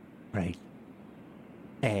 Right.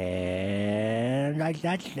 And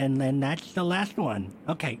then that's the last one.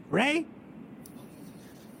 Okay, Ray?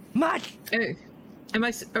 Much! Oh,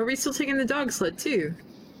 are we still taking the dog sled too?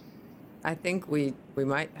 I think we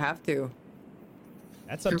might have to.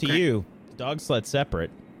 That's up to Okay. you. The dog sled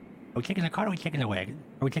separate. Are we taking the cart or are we taking the wagon?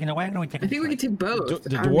 Are we taking the wagon or are we taking I think we the could do both.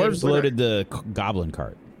 The I mean, dwarves what- loaded the goblin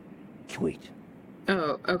cart. Sweet.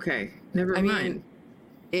 Oh, okay. Never I mind. mean,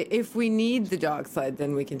 if we need the dog sled,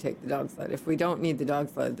 then we can take the dog sled. If we don't need the dog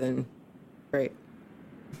sled, then great.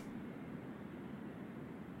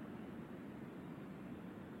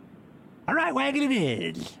 All right, wagon it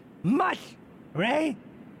is. Much! Ray?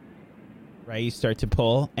 Right, you start to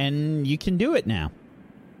pull, and you can do it now.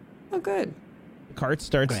 Oh, good. The cart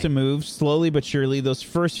starts Great. to move slowly but surely. Those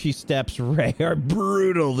first few steps, Ray, are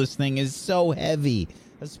brutal. This thing is so heavy,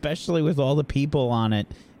 especially with all the people on it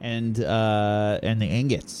and the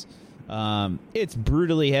ingots. It's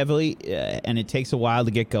brutally heavy, and it takes a while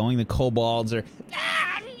to get going. The kobolds are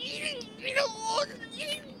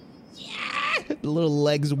little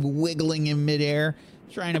legs wiggling in midair,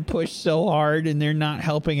 trying to push so hard, and they're not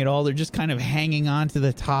helping at all. They're just kind of hanging on to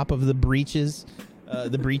the top of the breeches,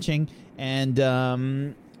 the breaching, and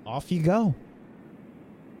off you go.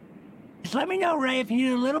 Just let me know, Ray, if you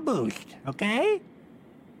need a little boost, okay?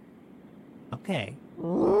 Okay.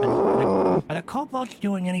 Are the kobolds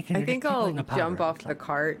doing anything? I They're think just I'll tickling the powder. jump off the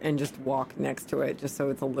cart and just walk next to it, just so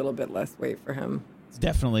it's a little bit less weight for him. It's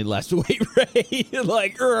definitely less weight, Ray.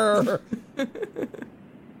 Like, "Rrr."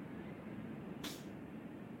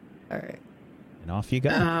 All right. And off you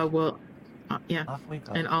go. Yeah. Off we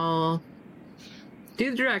go. And I'll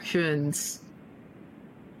do the directions.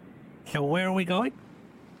 So where are we going?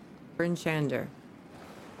 Bryn Shander.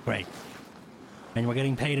 Great. And we're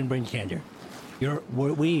getting paid in Brinchander.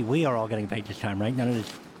 We are all getting paid this time, right? None of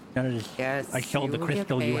this. Yes, I sold you the will get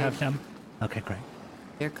crystal. You have paid. some. Okay, great.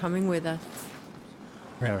 You're coming with us.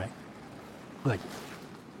 All right. Good.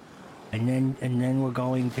 And then we're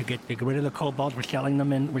going to get rid of the kobolds. We're selling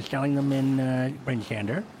them in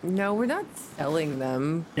Brinchander. No, we're not selling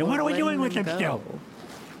them. Then what are we doing with them go. still?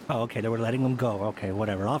 Oh, okay. Then we're letting them go. Okay,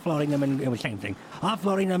 whatever. Offloading them in the same thing.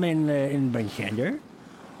 Offloading them in Brinchander.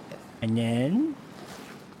 And then,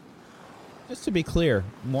 Just to be clear,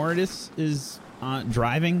 Mortis is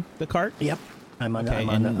driving the cart? Yep. I'm on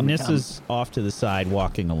and Nissa's off to the side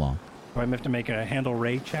walking along. Do I have to make a handle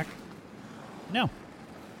Ray check? No.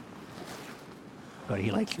 But he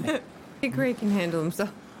likes me. Gray can handle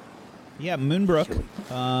himself. Yeah, Moonbrook,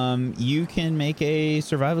 you can make a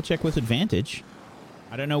survival check with advantage.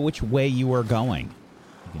 I don't know which way you are going.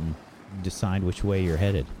 You can decide which way you're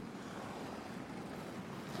headed.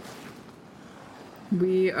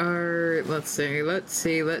 We are, let's see.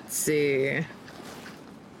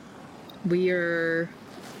 We are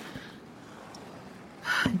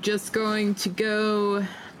just going to go,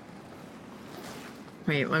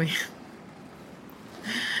 wait, let me,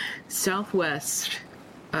 southwest.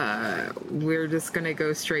 We're just gonna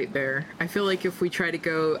go straight there. I feel like if we try to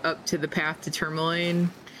go up to the path to Tourmaline,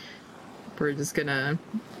 we're just gonna...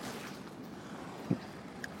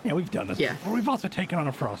 Yeah, we've done this. Yeah. Well, we've also taken on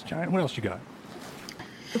a frost giant. What else you got?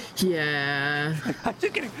 Yeah. I'm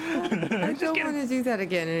just kidding. I don't want to do that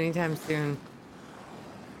again anytime soon.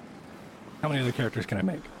 How many other characters can I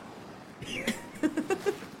make?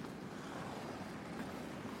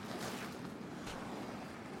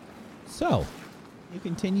 So, you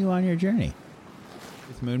continue on your journey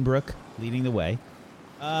with Moonbrook leading the way.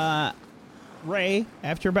 Ray,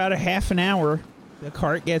 after about a half an hour, the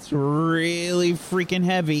cart gets really freaking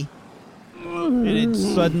heavy, and it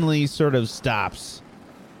suddenly sort of stops.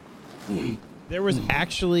 There was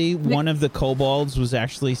actually one of the kobolds was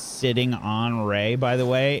actually sitting on Ray, by the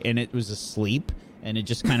way, and it was asleep, and it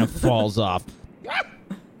just kind of falls off.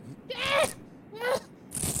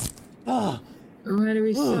 Where do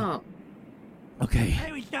we stop? Okay.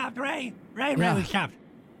 Hey, we stopped, Ray. Ray, Yeah. we stopped.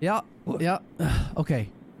 Yeah. Okay.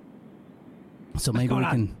 So maybe we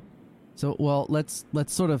can. So well, let's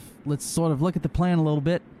sort of look at the plan a little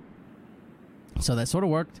bit. So that sort of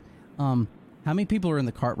worked. How many people are in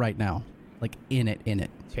the cart right now? Like in it.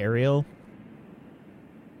 Teriel,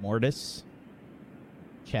 Mortis,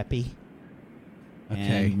 Cheppy,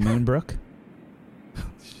 Okay. and Moonbrook.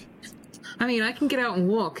 I mean, I can get out and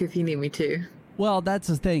walk if you need me to. Well, that's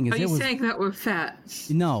the thing. Is Are you saying that we're fat?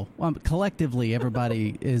 No. Collectively,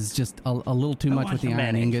 everybody is just a little too much with the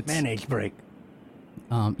iron ingots. Mayonnaise break.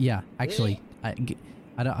 Yeah. Actually, I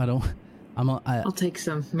don't. I'll take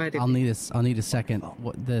some. I'll need a second.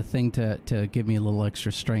 The thing to give me a little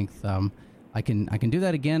extra strength. I can do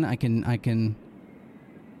that again. I can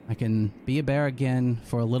be a bear again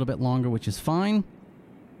for a little bit longer, which is fine.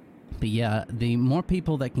 But yeah, the more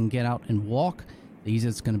people that can get out and walk, the easier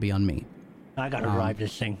it's going to be on me. I gotta drive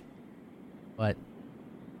this thing. But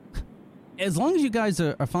as long as you guys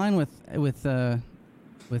are fine with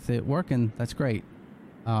it working, that's great.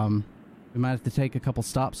 We might have to take a couple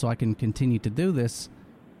stops so I can continue to do this.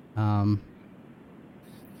 Yeah,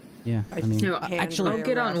 I mean, No, actually, I'll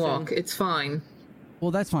get out and walk. It's fine.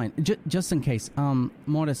 well, that's fine. Just in case,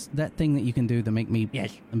 Mortis, that thing that you can do to make me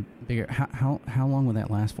bigger. How long will that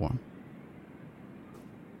last for?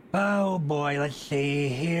 Oh boy, let's see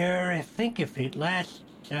here. I think if it lasts,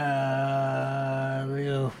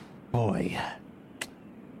 oh boy,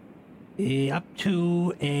 up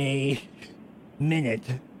to a minute.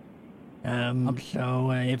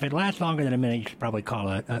 So if it lasts longer than a minute, you should probably call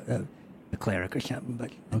a cleric or something.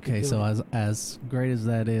 But Okay, so as great as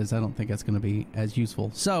that is, I don't think that's going to be as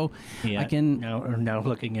useful. So yeah, I can now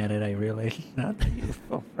looking at it, I realize it's not that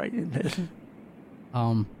useful right in this.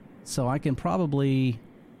 So I can probably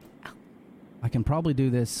do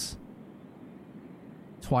this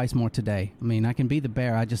twice more today. I mean, I can be the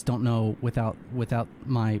bear. I just don't know without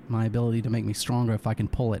my ability to make me stronger if I can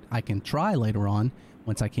pull it. I can try later on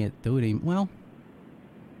once I can't do it anymore. Well,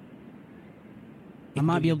 I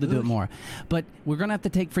might be able to do it more. But we're going to have to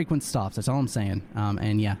take frequent stops. That's all I'm saying.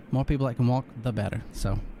 And yeah, more people that can walk, the better.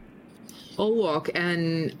 So I'll walk,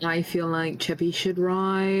 and I feel like Cheppy should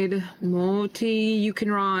ride. Morty, you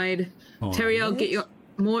can ride. Teriel, get your...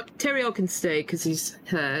 Teriel can stay because he's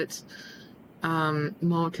hurt.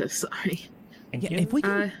 Mortis, sorry. yeah, if we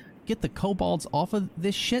can get the kobolds off of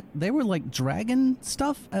this shit, they were like dragon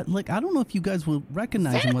stuff. Like, I don't know if you guys were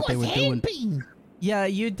recognizing what they were doing. Yeah,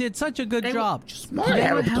 you did such a good job. Just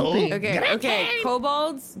Okay,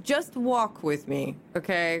 kobolds, just walk with me.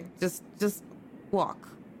 Okay, just walk.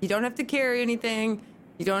 You don't have to carry anything.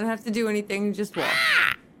 You don't have to do anything. Just walk.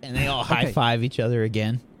 And they all high five each other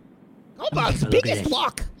again. Kobold's biggest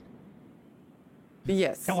block.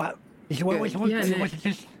 Yes. So what? Was it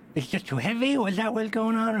just? It's just too heavy? Was that what's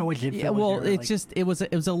going on, or was it? Yeah, well, it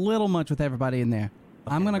was a little much with everybody in there.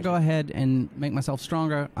 Okay, I'm gonna go ahead and make myself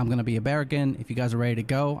stronger. I'm gonna be a bear again. If you guys are ready to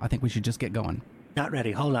go, I think we should just get going. Not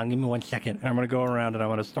ready. Hold on. Give me 1 second. I'm going to go around and I'm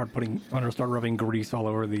going to start rubbing grease all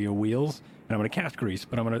over the wheels, and I'm going to cast grease,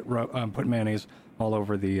 but I'm going to put mayonnaise all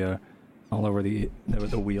over the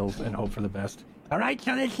wheels and hope for the best. All right.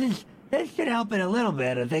 So this should help it a little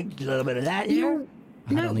bit. I think a little bit of that here.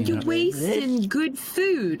 You're wasting good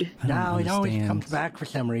food. No, it always comes back for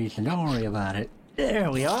some reason. Don't worry about it.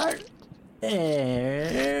 There we are.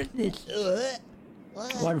 There. It's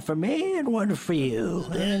one for me and one for you,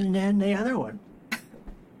 and then the other one.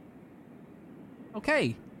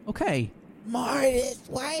 Okay. Martis,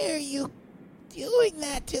 why are you doing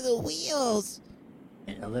that to the wheels?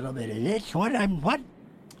 And a little bit of this. What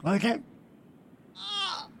was that?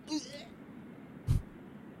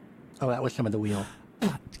 Oh, that was some of the wheel.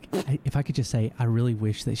 If I could just say, I really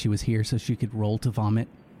wish that she was here so she could roll to vomit.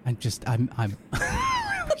 I'm I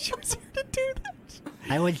wish she was here to do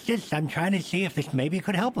that. I'm trying to see if this maybe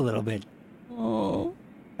could help a little bit. Oh.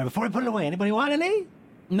 Now, before I put it away, anybody want any?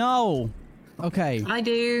 No. Okay. I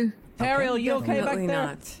do. Ariel, you okay back there?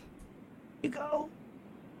 Not. You go.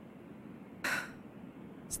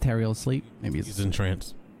 Is Teriel asleep? Maybe he's in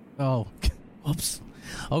trance. Oh. Oops.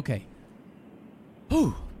 Okay.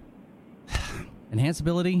 Whew. Enhance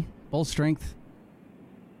ability, full strength.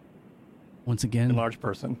 Once again. Enlarged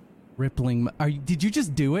person. Rippling. Did you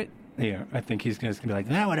just do it? Yeah, I think he's just gonna be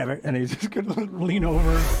like, whatever, and he's just gonna lean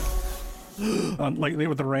over, like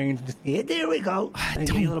with the reins. There we go. I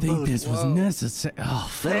don't think this was necessary.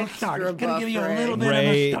 Oh, let's start. It's gonna give you a little bit of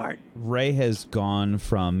a start. Ray has gone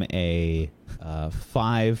from a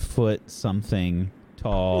 5 foot something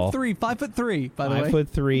tall, 5'3", by the way,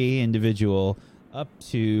 5'3" individual, up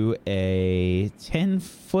to a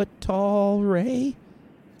 10-foot tall Ray.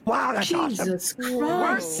 Wow, that's Jesus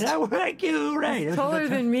Christ. Thank you, Ray. It's taller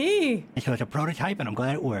than me. So it's a prototype, and I'm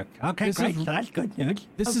glad it worked. Okay, great. So that's good news.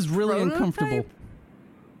 This is really uncomfortable.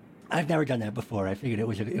 I've never done that before. I figured it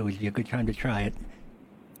was a good time to try it.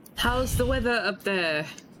 How's the weather up there?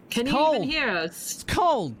 Can you even hear us? It's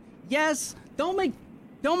cold. Yes. Don't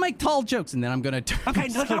make tall jokes, and then I'm gonna turn. Okay,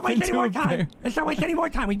 let's not waste any more time. Let's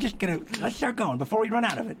start going before we run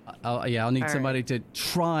out of it. I'll need somebody to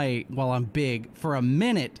try while I'm big for a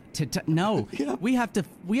minute to. No, we have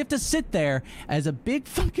to sit there as a big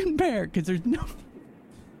fucking bear because there's no.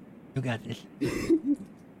 You got this.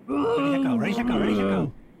 Ready to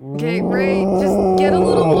go. Okay, Ray, just get a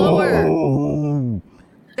little lower.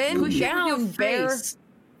 Bend Push down, it with your bear. face.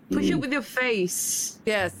 Push it with your face.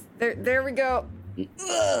 Yes, there we go.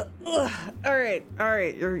 All right,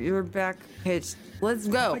 you're back pitched. Let's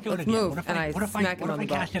go. Let's move. What and I smack him on the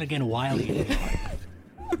butt. Cast it again while he is.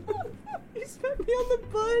 He smacked me on the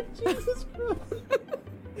butt. Jesus Christ.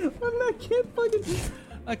 Can't fucking.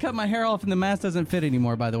 I cut my hair off and the mask doesn't fit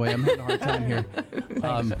anymore. By the way, I'm having a hard time here.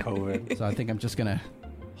 COVID. So I think I'm just gonna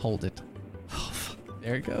hold it. Oh,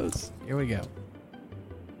 there it goes. Here we go.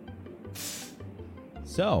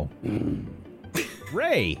 So,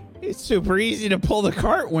 Ray, it's super easy to pull the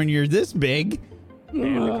cart when you're this big.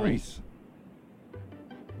 And the grease.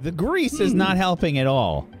 The grease is not helping at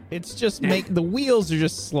all. It's just the wheels are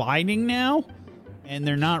just sliding now, and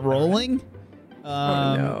they're not rolling.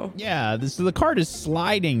 No. Yeah, so the cart is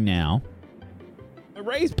sliding now. But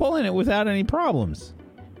Ray's pulling it without any problems.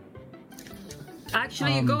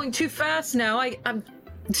 Actually, you're going too fast now. I'm.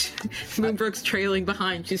 Moonbrook's trailing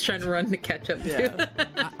behind. She's trying to run to catch up. Yeah.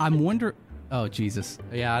 I'm wondering. Oh Jesus!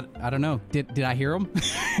 Yeah, I don't know. Did I hear him?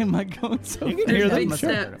 Am I going so? You can hear them. Big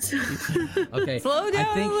steps. Okay. Slow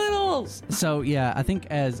down a little. So yeah, I think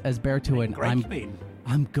as Beartuin,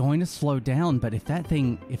 I'm going to slow down. But if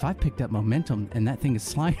I picked up momentum and that thing is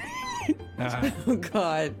sliding. Oh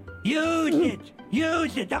God. Use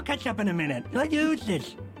it. I'll catch up in a minute. Let's use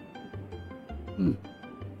this.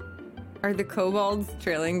 Are the kobolds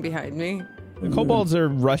trailing behind me? The kobolds are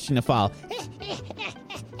rushing to follow.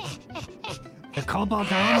 The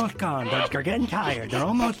kobolds are almost gone. They're getting tired. They're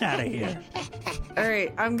almost out of here. All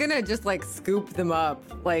right, I'm gonna just scoop them up.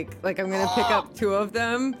 Like I'm gonna pick up 2 of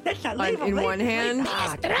them in one hand,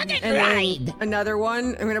 and then another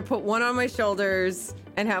one. I'm gonna put one on my shoulders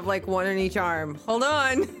and have one on each arm. Hold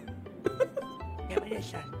on. Give me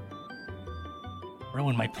this.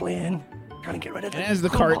 Ruin my plan. Trying to get rid of And as the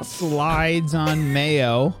cart slides on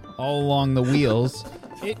Mayo all along the wheels,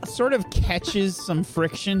 it sort of catches some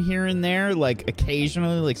friction here and there.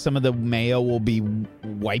 Occasionally, some of the Mayo will be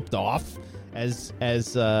wiped off as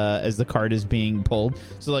the cart is being pulled.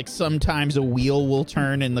 So like sometimes a wheel will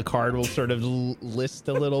turn and the cart will sort of list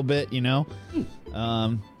a little bit, you know.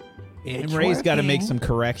 And Ray's got to make some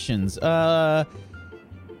corrections. Yeah,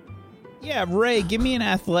 Ray, give me an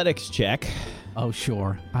athletics check. Oh,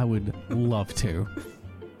 sure. I would love to.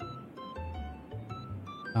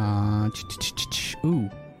 Ooh.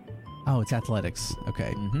 Oh, it's athletics.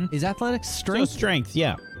 Okay. Is athletics strength? So strength,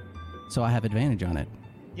 yeah. So I have advantage on it.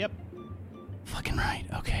 Yep. Fucking right.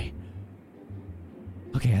 Okay.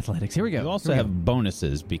 Okay, athletics. Here we go. You also have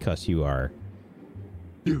bonuses because you are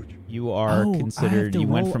huge. You are considered. You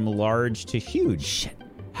went from large to huge. Shit.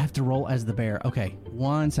 I have to roll as the bear. Okay.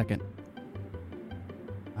 1 second.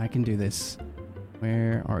 I can do this.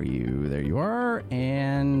 Where are you? There you are.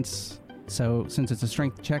 And so since it's a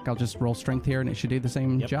strength check, I'll just roll strength here and it should do the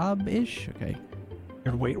same job-ish. Okay.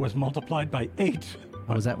 Your weight was multiplied by 8.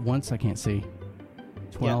 Oh, was that once? I can't see.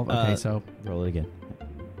 12. Yeah, okay, so roll it again.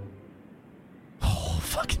 Oh,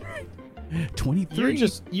 fucking right. 23.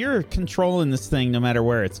 You're controlling this thing no matter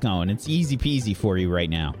where it's going. It's easy peasy for you right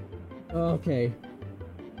now. Okay.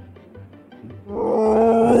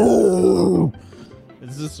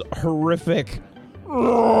 This is horrific.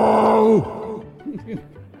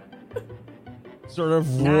 Sort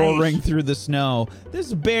of roaring through the snow.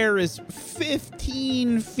 This bear is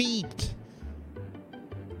 15 feet.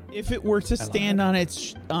 If it were to stand on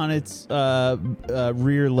its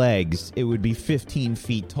rear legs, it would be 15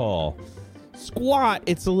 feet tall. Squat,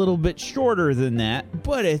 it's a little bit shorter than that,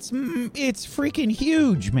 but it's freaking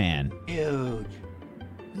huge, man. Huge.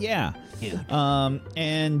 Yeah. Huge.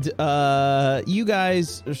 And you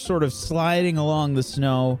guys are sort of sliding along the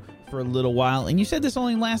snow for a little while, and you said this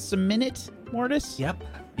only lasts a minute, Mortis? Yep.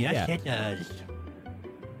 Yes, it does.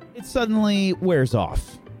 It suddenly wears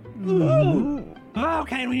off. Oh,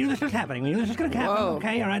 okay, we knew this was happening. We knew this was going to happen. Whoa.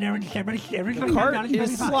 Okay, all right, everybody. The cart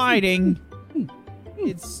is sliding.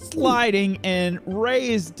 It's sliding, and Ray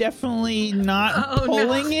is definitely not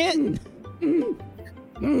pulling it.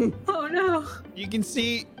 Oh no! You can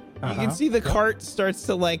see the cart starts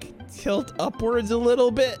to like tilt upwards a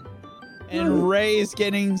little bit, and Ray is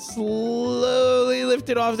getting slowly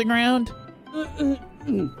lifted off the ground.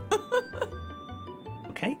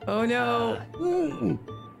 Okay. Oh no!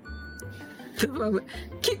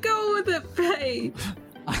 Keep going with it, Faye.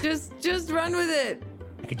 Just run with it.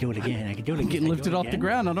 I could do it again. I'm getting lifted off the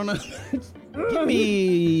ground. I don't know. Give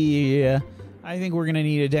me. I think we're gonna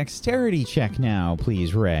need a dexterity check now,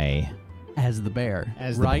 please, Ray. As the bear.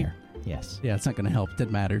 As the bear. Yes. Yeah, it's not going to help.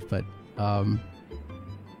 Didn't matter, but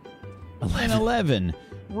 11.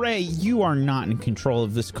 Ray, you are not in control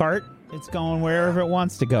of this cart. It's going wherever it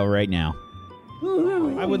wants to go right now.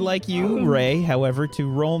 I would like you, Ray, however, to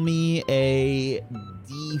roll me a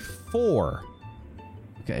D4.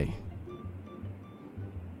 Okay.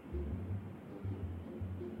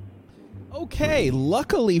 Okay,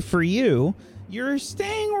 luckily for you, you're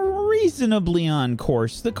staying reasonably on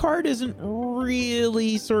course. The cart isn't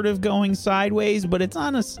really sort of going sideways, but it's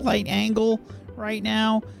on a slight angle right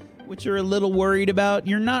now, which you're a little worried about.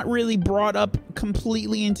 You're not really brought up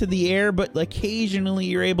completely into the air, but occasionally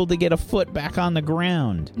you're able to get a foot back on the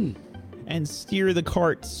ground and steer the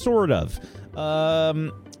cart, sort of.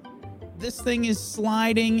 This thing is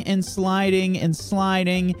sliding and sliding and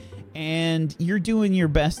sliding, and you're doing your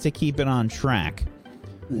best to keep it on track.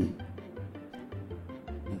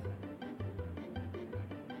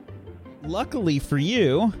 Luckily for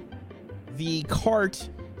you, the cart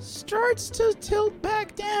starts to tilt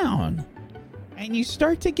back down, and you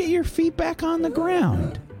start to get your feet back on the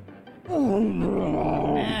ground.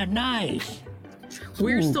 Yeah, nice.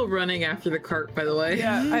 We're still running after the cart, by the way.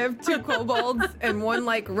 Yeah, I have 2 kobolds and one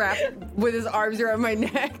like wrapped with his arms around my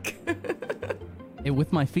neck.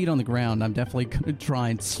 With my feet on the ground, I'm definitely going to try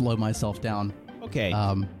and slow myself down. Okay.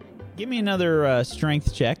 Give me another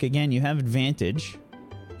strength check. Again, you have advantage.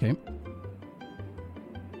 Okay.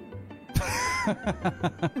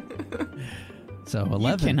 So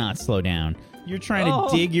 11. You cannot slow down. You're trying to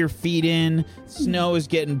dig your feet in. Snow is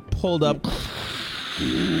getting pulled up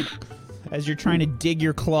as you're trying to dig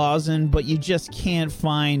your claws in, but you just can't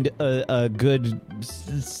find a good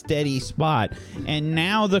steady spot. And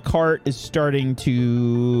now the cart is starting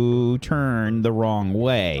to turn the wrong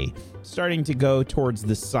way, starting to go towards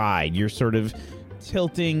the side. You're sort of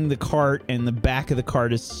tilting the cart, and the back of the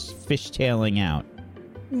cart is fishtailing out.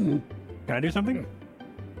 Can I do something?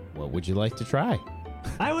 What would you like to try?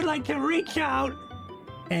 I would like to reach out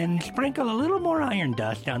and sprinkle a little more iron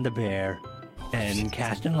dust on the bear and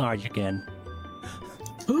cast enlarge again.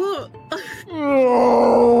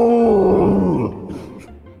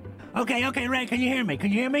 Okay, Ray, can you hear me?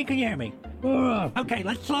 Okay,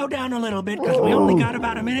 let's slow down a little bit because we only got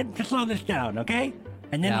about a minute to slow this down, okay?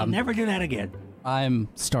 And then I'll never do that again. I'm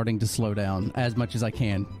starting to slow down as much as I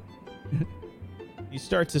can. You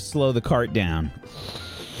start to slow the cart down.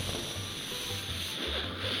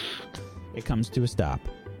 It comes to a stop.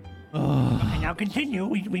 Okay, now continue.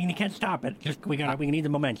 We can't stop it. Just we need the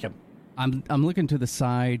momentum. I'm looking to the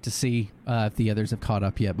side to see if the others have caught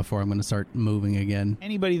up yet before I'm going to start moving again.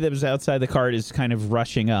 Anybody that was outside the cart is kind of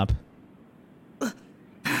rushing up.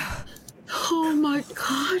 Oh my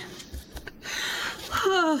god.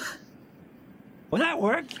 Well, that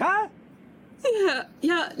worked, huh?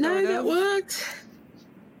 Yeah, no, that worked.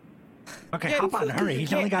 Okay, hop on, hurry.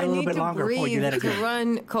 He's only got a little bit longer before you let it go.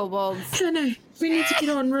 Run, kobolds. No, we need to get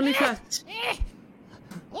on really fast.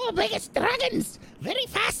 Oh, biggest dragons! Very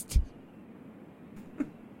fast!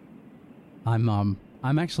 I'm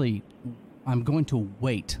going to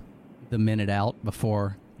wait the minute out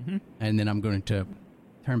before, and then I'm going to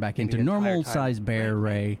turn back into normal size bear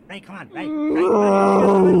Ray. Ray, come on, Ray.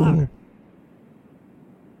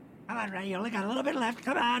 Come on, Ray. You only got a little bit left.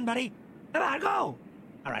 Come on, buddy. Come on, go.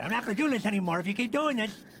 All right, I'm not going to do this anymore if you keep doing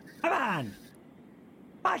this. Come on.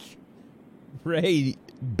 Push. Ray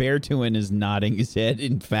Beartuin is nodding his head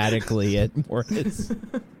emphatically at Morris.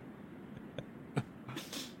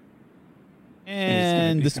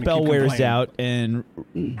 And the spell wears out, and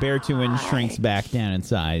Beartuin shrinks back down in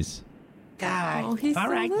size. God. Oh, he's so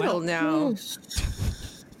little now.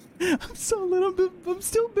 I'm so little, but I'm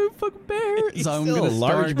still a big fucking bear. He's So I'm still gonna a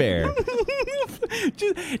large start- bear.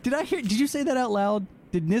 Did you say that out loud?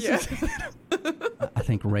 Did Nissa say that? I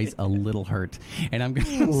think Ray's a little hurt, and I'm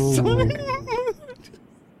gonna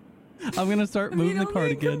start moving the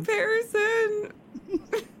cart again. Comparison.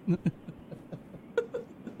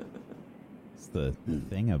 It's the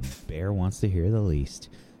thing a bear wants to hear the least.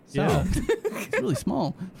 So, Yeah. It's really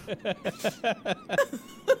small.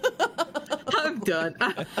 I'm done.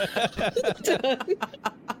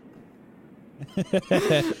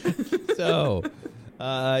 so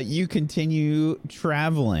you continue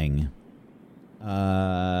traveling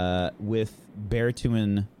with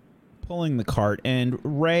Beartuin pulling the cart, and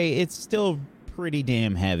Ray, it's still pretty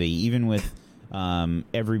damn heavy, even with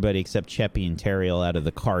everybody except Cheppy and Teriel out of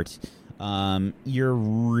the cart. You're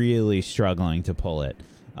really struggling to pull it.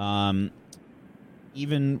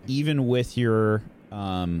 Even with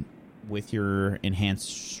your enhanced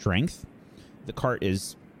strength, the cart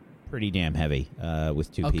is pretty damn heavy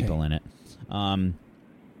with two people in it.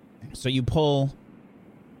 So you pull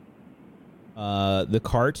the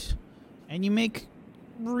cart, and you make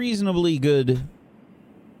reasonably good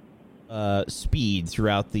speed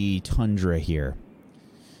throughout the tundra here.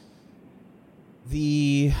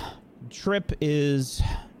 The trip is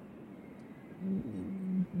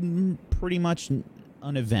pretty much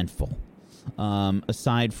uneventful,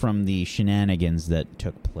 aside from the shenanigans that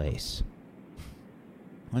took place.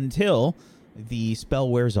 Until the spell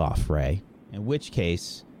wears off, Ray, in which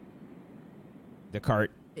case the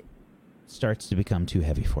cart starts to become too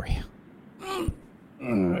heavy for you.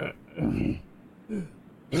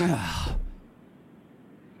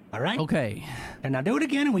 All right. Okay. And now do it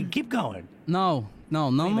again, and we keep going. No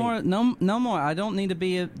more. I don't need to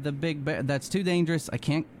be the big bear. That's too dangerous. I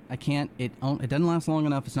can't. It doesn't last long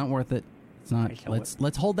enough. It's not worth it. It's not. Okay, so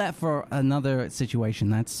Let's hold that for another situation.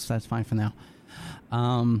 That's fine for now.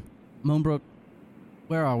 Moonbrook,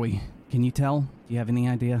 where are we? Can you tell? Do you have any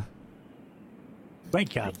idea? Great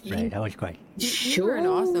job, Ray. That was great. You were an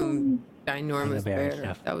awesome ginormous bear bear.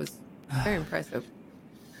 stuff. That was very impressive.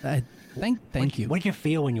 Thank you. What did you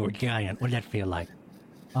feel when you were giant? What did that feel like?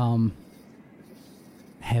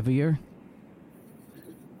 Heavier.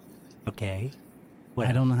 Okay.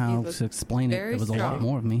 I don't know how He was to explain it. very There was a lot strong.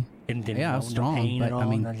 more of me. Didn't Yeah, I was no strong, pain but at all? I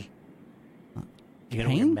mean, you get a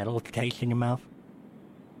weird pain? metal taste in your mouth?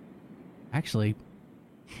 Actually,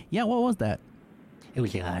 yeah. What was that? It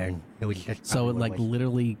was the iron. It was just So it like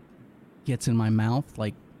literally gets in my mouth.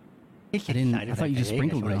 Like I didn't. I thought you just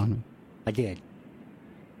sprinkled it on me. I did.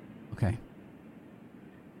 Okay.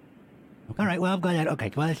 All right. Well, I'm glad.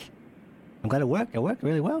 Okay. Well, I'm glad it worked. It worked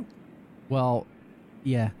really well. Well,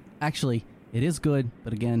 yeah. Actually, it is good,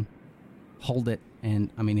 but again, hold it. And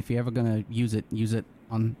I mean, if you're ever gonna use it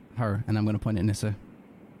on her. And I'm gonna point at Nissa.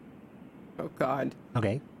 Oh God.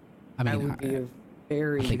 Okay. I mean, that would be a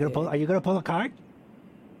very. Are you gonna pull a card?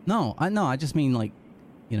 No. I just mean like,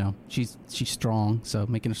 you know, she's strong. So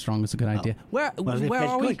making her strong is a good idea. Where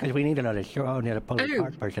are we? Because we need another pull a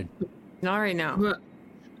card person. Not right now.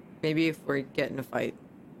 Maybe if we get in a fight.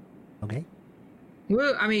 Okay.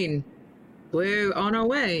 Well, I mean, we're on our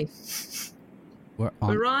way. We're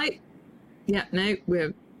We're right. Yeah, no,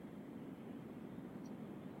 we're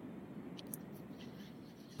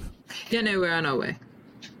Yeah, no, we're on our way.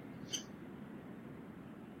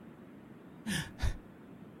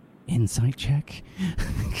 Insight check.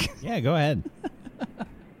 Yeah, go ahead.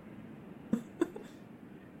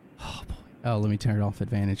 Oh boy. Oh, let me turn it off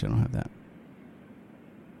advantage. I don't have that.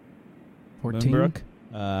 14. Moonbrook,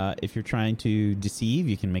 if you're trying to deceive,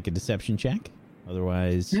 you can make a deception check.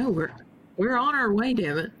 Otherwise, No, we're on our way,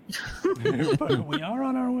 damn it. But we are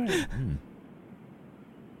on our way.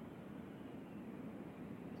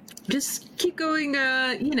 Just keep going,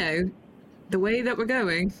 the way that we're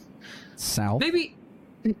going. South. Maybe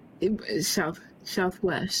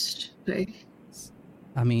southwest. Like.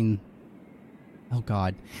 I mean, oh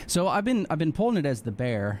god. So I've been pulling it as the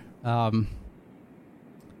bear.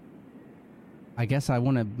 I guess I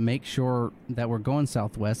want to make sure that we're going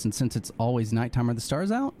southwest, and since it's always nighttime, are the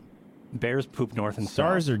stars out? Bears poop north and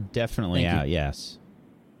stars south. are definitely Thank out. you. Yes.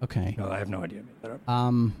 Okay. No, I have no idea. I made that up.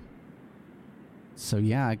 So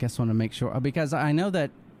yeah, I guess I want to make sure, because I know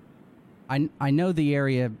that I know the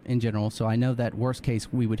area in general, so I know that worst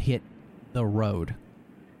case we would hit the road.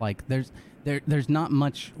 Like there's not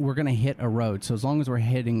much we're gonna hit a road, so as long as we're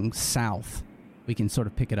heading south, we can sort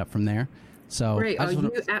of pick it up from there. So Great, are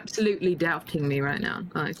you absolutely doubting me right now?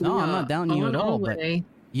 Like, no, I'm not doubting you at all, but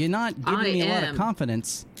you're not giving me a lot of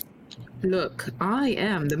confidence. Look, I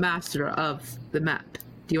am the master of the map.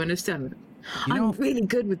 Do you understand? I'm really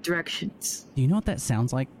good with directions. Do you know what that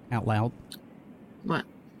sounds like out loud? What?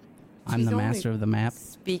 I'm the master of the map.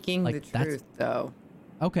 Speaking Like, the that's- truth, though.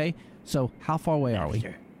 Okay, so how far away are we?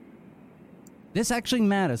 This actually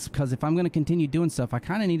matters, because if I'm going to continue doing stuff, I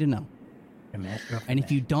kind of need to know. And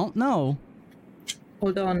if you don't know...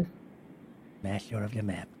 Hold on. Master of the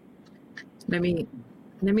map. Let me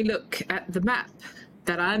look at the map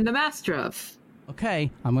that I'm the master of. Okay,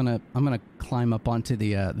 I'm gonna climb up onto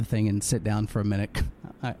the thing and sit down for a minute.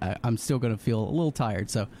 I'm still gonna feel a little tired,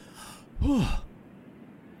 so...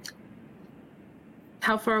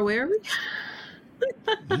 How far away are we?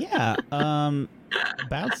 Yeah,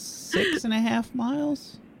 about 6.5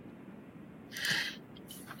 miles.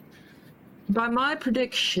 By my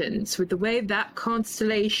predictions, with the way that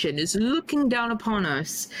constellation is looking down upon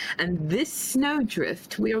us, and this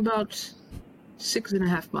snowdrift, we're about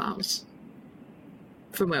 6.5 miles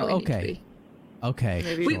from where we need to be.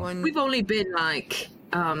 Okay. We've only been like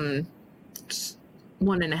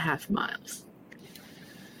 1.5 miles.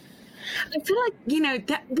 I feel like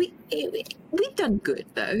that we've done good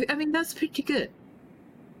though. I mean, that's pretty good.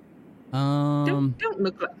 Don't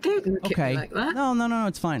look at me like that. No,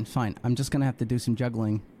 it's fine. I'm just gonna have to do some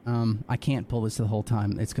juggling. I can't pull this the whole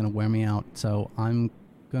time. It's gonna wear me out. So I'm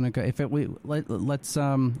gonna go. Let's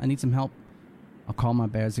I need some help. I'll call my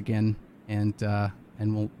bears again, and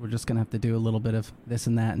we're just gonna have to do a little bit of this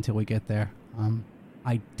and that until we get there.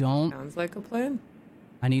 Sounds like a plan.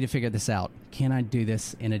 I need to figure this out. Can I do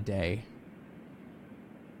this in a day?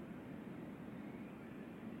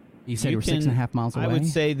 You said we're 6.5 miles away? I would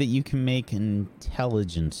say that you can make an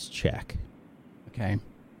intelligence check. Okay.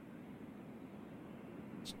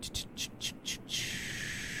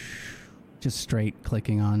 Just straight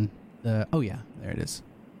clicking on the... Oh, yeah. There it is.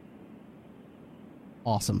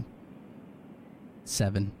 Awesome.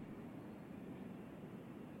 7.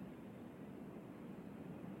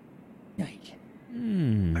 Nice.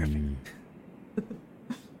 Perfect.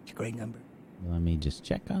 It's a great number. Let me just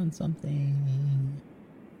check on something.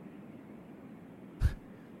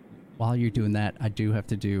 While you're doing that, I do have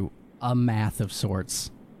to do a math of sorts,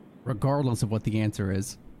 regardless of what the answer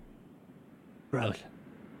is. Gross.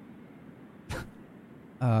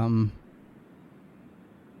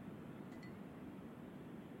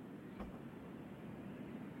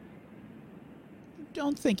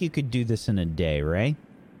 Don't think you could do this in a day, right?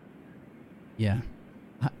 Yeah.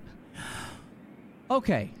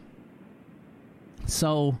 Okay.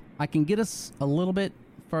 So I can get us a little bit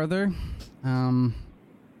further.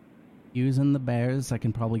 Using the bears, I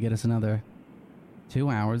can probably get us another 2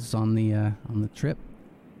 hours on the trip.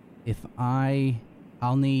 If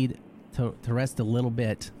I'll need to rest a little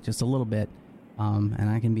bit, just a little bit, and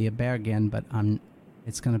I can be a bear again. But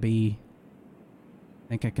it's gonna be. I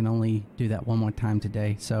think I can only do that one more time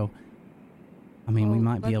today. So, I mean, we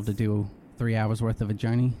might be able to do 3 hours worth of a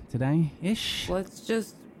journey today, ish. Let's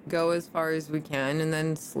just go as far as we can and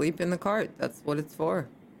then sleep in the cart. That's what it's for.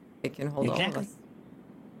 It can hold all of us.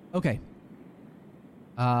 Okay.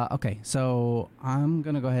 Okay, so I'm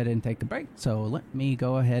going to go ahead and take a break. So let me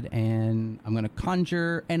go ahead and I'm going to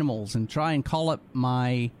conjure animals and try and call up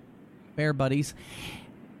my bear buddies.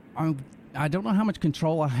 I don't know how much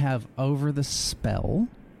control I have over the spell,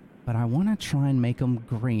 but I want to try and make them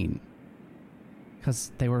green.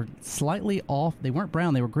 because they were slightly off. They weren't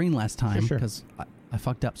brown. They were green last time Sure. because I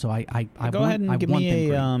fucked up. So I Go ahead and give want me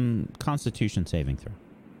them a Constitution saving throw.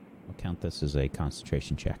 I'll count this as a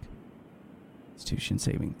concentration check. Constitution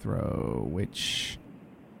saving throw. Which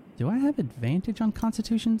do I have advantage on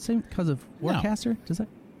Constitution saving because of No. Warcaster? Does that?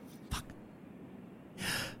 Fuck.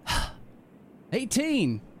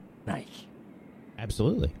 18. Nice.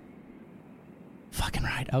 Absolutely. Fucking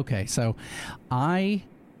right. Okay, so I'm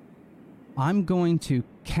going to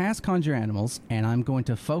cast Conjure Animals, and I'm going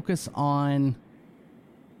to focus on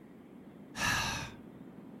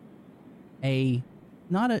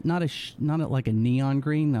not like a neon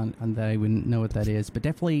green, that I wouldn't know what that is, but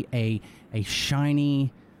definitely a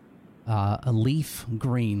shiny a leaf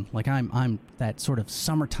green. Like I'm that sort of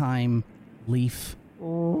summertime leaf. You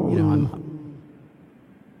know, I'm.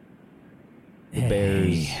 The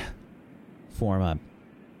bears form up.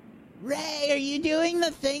 Ray, are you doing the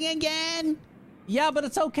thing again? Yeah, but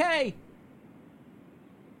it's okay.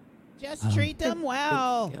 Just treat them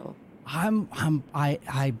well. I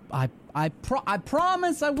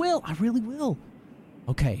promise I will. I really will.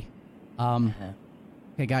 Okay.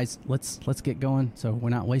 Okay, guys, let's get going so we're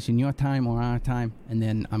not wasting your time or our time. And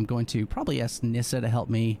then I'm going to probably ask Nissa to help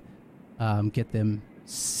me get them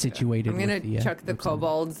situated. I'm gonna with the, chuck the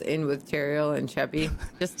kobolds in with Teriel and Cheppy.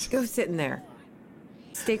 Just go sit in there.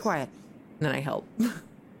 Stay quiet. And then I help.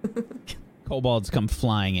 Kobolds come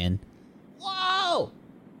flying in. Whoa!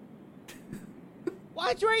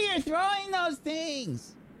 Watch where you're throwing those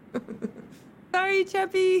things. Sorry,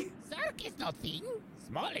 Cheppy. Circus no thing.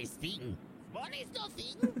 Smallest thing. Smallest no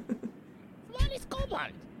thing. Smallest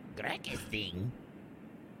kobold. Greg is thing.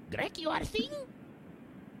 Greg, you are thing?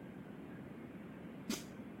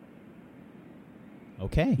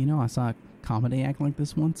 Okay. You know, I saw a comedy act like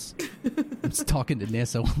this once. I was talking to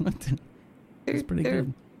Nissa. It's pretty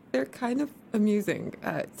good. They're kind of amusing,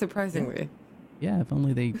 surprisingly. Yeah, if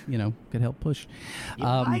only they, could help push. You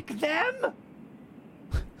like them?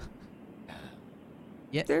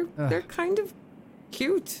 Yeah, They're kind of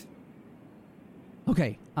cute.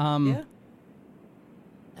 Okay. Yeah.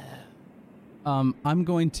 I'm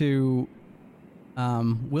going to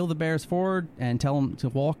wheel the bears forward and tell them to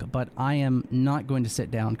walk, but I am not going to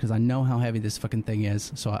sit down because I know how heavy this fucking thing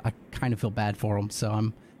is, so I kind of feel bad for them, so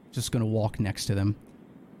I'm just going to walk next to them.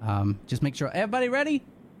 Just make sure... Everybody ready?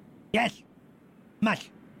 Yes.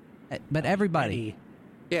 Much. But everybody. Ready.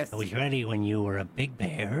 Yes. I was ready when you were a big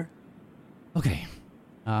bear. Okay.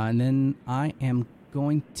 And then I am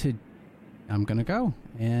going to... I'm going to go.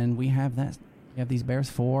 And we have these bears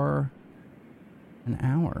for an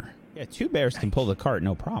hour. Yeah, 2 bears can pull the cart,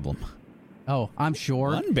 no problem. Oh, I'm sure.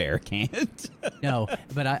 1 bear can't. No,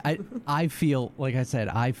 but I feel, like I said,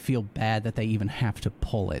 I feel bad that they even have to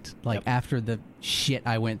pull it. Like, after the shit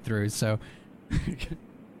I went through, so...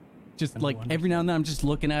 Just, like, every now and then I'm just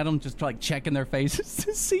looking at them, just, like, checking their faces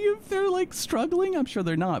to see if they're, like, struggling. I'm sure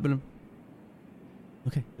they're not, but...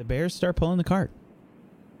 Okay. The bears start pulling the cart.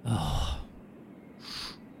 Oh...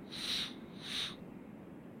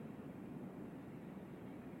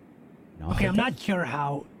 Okay, I'm not sure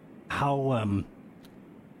how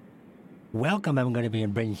welcome I'm going to be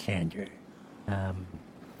in Bryn Shander.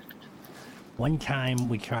 One time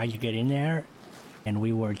we tried to get in there, and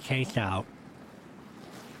we were chased out.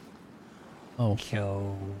 Oh.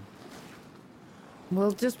 So...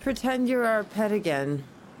 We'll just pretend you're our pet again.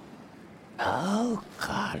 Oh,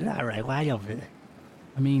 God. All right, why don't we?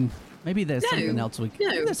 I mean, maybe there's something else maybe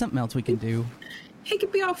there's something else we can do. He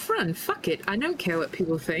could be our friend. Fuck it. I don't care what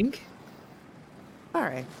people think. All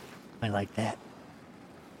right. I like that.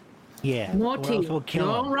 Yeah. Morty, we'll kill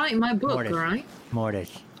you're him. all right in my book, Mortis. right?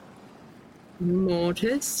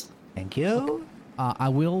 Mortis. Thank you. I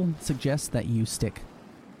will suggest that you stick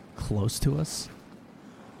close to us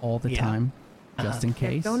all the time, just in Yeah,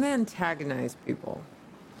 case. don't antagonize people.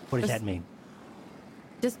 What does Just- that mean?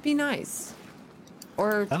 Just be nice.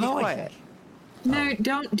 Or be quiet. No,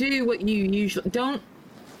 don't do what you usually don't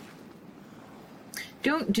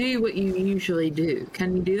do what you usually do.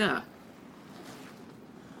 Can you do that?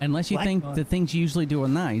 Unless you think the things you usually do are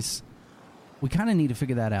nice, we kind of need to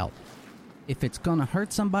figure that out. If it's gonna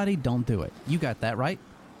hurt somebody, don't do it. You got that, right?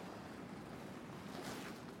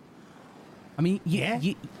 I mean,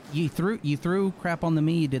 you threw crap on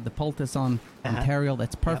me. You did the poultice on Teriel.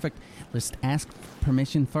 That's perfect. Just ask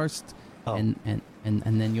permission first, and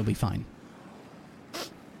then you'll be fine.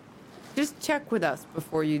 Just check with us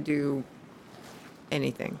before you do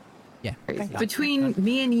anything. Yeah. Crazy. Between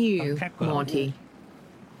me and you, Monty.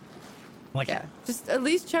 Yeah. Just at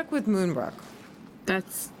least check with Moonbrook.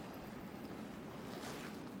 That's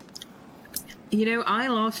I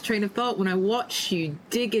lost train of thought when I watched you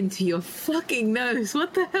dig into your fucking nose.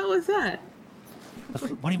 What the hell was that?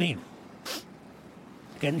 What do you mean? It's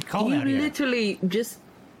getting cold You out here. literally just...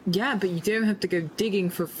 Yeah, but you don't have to go digging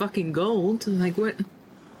for fucking gold. Like, what?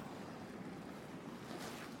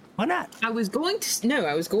 Why not? I was going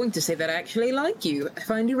to say that I actually like you. I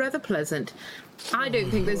find you rather pleasant. I don't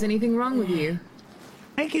think there's anything wrong with you.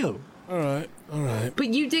 Thank you. All right.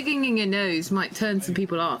 But you digging in your nose might turn some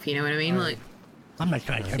people off, you know what I mean? Like, I'm not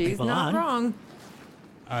trying to turn She's people not on. wrong.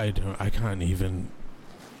 I can't even.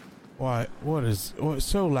 Why? What's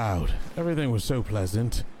so loud? Everything was so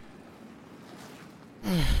pleasant.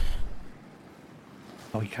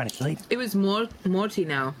 Oh, you trying to sleep? it was Morty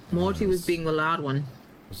now. Morty was being the loud one.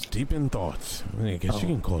 I was deep in thoughts. I guess you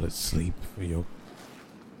can call it sleep for your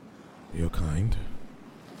kind.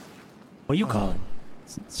 What you call it?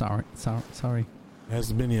 Sorry. It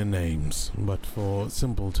has many names, but for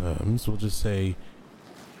simple terms, we'll just say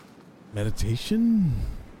meditation.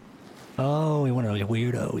 Oh, we one of those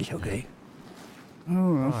weirdos. Okay.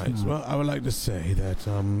 Right. Well, I would like to say that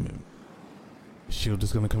shield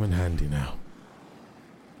is going to come in handy now.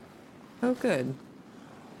 Oh, good.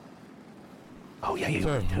 Oh yeah.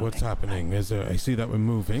 So, what's happening? I see that we're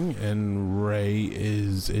moving, and Ray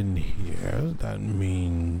is in here. That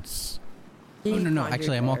means... Oh, no.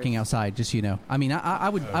 Actually, I'm walking outside, just so you know. I mean, I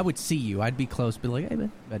would see you. I'd be close, but like, hey,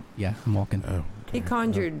 but yeah, I'm walking. Oh, okay.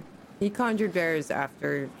 He conjured bears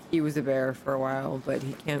after he was a bear for a while, but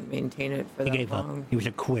he can't maintain it for He that gave long. up. He was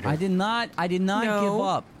a quitter. I did not No. give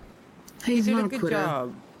up. He's He did not a a good quitter.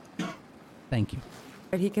 job, Thank you.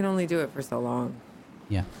 but he can only do it for so long.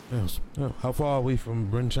 Yeah. Yes. Oh, how far are we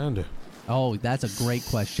from Bryn Shander? Oh, that's a great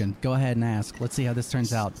question. Go ahead and ask. Let's see how this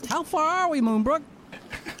turns out. How far are we, Moonbrook?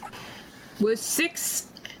 We're 6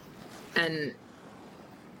 and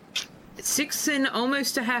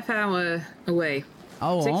almost a half hour away.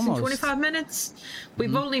 Oh, 6 almost. and 25 minutes?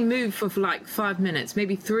 We've only moved for like 5 minutes,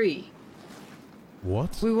 maybe 3.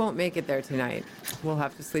 What? We won't make it there tonight. We'll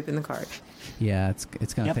have to sleep in the car. Yeah, it's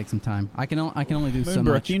gonna take some time. I can only do so Moonbrook,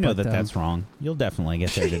 much. you know but, that's wrong. You'll definitely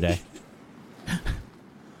get there today.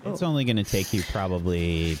 It's only going to take you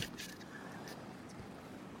probably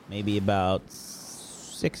maybe about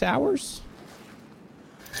 6 hours.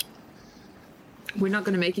 We're not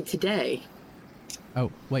going to make it today.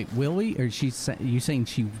 Oh, wait, will we? Or you saying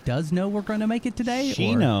she does know we're going to make it today?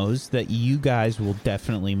 She or? knows that you guys will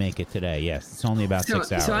definitely make it today. Yes, it's only about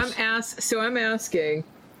 6 hours. So I'm asking,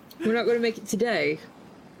 we're not going to make it today.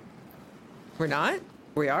 We're not?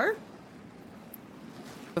 We are?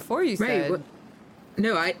 Before you Ray, said...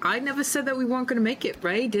 No, I never said that we weren't going to make it.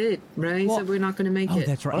 Ray did. Ray said we're not going to make it. Oh,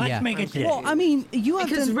 that's right. Well, yeah. let's make it today. Well, I mean, you have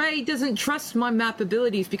Because to... Ray doesn't trust my map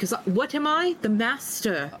abilities because what am I? The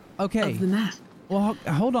master of the map. Well,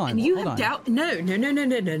 hold on. And you hold have on. doubt. No.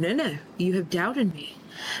 You have doubted me.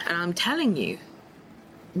 And I'm telling you,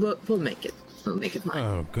 we'll make it. We'll make it mine.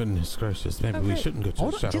 Oh, goodness gracious. Maybe we shouldn't go to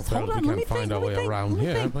Hold on, just hold Shadowfell if on, we let me can't find think, our let me way think, around let me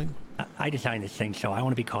here. think. Like, I designed this thing, so I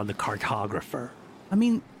want to be called the cartographer. I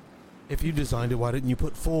mean... if you designed it, why didn't you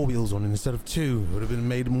put 4 wheels on it instead of 2? It would have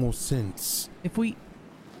made more sense. If we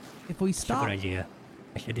That's a stop... good idea.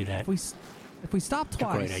 I should do that. If we stop That's a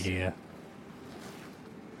twice... great idea.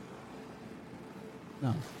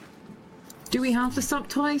 No. Do we have to stop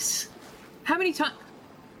twice? How many times?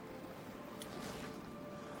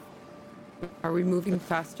 Are we moving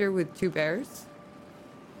faster with 2 bears?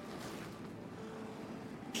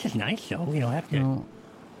 This is nice, though. We don't have to. No.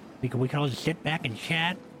 We can all just sit back and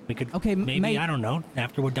chat. We could Okay, maybe I don't know.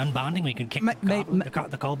 After we're done bonding, we can kick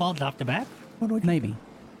the kobolds off the back. Maybe.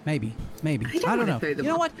 I don't know. You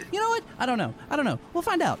know what? I don't know. We'll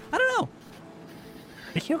find out. I don't know.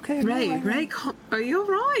 Is she okay? Ray, are you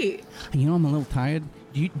alright? You know, I'm a little tired.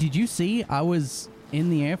 Did you see I was in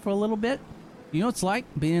the air for a little bit? You know what it's like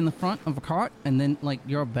being in the front of a cart and then, like,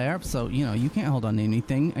 you're a bear, so, you know, you can't hold on to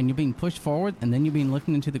anything, and you're being pushed forward, and then you're being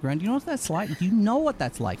lifted into the ground. You know what that's like? Do you know what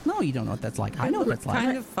that's like? No, you don't know what that's like. I know what that's like.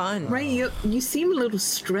 Kind of fun. Ray, you seem a little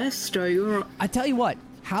stressed. Are you? I tell you what,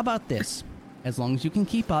 how about this? As long as you can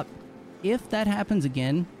keep up, if that happens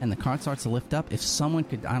again and the cart starts to lift up, if someone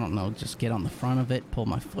could, I don't know, just get on the front of it, pull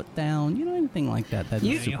my foot down, you know, anything like that.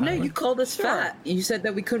 You called us fat. You said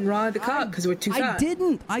that we couldn't ride the cart because we're too fat.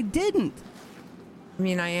 I didn't. I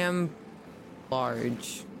mean, I am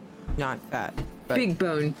large, not fat. But Big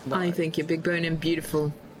bone. large. I think you're big bone and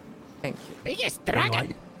beautiful. Thank you. Biggest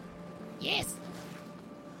dragon. Yes.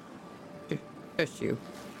 Just you.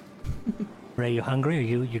 Ray, you hungry? Or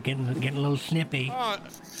you're getting a little snippy? I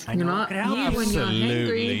You're know. not Can I help you? when you're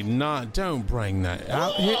Absolutely hangry. not. Don't bring that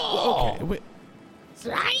out here. Okay, wait.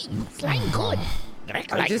 Slime good.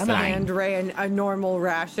 I just hand Ray a normal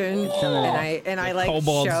ration, and I like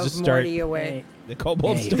kobolds shove just start- Morty away. The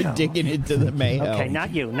kobolds There you start go. digging into the mayo. Okay,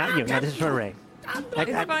 not you. Now this is for Ray.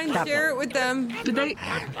 It's fine. Share it with them. But they,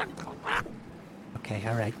 Okay,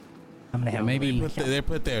 all right. I'm gonna have Maybe They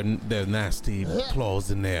put their nasty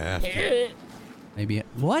claws in there after. maybe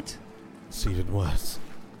what? See if it was.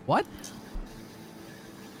 What?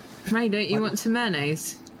 Ray, don't you want some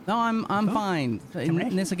mayonnaise? No, I'm fine.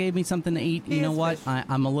 Nissa gave me something to eat. You know what?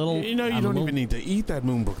 I'm a little. You know, you I'm a don't little- even need to eat that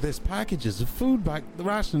Moonbrook. There's packages of food back, the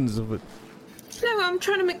rations of it. No, I'm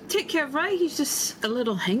trying to take care of Ray. He's just a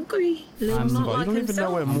little hangry. A little not Well, like you don't even know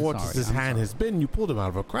himself. where I'm Mortis's sorry, I'm hand has been. You pulled him out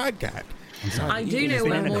of a crag cat. I do know It's been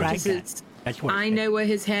where in the Mortis crack is. That's what I know where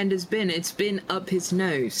his hand has been. It's been up his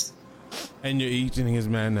nose. And you're eating his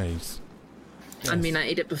mayonnaise. I mean, I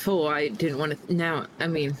ate it before. I didn't want to. Now, I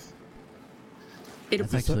mean, it'll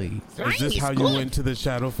That's actually. Is this how you went to the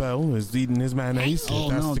Shadowfell? Is eating his mayonnaise? Oh,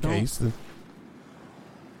 if that's no, the don't. case, then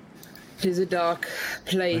It is a dark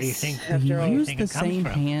place. What do you think? Do After you all. use think the it comes same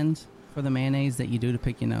from? hand for the mayonnaise that you do to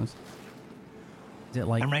pick your nose? Is it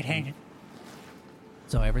like I'm right-handed.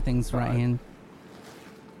 so? Everything's right hand.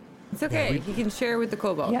 It's okay. He can share with the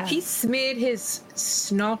kobold. Yeah. He smeared his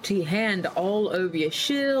snotty hand all over your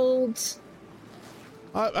shields.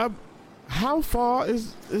 how far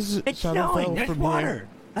is It's Shadowfell snowing. There's from water.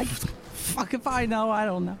 Like, Fuck if I know. I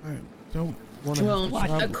don't know. here? I don't want to Well,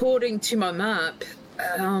 travel. according to my map,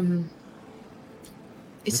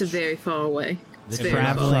 it's a very far away. It's The very far.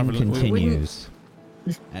 traveling Traveling. continues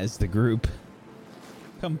as the group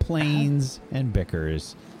complains and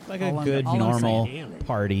bickers like a All I'm- good, all I'm normal saying-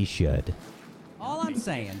 party should. All I'm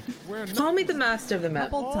saying. Call me the master of the map.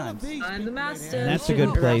 Couple times. I'm the master. And that's a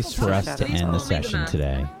good place for us to Please end call the me session master.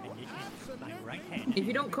 today. I'm right-handed. If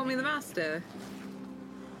you don't call me the master,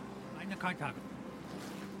 I'm the cartographer.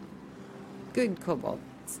 Good kobold.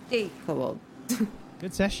 State kobold.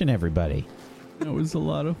 Good session, everybody. It was a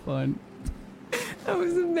lot of fun. That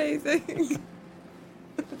was amazing.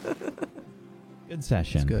 Good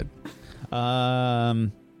session. It's good.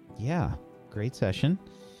 Yeah, great session.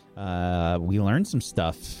 We learned some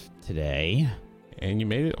stuff today. And you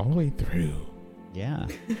made it all the way through. Yeah.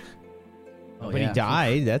 Oh, Nobody yeah.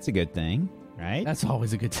 died. That's a good thing, right? That's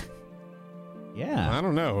always a good. Yeah. I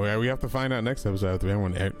don't know. We have to find out next episode if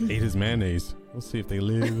everyone ate his mayonnaise. We'll see if they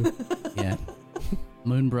live. Yeah.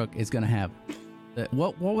 Moonbrook is gonna have.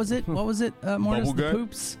 What was it? What was it? Mortis, Bubble the gut?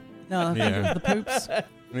 poops. No, Yeah. the poops.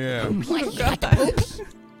 Yeah.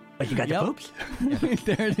 But you got Yep. the poops?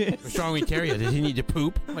 There it is. What's wrong with Carrier? Did he need to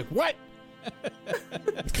poop? I'm like, what?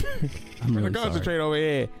 I'm really sorry. Concentrate over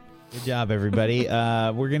here. Good job, everybody.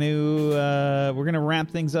 We're gonna wrap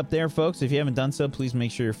things up there, folks. If you haven't done so, please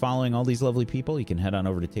make sure you're following all these lovely people. You can head on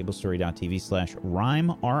over to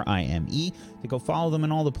tablestory.tv/rhyme RIME to go follow them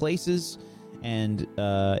in all the places. And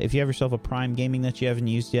if you have yourself a Prime Gaming that you haven't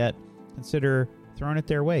used yet, consider throwing it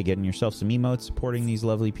their way, getting yourself some emotes, supporting these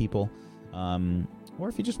lovely people. Or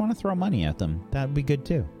if you just want to throw money at them, that would be good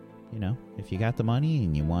too. You know, if you got the money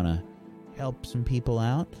and you want to help some people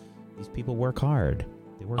out, these people work hard.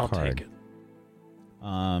 They work I'll hard. take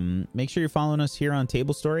it. Make sure you're following us here on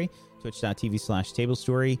Table Story, twitch.tv/Table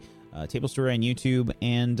Story, Table Story on YouTube,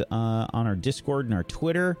 and on our Discord and our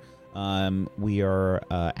Twitter. We are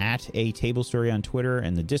at a Table Story on Twitter,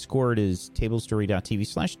 and the Discord is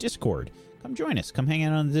tablestory.tv/Discord. Come join us. Come hang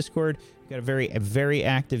out on the Discord. We've got a very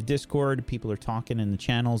active Discord. People are talking in the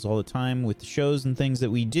channels all the time with the shows and things that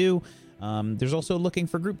we do. There's also a looking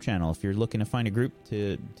for group channel. If you're looking to find a group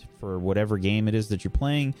for whatever game it is that you're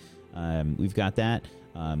playing, we've got that.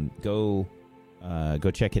 Go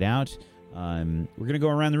check it out. We're going to go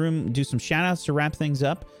around the room, do some shout outs to wrap things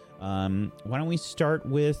up. Why don't we start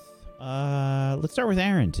with, let's start with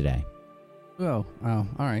Aaron today. Oh, all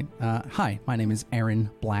right. Hi, my name is Aaron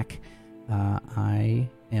Black. I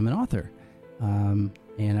am an author, and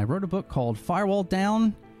I wrote a book called Firewall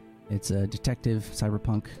Down. It's a detective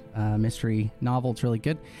cyberpunk mystery novel. It's really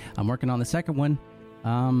good. I'm working on the second one,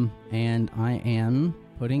 and I am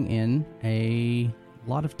putting in a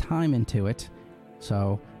lot of time into it,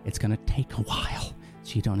 so it's going to take a while,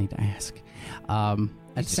 so you don't need to ask. At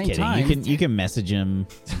the Just same kidding. time... You can message him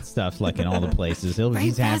and stuff like in all the places.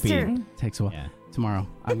 He's happy. Takes a while. Yeah. Tomorrow.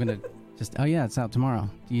 I'm going to just... Oh, yeah, it's out tomorrow.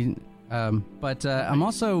 But I'm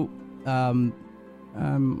also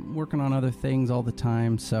working on other things all the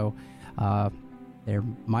time, so there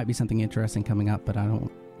might be something interesting coming up, but I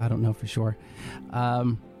don't know for sure.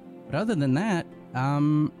 But other than that,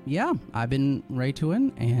 yeah, I've been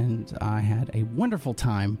Raytuin, and I had a wonderful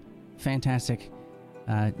time. Fantastic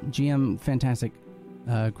GM, fantastic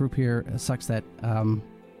group here. It sucks that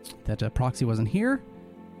that Proxy wasn't here.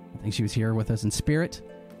 I think she was here with us in spirit.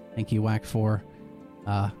 Thank you, Whack, for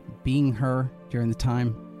being her during the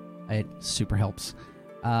time. It super helps.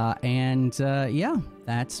 Yeah,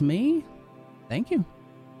 that's me. Thank you.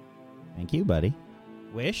 Thank you, buddy.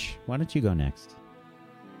 Wish, why don't you go next?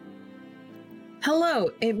 Hello,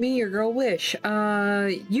 it's me, your girl Wish.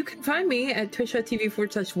 You can find me at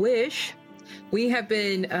twitch.tv/Wish. We have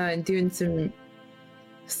been doing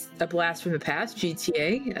a blast from the past,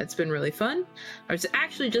 GTA. It's been really fun. I was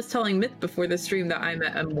actually just telling Myth before the stream that I'm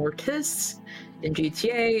at Mortis in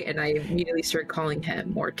GTA, and I immediately started calling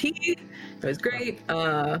him Morty. It was great.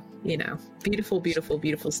 Beautiful, beautiful,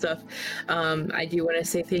 beautiful stuff. I do want to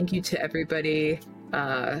say thank you to everybody.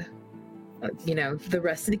 The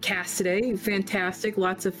rest of the cast today, fantastic,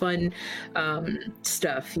 lots of fun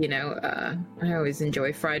stuff. I always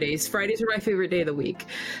enjoy Fridays. Fridays are my favorite day of the week.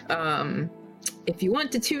 If you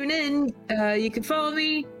want to tune in, you can follow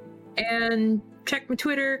me and check my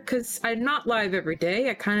Twitter, because I'm not live every day.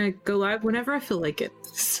 I kind of go live whenever I feel like it.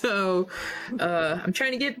 So I'm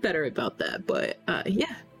trying to get better about that. But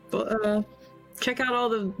check out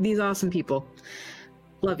all these awesome people.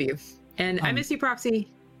 Love you. And I miss you, Proxy.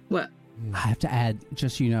 What? I have to add,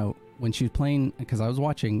 just when she was playing, because I was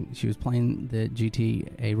watching, she was playing the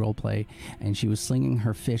GTA roleplay, and she was slinging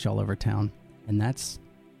her fish all over town. And that's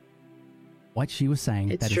what she was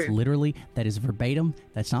saying. It's that true. is literally, that is verbatim.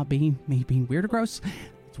 That's not me being weird or gross.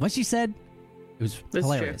 It's what she said. It was That's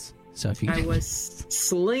hilarious. True. So if you, I was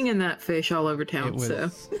slinging that fish all over town.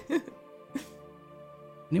 and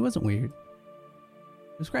it wasn't weird.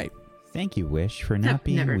 It was great. Thank you, Wish, for not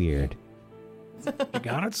being never. weird. You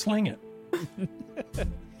got it, sling it.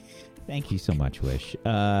 Thank you so much, Wish.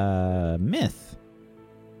 Myth.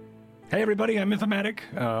 Hey everybody, I'm Mythomatic,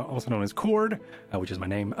 also known as Cord, which is my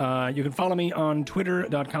name. You can follow me on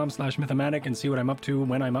twitter.com/Mythomatic and see what I'm up to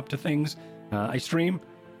when I'm up to things. I stream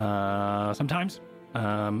sometimes.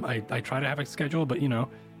 I try to have a schedule, but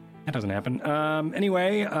that doesn't happen.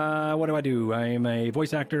 Anyway, what do? I'm a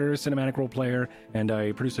voice actor, cinematic role player, and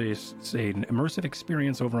I produce an immersive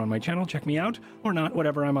experience over on my channel. Check me out, or not,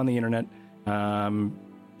 whatever. I'm on the internet.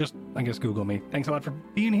 Just, I guess, Google me. Thanks a lot for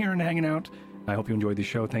being here and hanging out. I hope you enjoyed the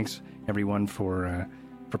show. Thanks, everyone, for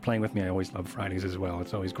playing with me. I always love Fridays as well.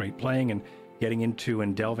 It's always great playing, and getting into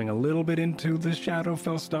and delving a little bit into the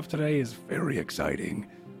Shadowfell stuff today is very exciting.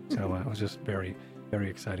 So it was just very, very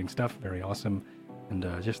exciting stuff. Very awesome. And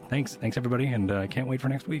just thanks everybody, and I can't wait for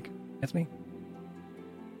next week. That's me.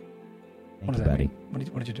 Thank you, buddy.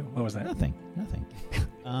 What did you do? What was that? Nothing.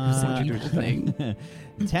 What you do thing.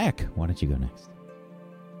 Tech, why don't you go next?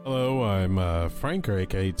 Hello, I'm Frank, or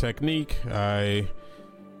aka Technique. I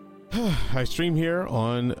stream here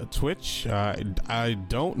on Twitch. I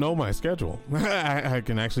don't know my schedule. I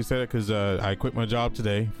can actually say that because I quit my job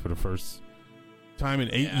today for the first time in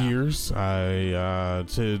 8 years.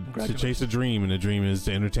 To chase a dream, and the dream is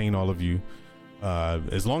to entertain all of you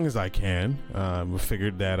as long as I can.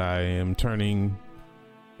 Figured that I am turning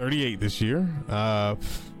 38 this year,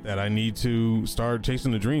 that I need to start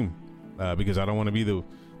chasing the dream, because I don't want to be the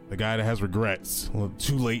guy that has regrets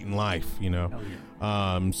too late in life,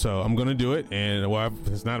 so I'm gonna do it, and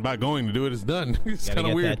it's not about going to do it, it's done. It's kind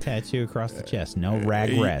of weird. That tattoo across the chest. No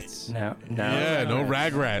ragrets. No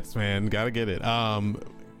ragrats, man. Gotta get it.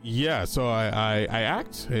 So I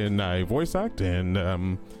act, and I voice act, and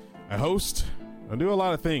I host. I do a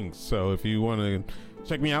lot of things. So if you want to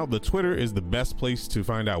check me out, the Twitter is the best place to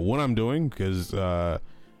find out what I'm doing, because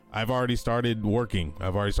I've already started working.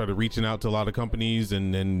 I've already started reaching out to a lot of companies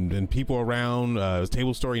and people around.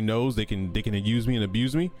 Table Story knows they can use me and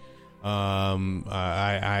abuse me.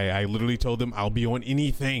 I literally told them I'll be on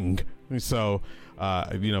anything. So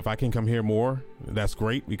if I can come here more, that's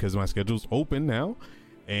great, because my schedule's open now.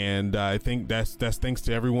 And I think that's thanks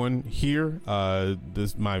to everyone here.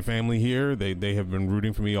 My family here, they have been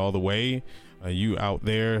rooting for me all the way. You out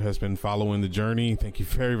there has been following the journey. Thank you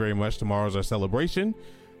very, very much. Tomorrow's our celebration.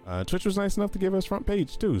 Twitch was nice enough to give us front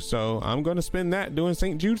page too, so I'm going to spend that doing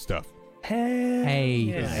St. Jude stuff. Hey,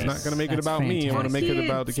 it's not going to make it about me. I want to make it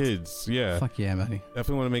about the kids. Yeah, fuck yeah, buddy.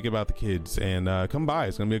 Definitely want to make it about the kids, and come by.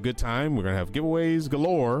 It's going to be a good time. We're going to have giveaways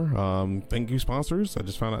galore. Thank you, sponsors. I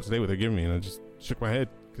just found out today what they're giving me, and I just shook my head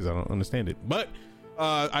because I don't understand it. But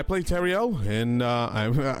I play Teriel, and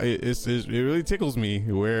it really tickles me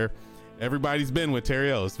where everybody's been with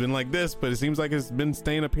Teriel. It's been like this, but it seems like it's been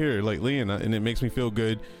staying up here lately, and it makes me feel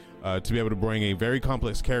good to be able to bring a very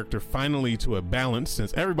complex character finally to a balance,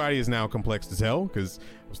 since everybody is now complex as hell, because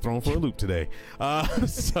I was thrown for a loop today.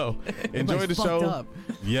 So enjoy the show. Up.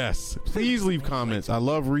 Yes, please leave comments. I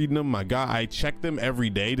love reading them. My God, I check them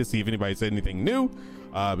every day to see if anybody said anything new.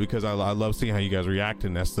 because I love seeing how you guys react,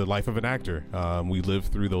 and that's the life of an actor. We live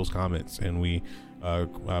through those comments, and we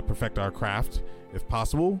perfect our craft, if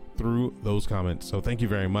possible, through those comments. So thank you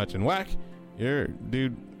very much. And Whack, you're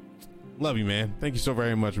dude, love you, man. Thank you so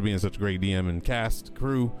very much for being such a great DM and cast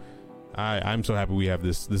crew. I'm so happy we have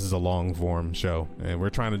this. This is a long form show, and we're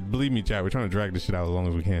trying to, believe me, chat, we're trying to drag this shit out as long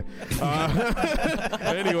as we can.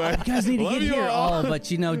 Anyway, You guys need to love get you here. all. Oh, but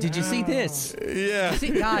did you see this? Yeah.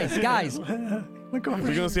 Guys. Look over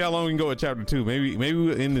We're gonna see how long we can go with chapter 2. Maybe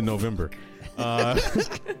we'll end in November.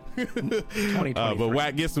 2023. But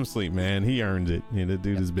Whack, get some sleep, man. He earned it. The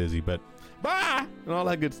dude is busy, but bye and all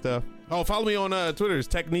that good stuff. Oh, follow me on Twitter. It's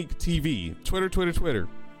Technique TV. Twitter.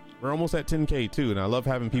 We're almost at 10K too, and I love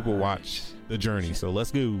having people watch the journey. So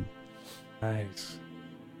let's go. Nice.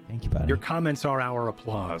 Thank you, buddy. Your comments are our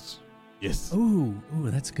applause. Yes. Ooh,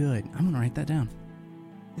 that's good. I'm gonna write that down.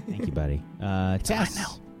 Thank you, buddy.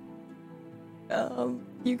 Tess.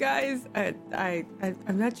 You guys,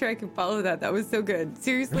 I'm not sure I can follow that. That was so good.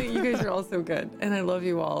 Seriously, you guys are all so good, and I love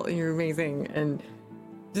you all, and you're amazing, and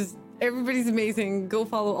just everybody's amazing. Go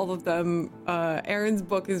follow all of them. Aaron's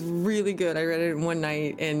book is really good. I read it in one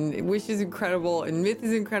night, and Wish is incredible, and Myth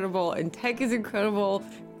is incredible, and Tech is incredible.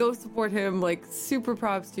 Go support him. Like, super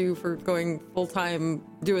props to you for going full time,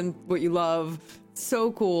 doing what you love.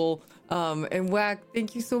 So cool. And Whack,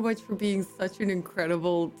 thank you so much for being such an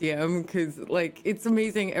incredible DM, because like it's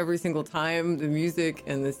amazing every single time, the music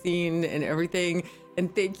and the scene and everything.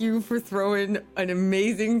 And thank you for throwing an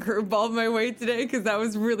amazing curveball my way today, because that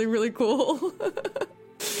was really, really cool.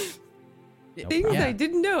 Things I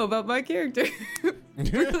didn't know about my character.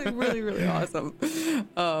 Really, really, really awesome.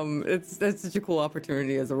 That's such a cool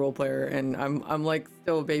opportunity as a role player, and I'm like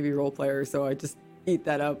still a baby role player, so I just eat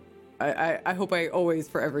that up. I hope I always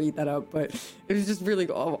forever eat that up, but it was just really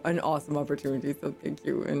an awesome opportunity, so thank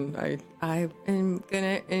you. And I am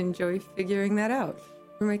gonna enjoy figuring that out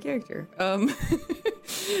for my character.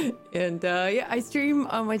 And I stream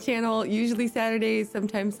on my channel usually Saturdays,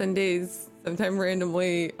 sometimes Sundays, sometime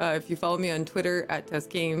randomly. If you follow me on Twitter at Tess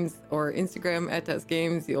Games or Instagram at Tess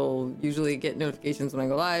Games, you'll usually get notifications when I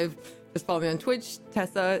go live. Just follow me on Twitch,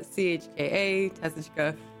 Tessa, CHKA,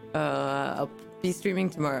 Tessachka. I'll be streaming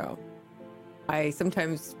tomorrow. I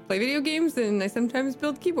sometimes play video games, and I sometimes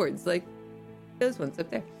build keyboards, like those ones up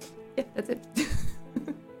there. Yeah, that's it.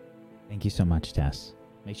 Thank you so much, Tess.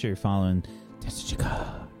 Make sure you're following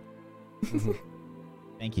Tessachka.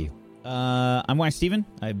 Thank you. I'm Whack Steven.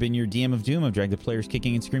 I've been your DM of Doom. I've dragged the players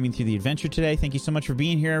kicking and screaming through the adventure today. Thank you so much for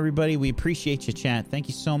being here, everybody. We appreciate you, chat. Thank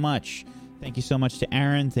you so much. Thank you so much to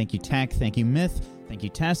Aaron. Thank you, Tech. Thank you, Myth. Thank you,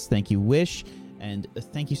 Tess. Thank you, Wish. And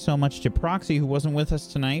thank you so much to Proxy, who wasn't with us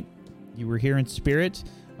tonight. You were here in spirit,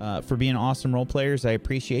 for being awesome role players. I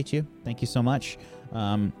appreciate you. Thank you so much.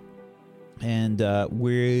 We'll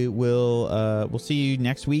see you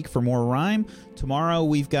next week for more Rhyme. Tomorrow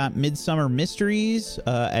we've got Midsummer Mysteries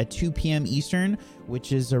at 2 p.m. Eastern,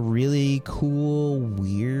 which is a really cool,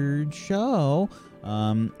 weird show.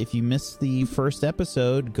 If you missed the first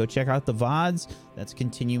episode, go check out the VODs. That's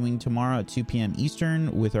continuing tomorrow at 2 p.m.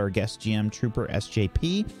 Eastern with our guest GM Trooper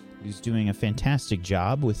SJP, who's doing a fantastic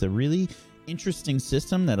job with a really interesting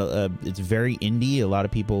system that it's very indie. A lot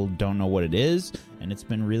of people don't know what it is, and it's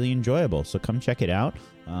been really enjoyable. So come check it out.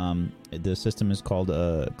 The system is called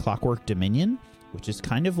Clockwork Dominion, which is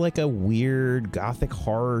kind of like a weird gothic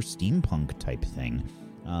horror steampunk type thing.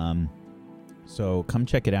 So come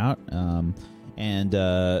check it out. And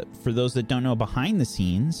for those that don't know behind the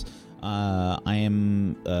scenes, I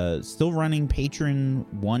am still running patron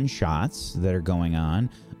one-shots that are going on,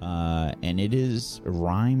 and it is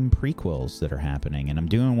Rhyme prequels that are happening, and I'm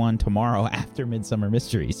doing one tomorrow after Midsummer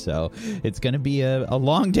Mystery, so it's going to be a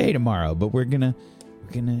long day tomorrow, but we're gonna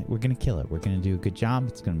kill it. We're gonna do a good job.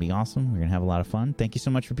 It's gonna be awesome. We're gonna have a lot of fun. Thank you so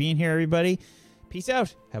much for being here, everybody. Peace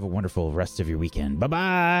out. Have a wonderful rest of your weekend.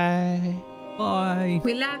 Bye-bye. Bye.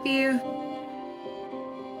 We love you.